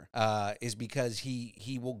Conqueror. Is because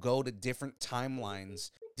he will go to different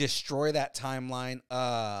timelines, destroy that timeline,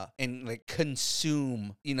 and like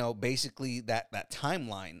consume, basically that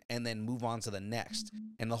timeline, and then move on to the next.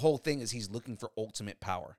 And the whole thing is he's looking for ultimate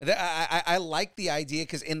power. I like the idea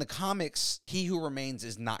because in the comics, He Who Remains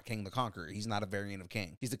is not Kang the Conqueror. He's not a variant of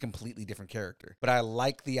Kang. He's a completely different character. But I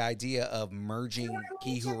like the idea of merging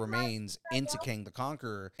He Who Remains into Kang the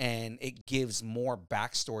Conqueror, and it gives more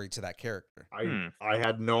backstory to that character. I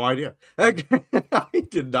had no idea. I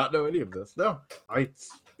did not know any of this. No,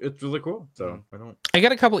 it's really cool. So I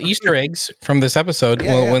got a couple Easter eggs from this episode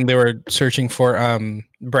when they were searching for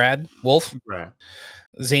Brad Wolf.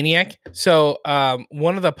 Zaniac. So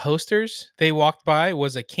one of the posters they walked by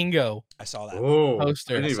was a Kingo I saw that. Oh,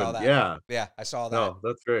 Poster. I didn't I saw even. that. Yeah. Yeah, I saw that. No,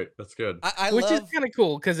 that's great. That's good. I Which love is kind of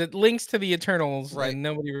cool because it links to the Eternals, Right. and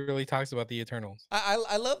nobody really talks about the Eternals.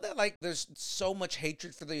 I love that, like, there's so much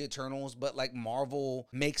hatred for the Eternals, but like Marvel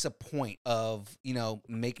makes a point of, you know,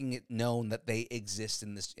 making it known that they exist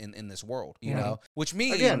in this world, you know, which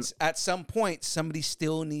means Again- at some point somebody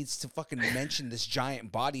still needs to fucking mention this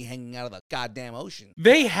giant body hanging out of the goddamn ocean.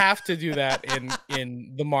 They have to do that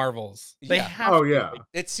in the Marvels. They Yeah. have. Oh to. yeah.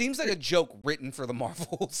 It seems like a joke written for the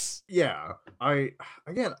Marvels. Yeah. I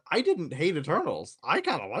didn't hate Eternals. I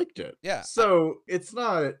kind of liked it. Yeah. So it's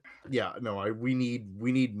not. Yeah. No. We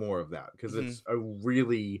need more of that because it's a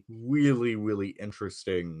really, really, really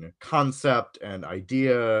interesting concept and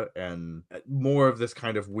idea, and more of this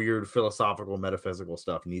kind of weird philosophical, metaphysical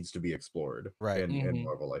stuff needs to be explored. Right. In Mhm.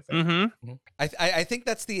 Marvel, I think. Mm-hmm. I think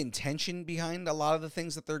that's the intention behind a lot of the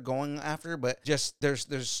things that they're going after, but just there's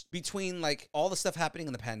between like all the stuff happening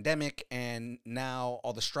in the pandemic and now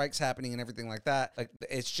all the strikes happening and everything like that, like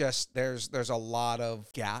it's just there's a lot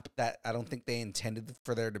of gap that I don't think they intended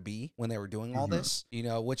for there to be when they were doing all this, you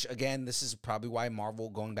know, which again, this is probably why Marvel,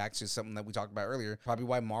 going back to something that we talked about earlier, probably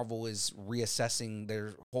why Marvel is reassessing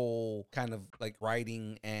their whole kind of like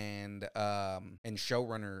writing and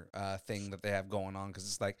showrunner thing that they have going on, because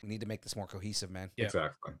it's like we need to make this more cohesive, man. Yeah.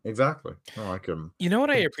 Exactly. No, I can You know what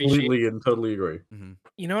I appreciate? completely and totally agree.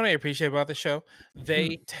 You know what I appreciate about the show?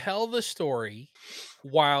 They tell the story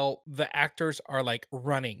while the actors are like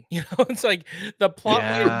running. You know, it's like the plot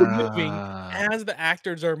is moving as the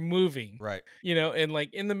actors are moving. Right. You know, and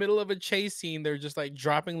like in the middle of a chase scene, they're just like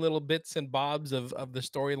dropping little bits and bobs of the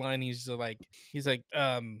storyline. He's like,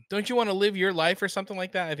 don't you want to live your life or something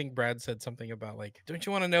like that? I think Brad said something about like, don't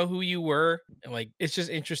you want to know who you were? And like, it's just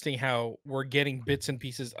interesting how we're getting bits and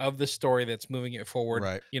pieces of the story that's moving it forward.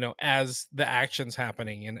 Right. You know, as the action's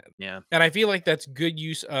happening, and Yeah. I feel like that's good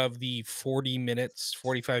use of the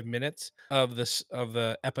 45 minutes of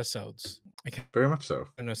the episodes. I can Very much so.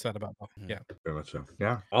 notice that about them. Yeah. Very much so.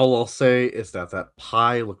 Yeah. All I'll say is that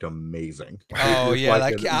pie looked amazing. Oh, With, yeah, like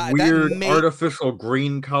like, a that weird made- artificial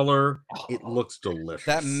green color. It looks delicious.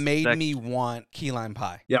 That made That- me want key lime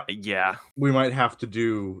pie. Yeah. We might have to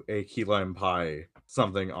do a key lime pie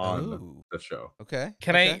something on Ooh. the show. Okay.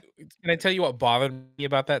 Can I tell you what bothered me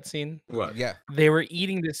about that scene? What? Yeah. They were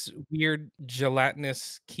eating this weird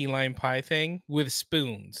gelatinous key lime pie thing with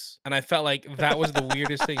spoons, and I felt like that was the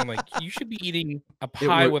weirdest thing. I'm like, you should be eating a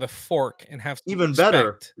pie would- with a fork and have some Even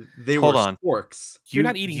better, respect. they Hold were on. sporks. You're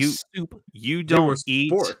not eating soup. You They were don't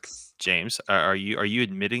eat, sporks. James. Are you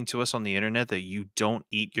admitting to us on the internet that you don't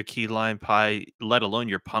eat your key lime pie, let alone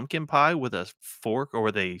your pumpkin pie, with a fork or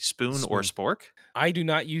with a spoon or spork? I do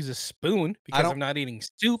not use a spoon because don't- I'm not eating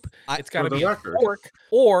soup. It's got to For the be a record. fork.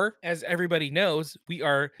 Or, as everybody knows, we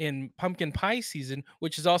are in pumpkin pie season,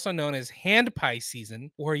 which is also known as hand pie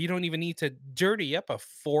season, where you don't even need to dirty up a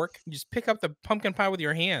fork. You just pick up the pumpkin pie with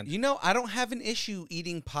your hand. You know, I don't have an issue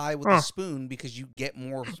eating pie with a spoon because you get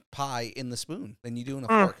more pie in the spoon than you do in a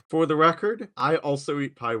fork. For the record, I also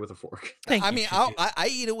eat pie with a fork. Thank I you, mean, Shitty. I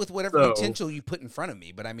eat it with whatever So- utensil you put in front of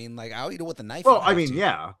me, but I mean, like, I'll eat it with a knife. Well, if I I have mean, to.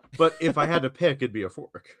 yeah, but if I had to pick, it'd be a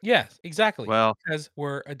fork. Yes, exactly. Well, because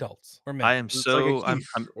we're adults. We're men. I am It's like a so quiche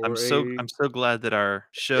or I'm so glad that our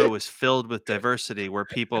show is filled with diversity, where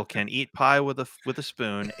people can eat pie with a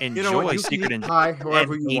spoon, enjoy You know what? You can Secret eat pie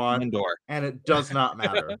however and you eat want, indoor. and it does not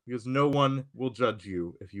matter because no one will judge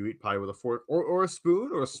you if you eat pie with a fork or a spoon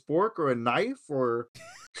or a spork or a knife or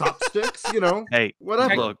chopsticks. You know, Hey,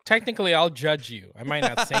 whatever. look, Technically, I'll judge you. I might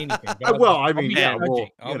not say anything. But I'll well, just- I I'll mean, be yeah, judging. well,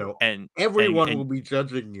 I'll- you know, and everyone and- will be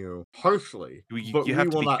judging you harshly, You- but you we have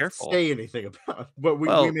to will be not careful. say anything about. But we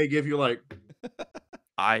Well- may give you like.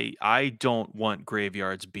 I don't want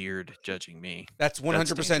Graveyard's beard judging me. That's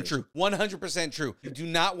 100% dangerous. true. 100% true. You do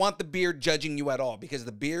not want the beard judging you at all because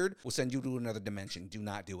the beard will send you to another dimension. Do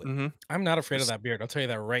not do it. Mm-hmm. I'm not afraid of that beard. I'll tell you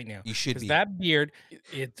that right now. You should 'Cause be. that beard,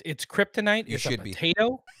 it's kryptonite. You It's should a be.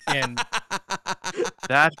 potato, and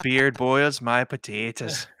That beard boils my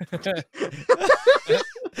potatoes.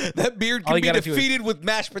 That beard All can you be gotta do is- defeated with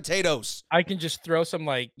mashed potatoes. I can just throw some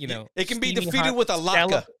like It can be steamy defeated hot with a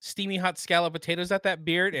latke. steamy hot scallop potatoes at that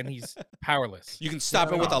beard, and he's powerless. You can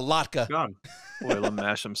stop it with a latke. Gone. Boil them,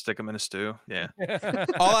 mash them, stick them in a stew. Yeah.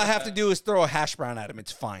 All I have to do is throw a hash brown at him.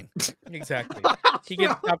 It's fine. Exactly. He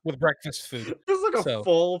gets up with breakfast food. Just like a So,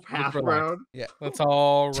 full let's half relax. round. Yeah. Let's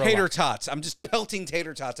all Tater relax. tots. I'm just pelting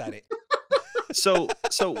tater tots at it. So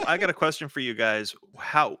I got a question for you guys.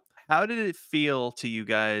 How How did it feel to you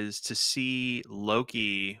guys to see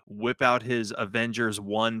Loki whip out his Avengers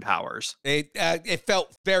 1 powers? It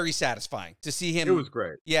felt very satisfying to see him. It was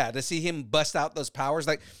great. Yeah, to see him bust out those powers.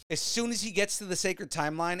 Like, as soon as he gets to the sacred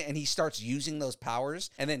timeline and he starts using those powers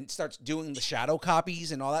and then starts doing the shadow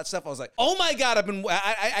copies and all that stuff, I was like, oh my God,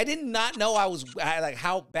 I did not know like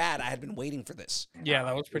how bad I had been waiting for this. Yeah,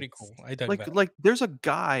 that was pretty cool. I dug that. Like there's a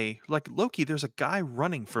guy, like Loki, there's a guy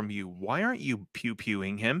running from you. Why aren't you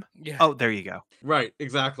pew-pewing him? Yeah. Oh, there you go. Right,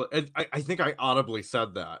 exactly. And I think I audibly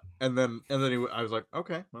said that, and then I was like,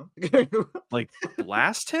 okay, well, Like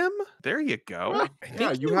blast him? There you go. I think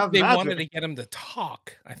yeah, you have they magic. wanted to get him to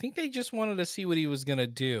talk. I think they just wanted to see what he was gonna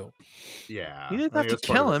do. Yeah, You didn't I have think to that's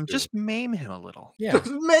part of kill it, him, too. just maim him a little. Yeah.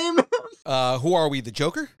 Just maim him. Who are we, the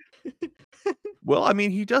Joker? Well, I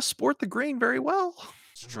mean, he does sport the green very well.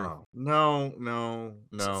 It's true. No.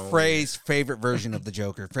 Frey's favorite version of the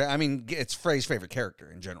Joker. I mean, it's Frey's favorite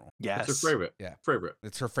character in general. Yes. It's her favorite. Yeah. Favorite.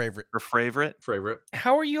 It's her favorite. Her favorite.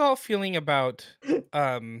 How are you all feeling about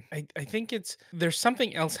I think there's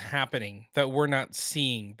something else happening that we're not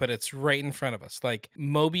seeing, but it's right in front of us. Like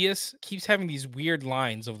Mobius keeps having these weird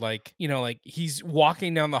lines of like, you know, like he's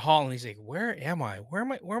walking down the hall and he's like, where am I? Where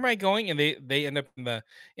am I going? And they end up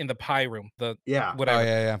in the pie room. The Yeah. whatever. Oh,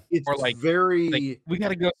 yeah. It's Or like very. we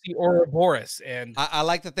gotta go see Ouroboros. And I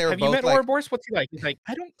like that they were have you both met like. Ouroboros? What's he like? He's like,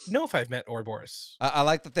 I don't know if I've met Ouroboros. I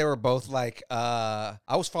like that they were both like, I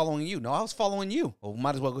was following you. No, I was following you. Well,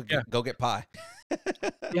 might as well go get pie.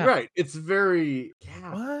 Yeah. Right. It's very.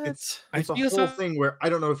 Yeah. What? It's I a feel whole so- thing where I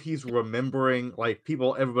don't know if he's remembering, like,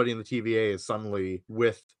 everybody in the TVA is suddenly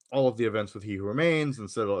with all of the events with He Who Remains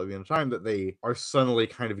instead of at the end of time, that they are suddenly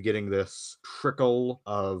kind of getting this trickle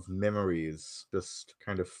of memories just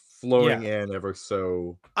kind of flowing in ever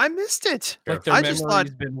so. I missed it. Like their I just memory's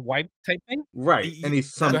thought been wiped type thing. Right. And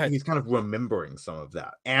he's Go ahead. he's kind of remembering some of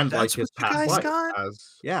that. And like That's his what you past guys life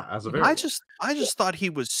got? as a very I just thought he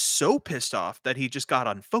was so pissed off that he just got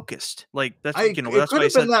unfocused. Like that's it that's could why I have been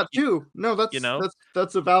said that too. No, that's you know?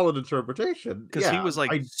 that's a valid interpretation. because he Yeah, was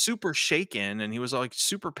like I super shaken and he was like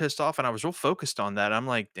super pissed off, and I was real focused on that. I'm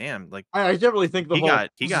like, damn, like I definitely think the He whole got-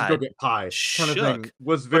 he "Let's just go got get pie" kind of thing shook,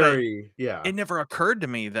 was but I- very it never occurred to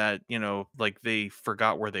me that like they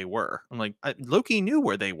forgot where they were. I'm like, Loki knew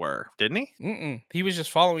where they were, didn't he? Mm-mm. He was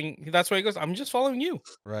just following. That's why he goes, I'm just following you.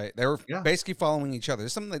 Right. They were Yeah. basically following each other.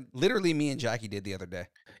 It's something that literally me and Jackie did the other day.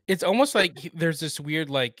 It's almost like there's this weird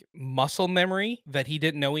like muscle memory that he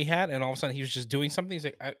didn't know he had, and all of a sudden he was just doing something. He's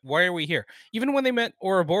like, "Why are we here?" Even when they met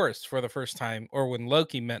Ouroboros for the first time, or when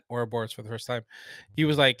Loki met Ouroboros for the first time,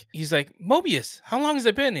 he's like, "Mobius, how long has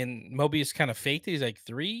it been?" And Mobius kind of faked it. He's like,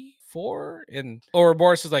 3, 4, and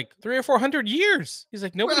Ouroboros is like 300 or 400 years. He's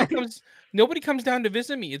like, nobody comes down to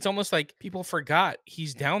visit me. It's almost like people forgot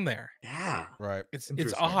he's down there. yeah. Right. It's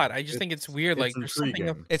Interesting. odd. I just think it's weird. Like there's something.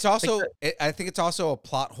 intriguing. It's also, I think it's also a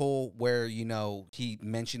plot hole where, you know, he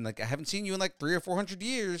mentioned like, I haven't seen you in like 300 or 400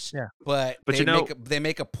 years. Yeah. But But they you know- they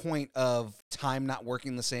make a point of time not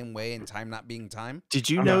working the same way and time not being time. Did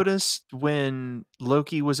you Okay. notice when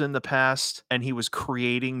Loki was in the past and he was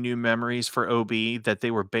creating new memories for OB that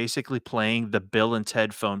they were basically playing the Bill and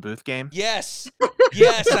Ted phone booth game? Yes.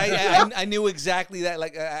 Yes. I knew exactly that.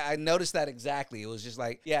 Like, I noticed that exactly. It was just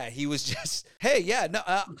like, yeah, he was just, hey, yeah, no,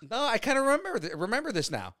 I kind of remember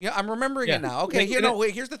this now. Yeah, I'm remembering Yeah. it now. Okay,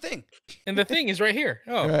 here's the thing. And the thing is right here.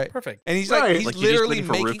 Oh, Right. perfect. And he's Right. like, he's Like you're just literally waiting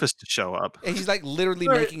for making, Rufus to show up. and he's like literally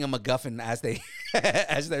Right. making a MacGuffin as they,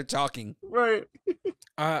 as they're talking. Right.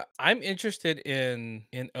 I'm interested in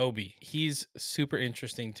Obi. He's super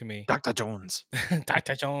interesting to me. Dr. Jones.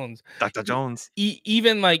 Dr. Jones. Dr. Jones.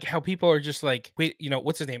 Even like how people are just like, wait, you know,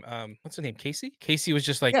 what's his name? Casey? Casey was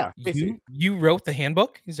just like, Yeah, Casey. you wrote the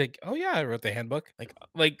handbook? He's like, oh yeah, I wrote the handbook.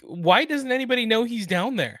 Like why doesn't anybody know he's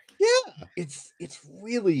down there? Yeah. It's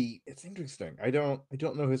interesting. I don't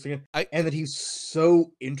know who's thinking. I- And that he's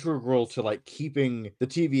so integral to like keeping the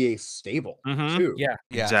TVA stable Mhm. too. Yeah.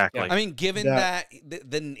 Yeah. Exactly. I mean, given That- that,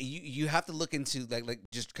 then you have to look into like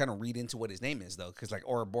just kind of read into what his name is though, because like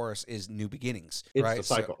Ouroboros is new beginnings, It's right? the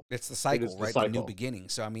So cycle. it's the cycle, is the right? The new cycle. beginning.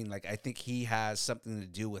 So I mean, like I think he has something to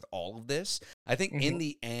do with all of this. I think in Mhm.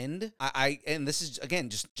 the end, I and this is again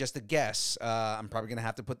just a guess. I'm probably gonna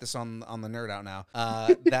have to put this on the nerd out now.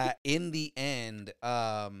 That in the end,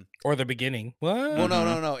 Or the beginning. What? well,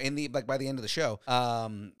 no. In the like by the end of the show,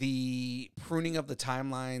 the pruning of the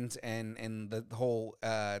timelines and the whole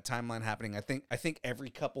timeline happening. I think every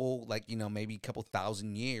couple, like, you know, maybe couple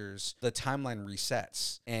thousand years, the timeline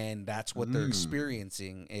resets, and that's what they're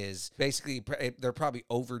experiencing. Is basically they're probably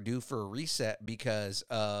overdue for a reset because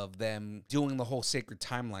of them doing doing the whole sacred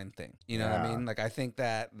timeline thing. You know what I Yeah. mean? Like, I think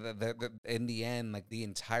that in the end, like, the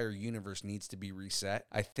entire universe needs to be reset.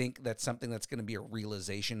 I think that's something that's going to be a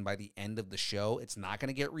realization by the end of the show. It's not going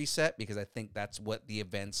to get reset because I think that's what the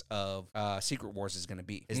events of Secret Wars is going to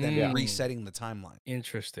be, is them Yeah. resetting the timeline.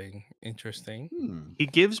 Interesting. He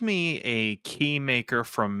gives me a key maker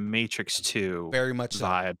from Matrix 2 Very much so.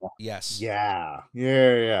 vibe. Yes. Yeah,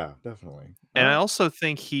 definitely. And I also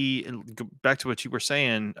think back to what you were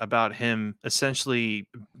saying about him essentially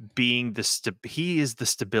being he is the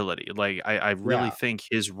stability. Like I really Yeah. think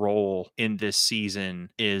his role in this season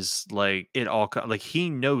is like like he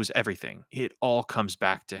knows everything. It all comes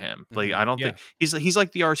back to him. Like I don't think he's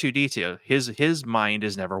like the R2D2. His mind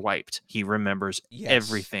is never wiped. He remembers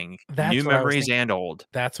everything, That's new what I was memories thinking. and old.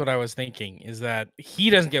 That's what I was thinking, is that he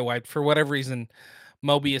doesn't get wiped for whatever reason.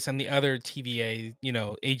 Mobius and the other TVA,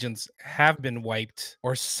 agents have been wiped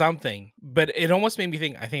or something. But it almost made me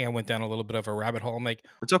think, I think I went down a little bit of a rabbit hole. I'm like,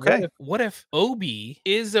 it's okay. What if Obi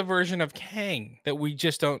is a version of Kang that we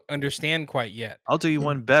just don't understand quite yet? I'll do you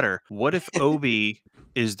one better. What if Obi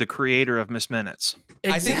is the creator of Miss Minutes?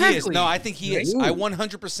 I think he is. No, I think he is. I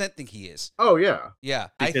 100% think he is. Oh yeah. Yeah.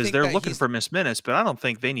 Because they're looking for Miss Minutes, but I don't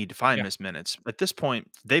think they need to find Miss Minutes. At this point,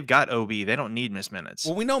 they've got Obi. They don't need Miss Minutes.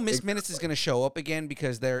 Well, we know Miss Minutes is going to show up again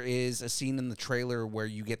because there is a scene in the trailer where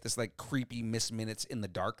you get this like creepy Miss Minutes in the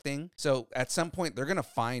dark thing. So at some point, they're going to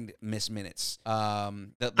find Miss Minutes. I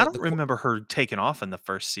don't remember her taking off in the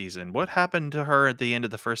first season. What happened to her at the end of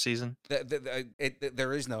the first season?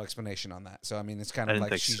 There is no explanation on that. So, I mean, it's kind of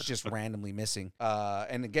like she's just randomly missing.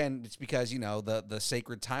 And again, it's because, the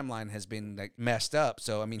sacred timeline has been like messed up.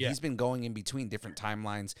 So, I mean, he's been going in between different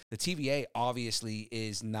timelines. The TVA obviously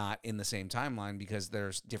is not in the same timeline because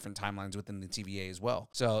there's different timelines within the TVA as well.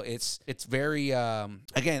 So it's very,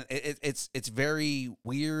 again, it's very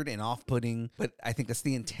weird and off-putting, but I think that's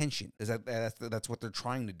the intention. Is that's what they're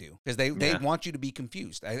trying to do, because they want you to be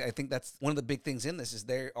confused. I think that's one of the big things in this, is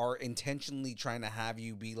they are intentionally trying to have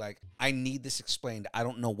you be like, I need this explained. I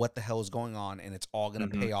don't know what the hell is going on, and it's all going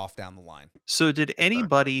to pay off down the line. So did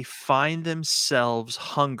anybody find themselves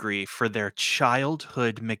hungry for their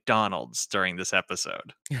childhood McDonald's during this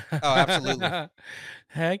episode? Oh, absolutely.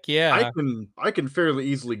 Heck yeah. I can fairly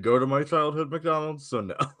easily go to my childhood McDonald's, so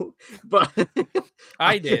no. But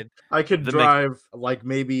I did. I could drive like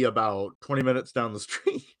maybe about 20 minutes down the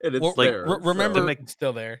street and it's there. Remember, it's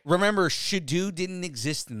still there. Remember, Shadoo didn't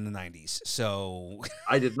exist in the 90s, so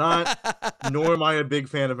I did not, nor am I a big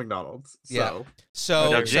fan of McDonald's.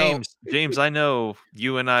 So now, James, I know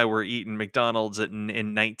you and I were eating McDonald's in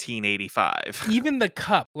 1985. Even the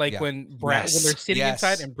cup, like when they're sitting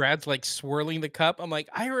inside and Brad's like swirling the cup. I'm like,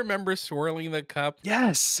 I remember swirling the cup.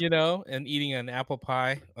 Yes. And eating an apple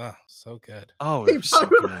pie. Oh, so good. Oh, it was so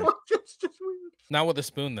good. Not with a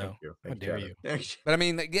spoon though. How dare you? But I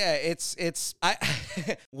mean, yeah, it's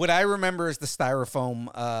what I remember is the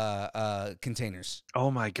styrofoam containers.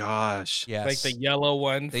 Oh my gosh. Yes. Like the yellow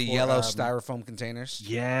one. The yellow styrofoam containers.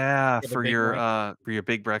 Yeah, for your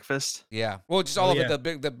big breakfast. Yeah. Well, just all of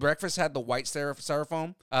it. The breakfast had the white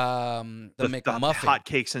styrofoam. The McMuffin, the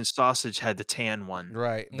hotcakes and sausage had the tan one.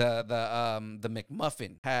 Right. The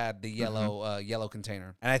McMuffin had the yellow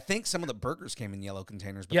container, and I think some of the burgers came in yellow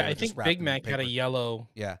containers. But I think Big Mac had a yellow.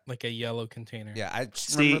 Yeah. Like a yellow container. Yeah, I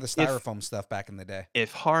just remember the styrofoam stuff back in the day.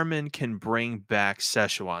 If Harmon can bring back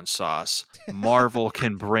Szechuan sauce, Marvel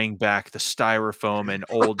can bring back the styrofoam and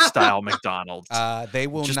old style McDonald's. They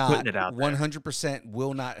will just not. Putting it out 100%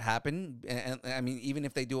 will not happen. And I mean, even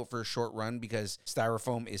if they do it for a short run, because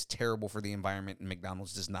styrofoam is terrible for the environment, and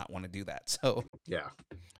McDonald's does not want to do that. So yeah,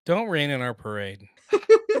 don't rain in our parade.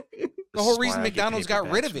 The whole reason McDonald's got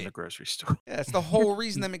rid of it. The grocery store. Yeah, that's the whole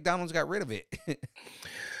reason that McDonald's got rid of it.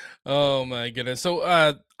 Oh my goodness. So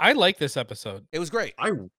I like this episode. It was great.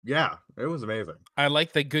 It was amazing. I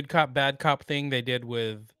like the good cop, bad cop thing they did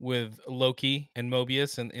with Loki and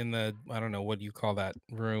Mobius in the, I don't know, what do you call that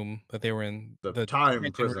room that they were in? The time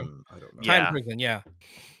prison. I don't know. Time prison, yeah.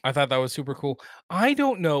 I thought that was super cool. I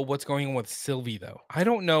don't know what's going on with Sylvie though. I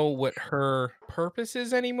don't know what her purpose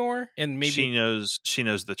is anymore. And maybe she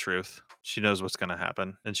knows the truth. She knows what's going to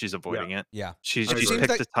happen, and she's avoiding it. Yeah, she's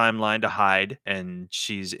picked the timeline to hide, and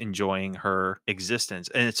she's enjoying her existence.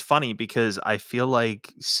 And it's funny because I feel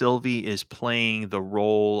like Sylvie is playing the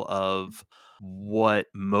role of what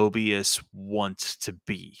Mobius wants to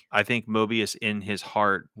be. I think Mobius in his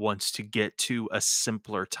heart wants to get to a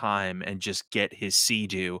simpler time and just get his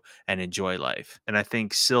see-do and enjoy life. And I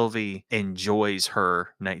think Sylvie enjoys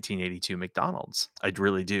her 1982 McDonald's. I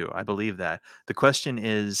really do. I believe that. The question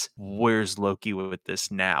is, where's Loki with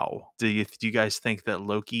this now? Do you guys think that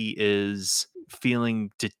Loki is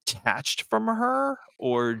feeling detached from her,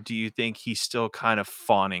 or do you think he's still kind of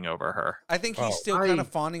fawning over her? I think he's Oh, still kind of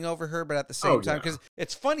fawning over her, but at the same time, because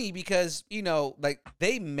it's funny because, you know, like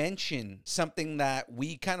they mention something that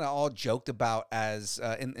we kind of all joked about as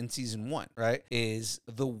in season 1, right? Is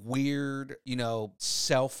the weird, you know,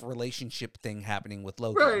 self-relationship thing happening with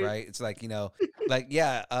Loki, right? It's like, you know, like,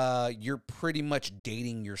 yeah, you're pretty much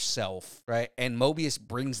dating yourself, right? And Mobius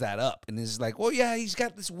brings that up and is like, well, yeah, he's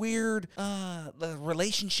got this weird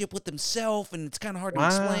relationship with himself and it's kind of hard to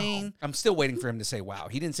explain. I'm still waiting for him to say wow.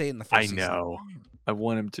 He didn't say it in the first season. I know. I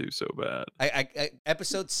want him to so bad. I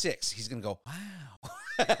episode 6, he's gonna go, wow.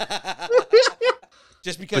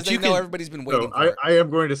 Just because they know everybody's been waiting for it. I am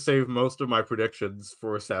going to save most of my predictions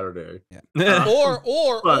for Saturday. Yeah. or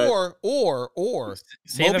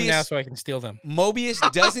say them now so I can steal them. Mobius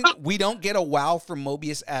doesn't. We don't get a wow from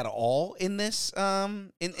Mobius at all in this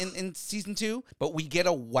in season 2, but we get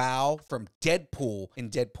a wow from Deadpool in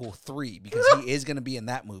Deadpool 3 because he is going to be in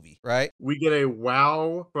that movie, right? We get a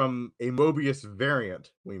wow from a Mobius variant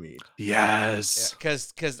we meet. Yes.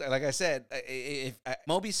 Because like I said, if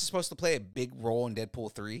Mobius is supposed to play a big role in Deadpool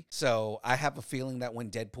 3, so I have a feeling that when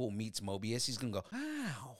Deadpool meets Mobius, he's gonna go,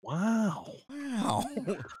 wow.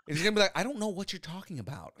 And he's gonna be like, I don't know what you're talking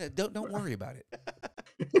about. Don't worry about it.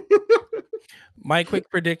 My quick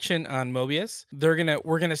prediction on Mobius,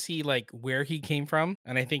 we're gonna see like where he came from,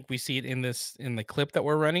 and I think we see it in the clip that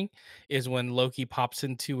we're running, is when Loki pops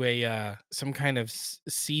into a some kind of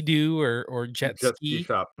Sea-Doo or jet ski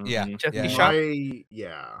shop. Yeah, jet ski shop.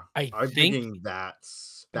 I'm think thinking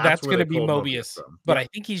that's going to be Mobius, from. but I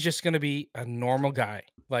think he's just going to be a normal guy,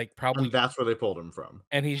 like probably. And that's where they pulled him from.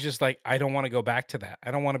 And he's just like, I don't want to go back to that.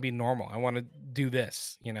 I don't want to be normal. I want to do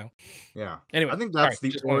this, you know? Yeah. Anyway, I think that's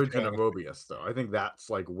the origin of Mobius, though. I think that's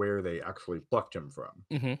like where they actually plucked him from.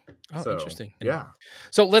 Mm-hmm. Oh, so, interesting. Yeah.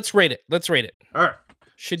 So let's rate it. All right.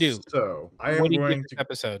 Shadoo. So I am going to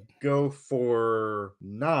episode go for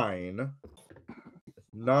 9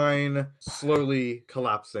 slowly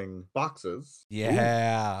collapsing boxes.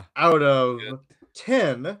 Yeah. Out of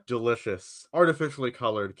 10 delicious, artificially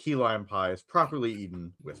colored key lime pies properly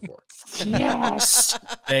eaten with forks. Yes.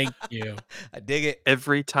 Thank you. I dig it.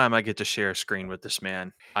 Every time I get to share a screen with this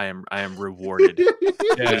man, I am rewarded.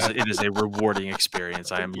 It is a rewarding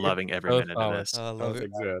experience. I am loving every minute of this. I love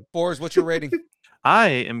it. Good. Forrest, what's your rating? I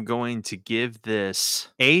am going to give this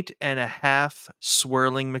 8.5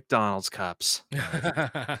 swirling McDonald's cups.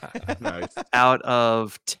 Nice. Out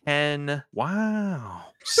of 10. Wow.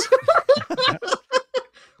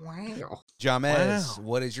 Wow. Jamez,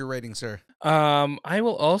 what is your rating, sir? I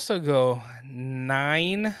will also go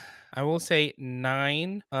 9. I will say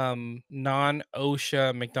 9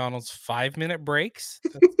 non-OSHA McDonald's 5-minute breaks.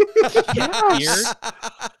 Weird.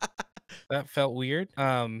 That felt weird.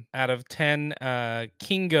 Out of 10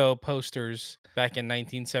 Kingo posters back in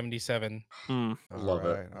 1977. Love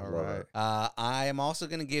it. All right. I am also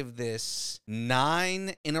going to give this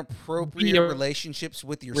 9 inappropriate relationships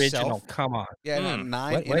with yourself. Original, come on. Yeah,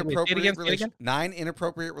 9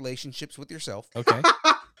 inappropriate relationships with yourself. Okay.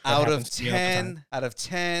 Out of 10,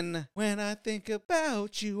 when I think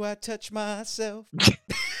about you, I touch myself.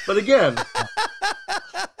 But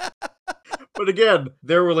again,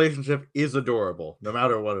 their relationship is adorable, no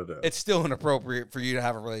matter what it is. It's still inappropriate for you to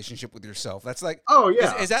have a relationship with yourself. That's like, oh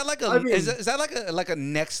yeah, is that like a is that like a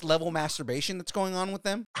next level masturbation that's going on with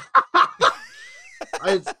them?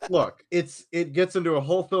 Look, it gets into a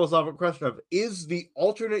whole philosophical question of, is the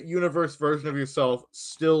alternate universe version of yourself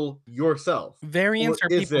still yourself? Variants are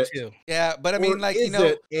people too. Yeah, but I mean, like, is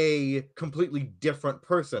it a completely different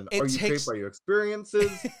person? Are you shaped by your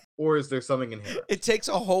experiences, or is there something inherent? It takes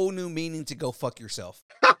a whole new meaning to go fuck yourself.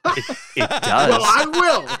 It does. Well, I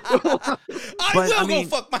will. I will go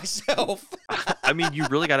fuck myself. I mean, you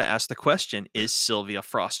really got to ask the question: is Sylvia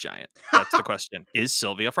Frost Giant? That's the question. Is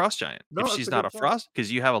Sylvia Frost Giant? No, if she's not a Frost,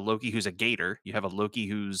 because you have a Loki who's a Gator, you have a Loki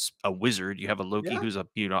who's a wizard, you have a Loki who's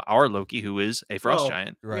our Loki who is a Frost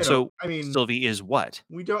Giant. Right. So, I mean, Sylvie is what?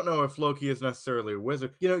 We don't know if Loki is necessarily a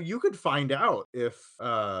wizard. You know, you could find out if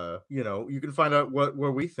you can find out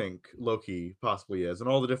where we think Loki possibly is, and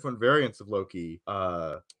all the different variants of Loki.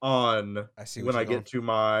 I get to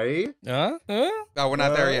my. Oh, we're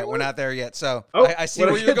not there yet. We're not there yet. So I see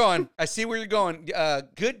where you're going. I see where you're going.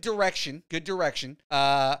 Good direction. Good direction.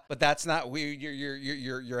 But that's not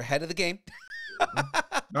you're ahead of the game.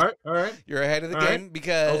 All right. You're ahead of the All right. game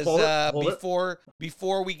because hold it.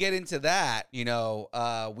 before we get into that, we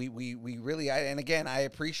really and again I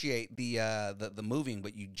appreciate the moving,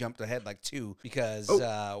 but you jumped ahead like 2 because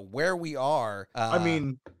where we are. I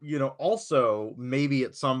mean, also maybe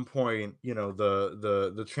at some point,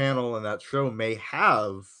 the channel and that show may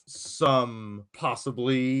have some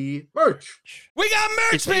possibly merch. we got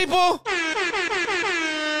merch, people.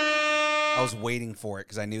 I was waiting for it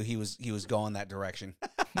because I knew he was going that direction.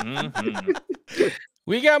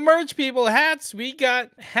 We got merch, people. Hats. We got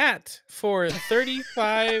hat for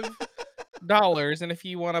 $35. And if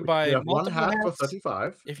you want to buy one multiple hat for hats,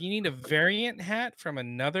 35. if you need a variant hat from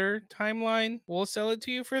another timeline, we'll sell it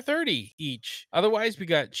to you for 30 each. Otherwise, we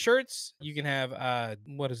got shirts. You can have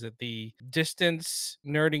the Distance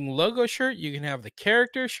Nerding logo shirt. You can have the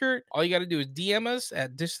character shirt. All you got to do is DM us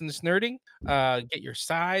at Distance Nerding. Get your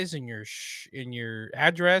size and your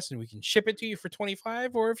address, and we can ship it to you for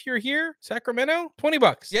 25. Or if you're here, Sacramento, $20. How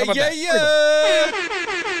about that?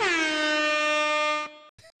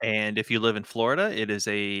 And if you live in Florida, it is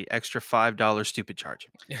a extra $5 stupid charge.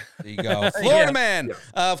 There you go. Florida man.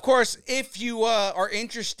 Of course, if you are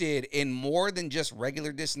interested in more than just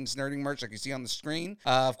regular Distance Nerding merch like you see on the screen,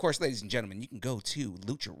 of course, ladies and gentlemen, you can go to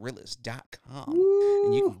lucharillas.com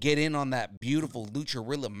and you can get in on that beautiful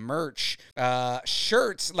Lucharilla merch.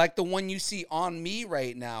 Shirts like the one you see on me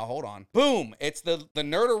right now. Hold on. Boom. It's the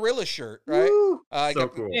Nerdorilla shirt, right? So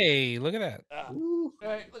cool. Hey, look at that.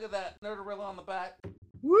 Right, look at that Nerdorilla on the back.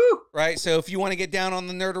 Woo! Right, so if you want to get down on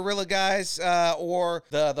the Nerdorilla guys, or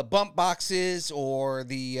the bump boxes, or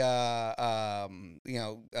the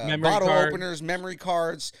bottle openers, memory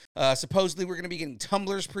cards, supposedly we're going to be getting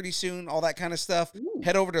tumblers pretty soon, all that kind of stuff.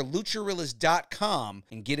 Head over to lucharillas.com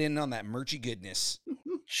and get in on that merchy goodness.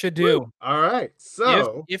 Should do. All right,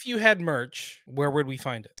 so if you had merch, where would we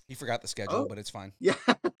find it? He forgot the schedule, but it's fine. Yeah.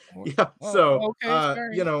 Oh, okay,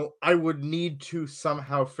 I would need to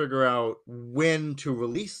somehow figure out when to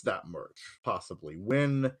release that merch, possibly.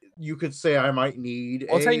 When you could say I might need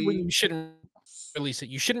I'll tell you when you shouldn't release it.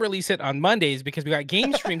 You shouldn't release it on Mondays because we got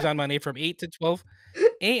game streams on Monday from 8 to 12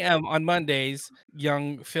 a.m. on Mondays.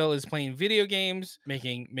 Young Phil is playing video games,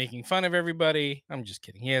 making fun of everybody. I'm just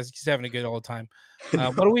kidding. He's having a good old time.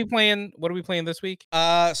 What are we playing? What are we playing this week?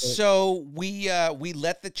 So we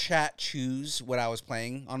let the chat choose what I was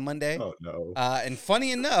playing on Monday. Oh no! And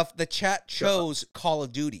funny enough, the chat chose Call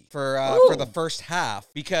of Duty for the first half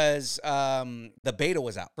because the beta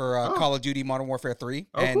was out for Call of Duty Modern Warfare 3,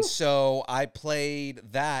 and so I played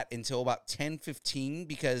that until about 10:15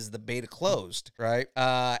 because the beta closed, right?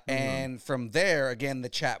 And from there, again, the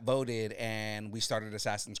chat voted, and we started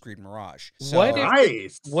Assassin's Creed Mirage. So,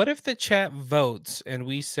 what if the chat votes and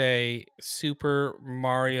we say Super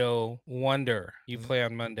Mario Wonder you play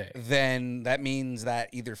on Monday? Then that means that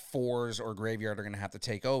either Fours or Graveyard are going to have to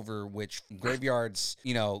take over, which Graveyard's,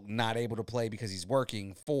 not able to play because he's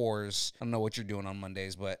working. Fours, I don't know what you're doing on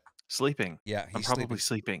Mondays, but sleeping. Yeah, I'm probably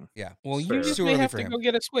sleeping. Yeah. Well, you just may have to go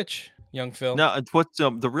get a Switch, young Phil. No,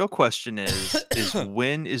 the real question is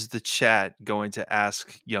when is the chat going to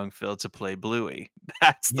ask young Phil to play Bluey?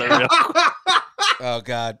 That's the real question. Oh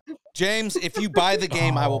God, James, if you buy the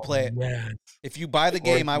game, I will play it. Man. If you buy the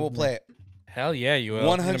game, I will play it. Hell yeah, you will.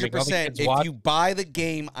 100%. If you buy the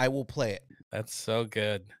game, I will play it. That's so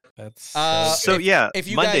good. That's so good. if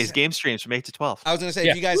you Mondays game streams from 8 to 12. I was gonna say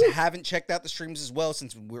if you guys haven't checked out the streams as well,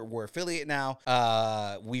 since we're affiliate now,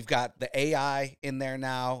 we've got the AI in there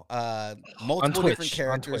now, multiple different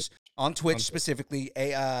characters. On Twitch specifically,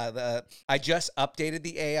 I just updated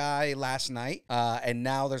the AI last night, and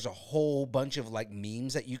now there's a whole bunch of like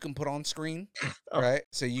memes that you can put on screen, right?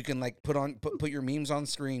 So you can like put your memes on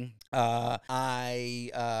screen. I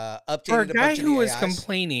updated for a bunch guy of who the was AIs.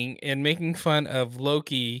 complaining and making fun of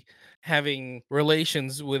Loki having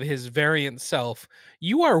relations with his variant self.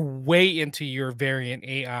 You are way into your variant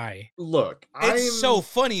AI. Look, It's so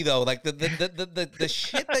funny though. Like the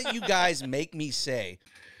shit that you guys make me say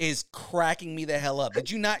is cracking me the hell up. Did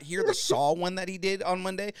you not hear the Saw one that he did on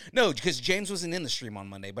Monday? No, because James wasn't in the stream on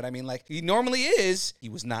Monday. But I mean, like he normally is. He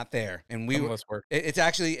was not there, and we were. It's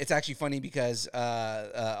actually funny because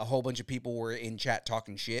a whole bunch of people were in chat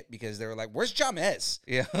talking shit because they were like, "Where's James?"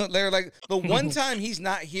 Yeah, they were like, the one time he's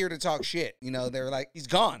not here to talk shit. They were like, "He's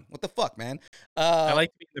gone. What the fuck, man?" I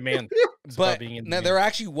like to be the man. But there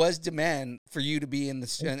actually was demand for you to be in the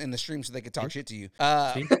stream so they could talk shit to you.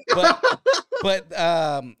 But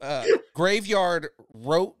Graveyard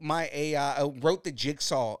wrote my AI, wrote the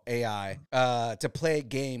Jigsaw AI to play a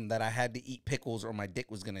game that I had to eat pickles or my dick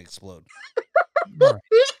was gonna explode. Right.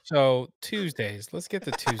 So Tuesdays, let's get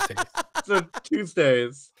to Tuesdays. So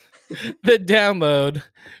Tuesdays. the download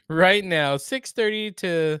right now, 6:30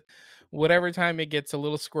 to whatever time it gets a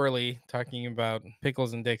little squirrely, talking about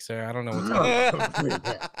pickles and dicks there. I don't know what's happening.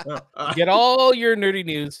 Get all your nerdy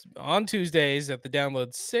news on Tuesdays at the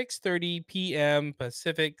download, 6:30 p.m.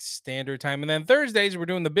 Pacific Standard Time. And then Thursdays, we're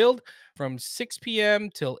doing the build from 6 p.m.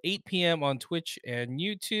 till 8 p.m. on Twitch and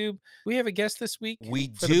YouTube. We have a guest this week. We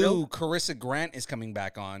for the build? do. Carissa Grant is coming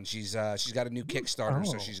back on. She's got a new Kickstarter,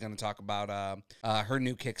 so Oh. she's going to talk about her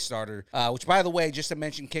new Kickstarter. Which, by the way, just to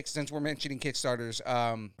mention since we're mentioning Kickstarters,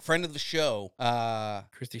 friend of the show,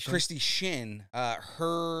 Christy Shin,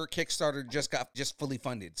 her Kickstarter just fully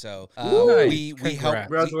funded. So Nice. we helped. Congrats.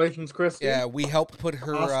 Congratulations, Christy. Yeah, we helped put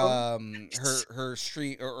her Awesome. her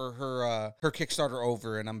street or her Kickstarter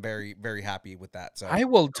over, and I'm very very happy with that. So I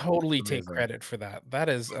will totally take Amazing. credit for that. That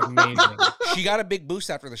is amazing. she got a big boost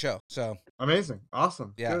after the show. So Amazing.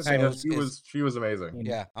 Awesome. Yeah, Good. so Yeah, it's- she was amazing.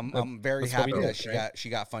 yeah, I'm That- very that's what we happy do, that right? she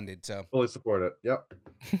got funded. So Fully support it. Yep.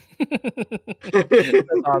 That's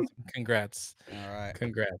awesome. Congrats. all right.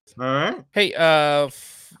 Congrats. All right. Hey,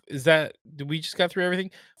 is that did we just got through everything?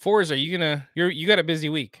 Fours, are you gonna you got a busy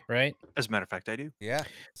week, right? As a matter of fact, I do. Yeah,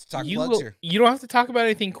 let's talk You plugs will, here. you don't have to talk about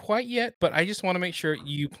anything quite yet, but I just want to make sure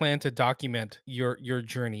you plan to document your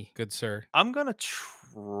journey, good sir. I'm gonna try.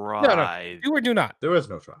 Do or do not. There is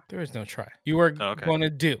no try. There is no try. You are Okay. going to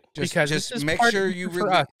do because Just this is make part sure of you for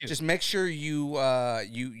really us, too. just make sure you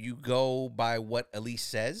you go by what Elise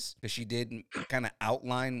says, because she did kind of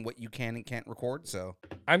outline what you can and can't record. So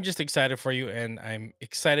I'm just excited for you, and I'm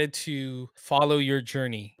excited to follow your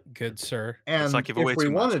journey, good sir. And not give away if we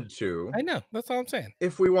too much. wanted to, I know. That's all I'm saying.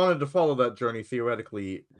 if we wanted to follow that journey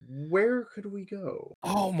theoretically, where could we go?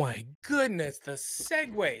 Oh my goodness, the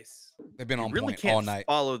segues. they've been You on really point can't all night.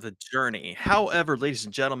 follow the journey. However, ladies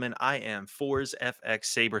and gentlemen, I am Fours FX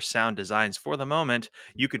Saber Sound Designs for the moment.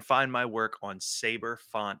 You can find my work on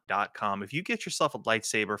saberfont.com. If you get yourself a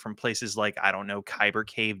lightsaber from places like, I don't know,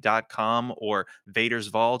 kybercave.com or Vader's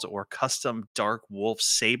Vault or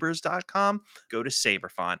customdarkwolfsabers.com, go to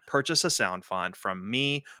Saberfont, purchase a sound font from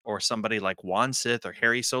me or somebody like Juan Sith or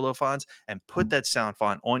Harry Solo fonts, and put that sound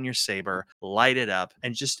font on your saber, light it up,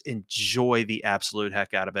 and just enjoy the absolute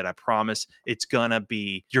heck out of it. I promise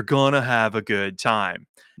you're gonna have a good time.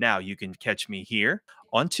 Now you can catch me here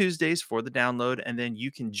on Tuesdays for the download, and then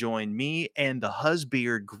you can join me and the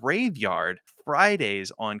Husbeard Graveyard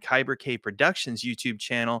Fridays on Kyber K Productions YouTube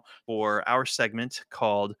channel for our segment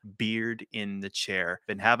called Beard in the Chair.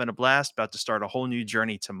 Been having a blast, about to start a whole new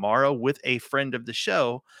journey tomorrow with a friend of the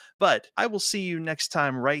show, but I will see you next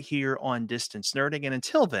time right here on Distance Nerding, and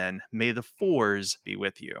until then, may the fours be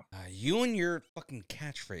with you. You and your fucking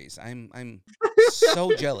catchphrase. I'm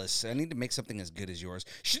so jealous. I need to make something as good as yours.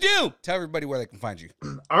 Shadoo! Tell everybody where they can find you.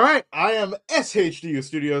 All right, I am SHDU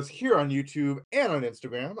Studios here on YouTube and on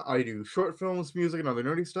Instagram. I do short films, music, and other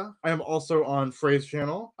nerdy stuff. I am also on Frey's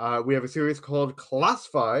channel. We have a series called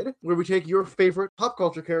Classified, where we take your favorite pop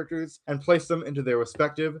culture characters and place them into their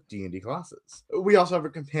respective D&D classes. We also have a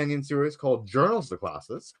companion series called Journals to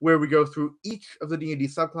Classes, where we go through each of the D&D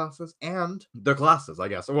subclasses and their classes, I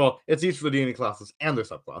guess. Well, it's each of the D&D classes and their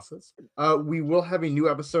subclasses. We will have a new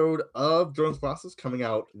episode of Journals Classes coming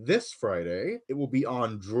out this Friday. It will be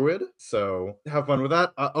on Druid, so have fun with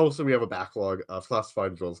that. Also, we have a backlog of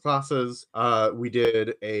Classified Journals Classes. We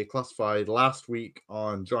did a Classified last week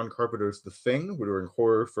on John Carpenter's The Thing. We're doing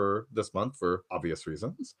horror for this month for obvious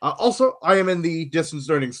reasons. Also, I am in the Distance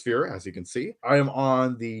Learning sphere, as you can see. I am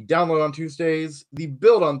on the download on Tuesdays, the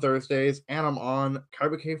build on Thursdays, and I'm on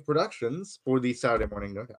Kyber Cave Productions for the Saturday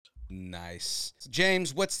morning Nookout. Nice. So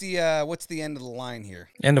James, what's the end of the line here?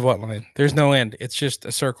 End of what line? There's no end. It's just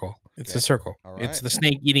a circle. It's Okay. a circle. All It's right. the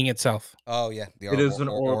snake eating itself. Oh yeah, the It is an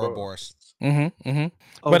Ouroboros. Mm-hmm. Mm-hmm.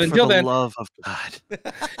 Oh, But for until the then- love of God.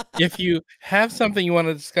 If you have something you want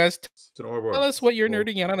to discuss, It's an Ouroboros. tell us what you're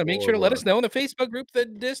nerding out on, and make sure to let us Ouroboros. know in the Facebook group, The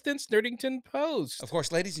Distance Nerdington Post. Of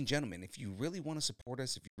course, ladies and gentlemen, if you really want to support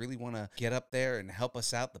us, if you really want to get up there and help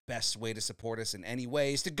us out, the best way to support us in any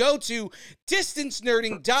way is to go to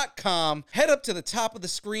distancenerding.com. Head up to the top of the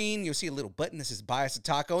screen. You'll see a little button that says buy us a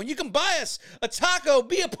taco, and you can buy us a taco.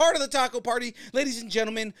 Be a part of the taco party. Ladies and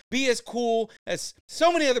gentlemen, be as cool as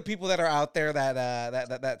so many other people that are out there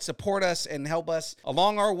that support us and help us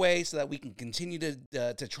along our way so that we can continue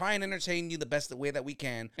to try and entertain you the best way that we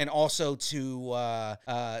can, and also to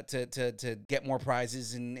get more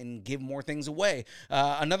prizes and give more things away.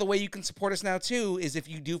 Another way you can support us now too is if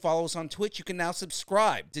you do follow us on Twitch, you can now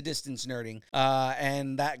subscribe to Distance Nerding,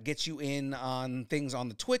 and that gets you in on things on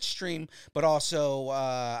the Twitch stream, but also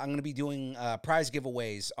I'm going to be doing prize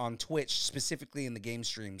giveaways on Twitch, specifically in the game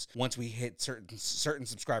streams, once we hit certain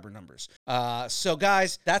subscriber numbers. So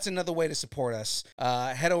guys, that's another way to support us.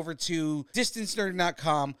 Head over to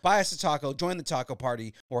distancenerding.com, buy us a taco, join the taco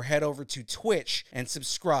party, or head over to Twitch and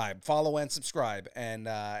subscribe, follow and subscribe, and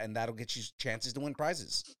that'll get you chances to win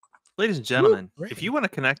prizes. Ladies and gentlemen, great. if you want to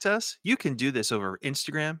connect us, you can do this over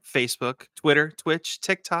Instagram, Facebook, Twitter, Twitch,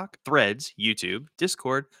 TikTok, Threads, YouTube,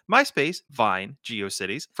 Discord, MySpace, Vine,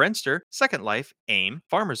 GeoCities, Friendster, Second Life, AIM,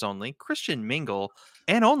 Farmers Only, Christian Mingle,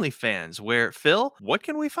 and OnlyFans, where, Phil, what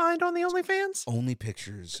can we find on the OnlyFans? Only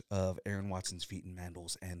pictures of Aaron Watson's feet and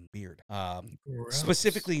mandals and beard. Gross.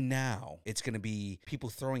 Specifically now, it's going to be people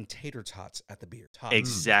throwing tater tots at the beard. Tots.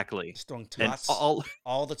 Exactly. Just throwing And tots, all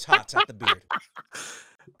all the tots at the beard.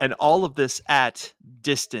 and all of this at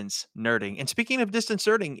Distance Nerding. And speaking of Distance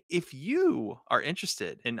Nerding, if you are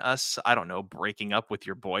interested in us, I don't know, breaking up with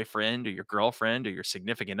your boyfriend or your girlfriend or your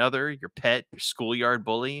significant other, your pet, your schoolyard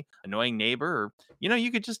bully, annoying neighbor, or, you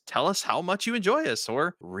could just tell us how much you enjoy us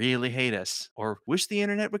or really hate us or wish the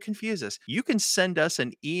internet would confuse us. You can send us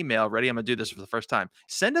an email. Ready? I'm going to do this for the first time.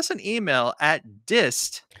 Send us an email at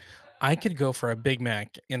dist. I could go for a Big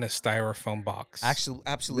Mac in a styrofoam box. Actually,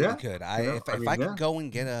 absolutely Yeah, could. I If mean, I yeah. could go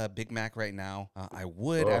and get a Big Mac right now, I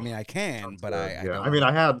would. I Oh, mean, I can, Sounds but good. I yeah. don't. I mean,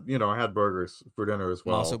 I had burgers for dinner as I'm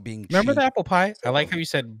well. also being Remember cheap. the apple pie? I like how you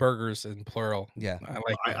said burgers in plural. Yeah. I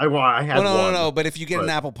like that. I had Well, no, one. no. But if you get an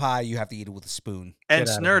but- apple pie, you have to eat it with a spoon. And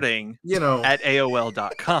Get out of here. snerding At at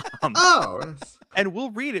AOL.com. oh, it's- And we'll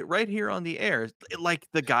read it right here on the air, like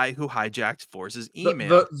the guy who hijacked Force's the-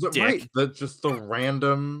 email. the- right, just the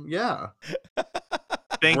random,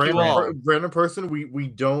 Thank you random, all. random person. We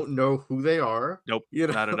don't know who they are. Nope, You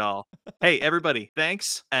know? not at all. Hey, everybody,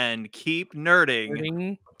 thanks, and keep nerding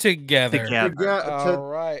Nerding together. together. All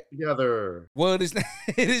right. Together. Well, it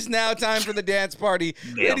is now time for the dance party.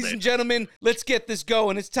 Nailed Ladies it. and gentlemen, let's get this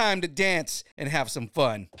going. It's time to dance and have some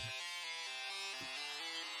fun.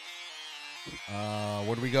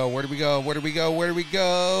 Where do we go? Where do we go? Where do we go? Where do we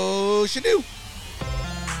go? Shadoo.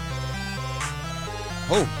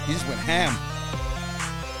 Oh, he just went ham.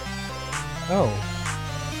 Oh.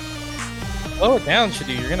 Slow it down,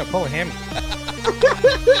 Shadu. You're going to pull a hammy.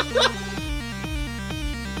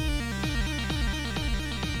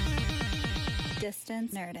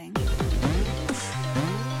 Distance nerding.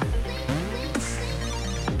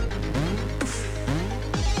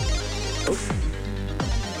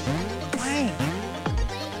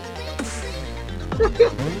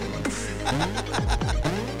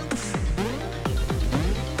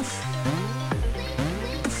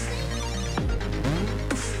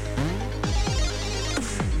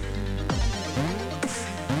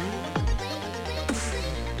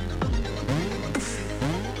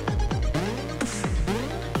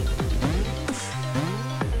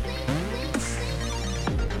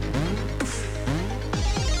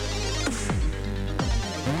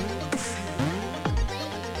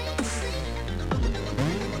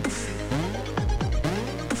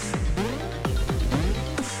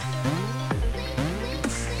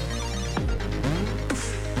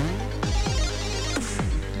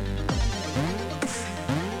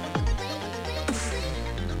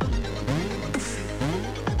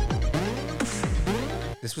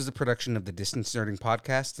 This was a production of the Distance Nerding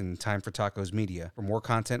Podcast and Time for Tacos Media. For more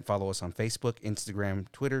content, follow us on Facebook, Instagram,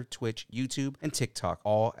 Twitter, Twitch, YouTube, and TikTok,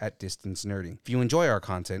 all at Distance Nerding. If you enjoy our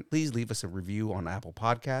content, please leave us a review on Apple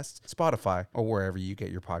Podcasts, Spotify, or wherever you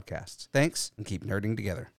get your podcasts. Thanks, and keep nerding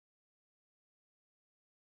together.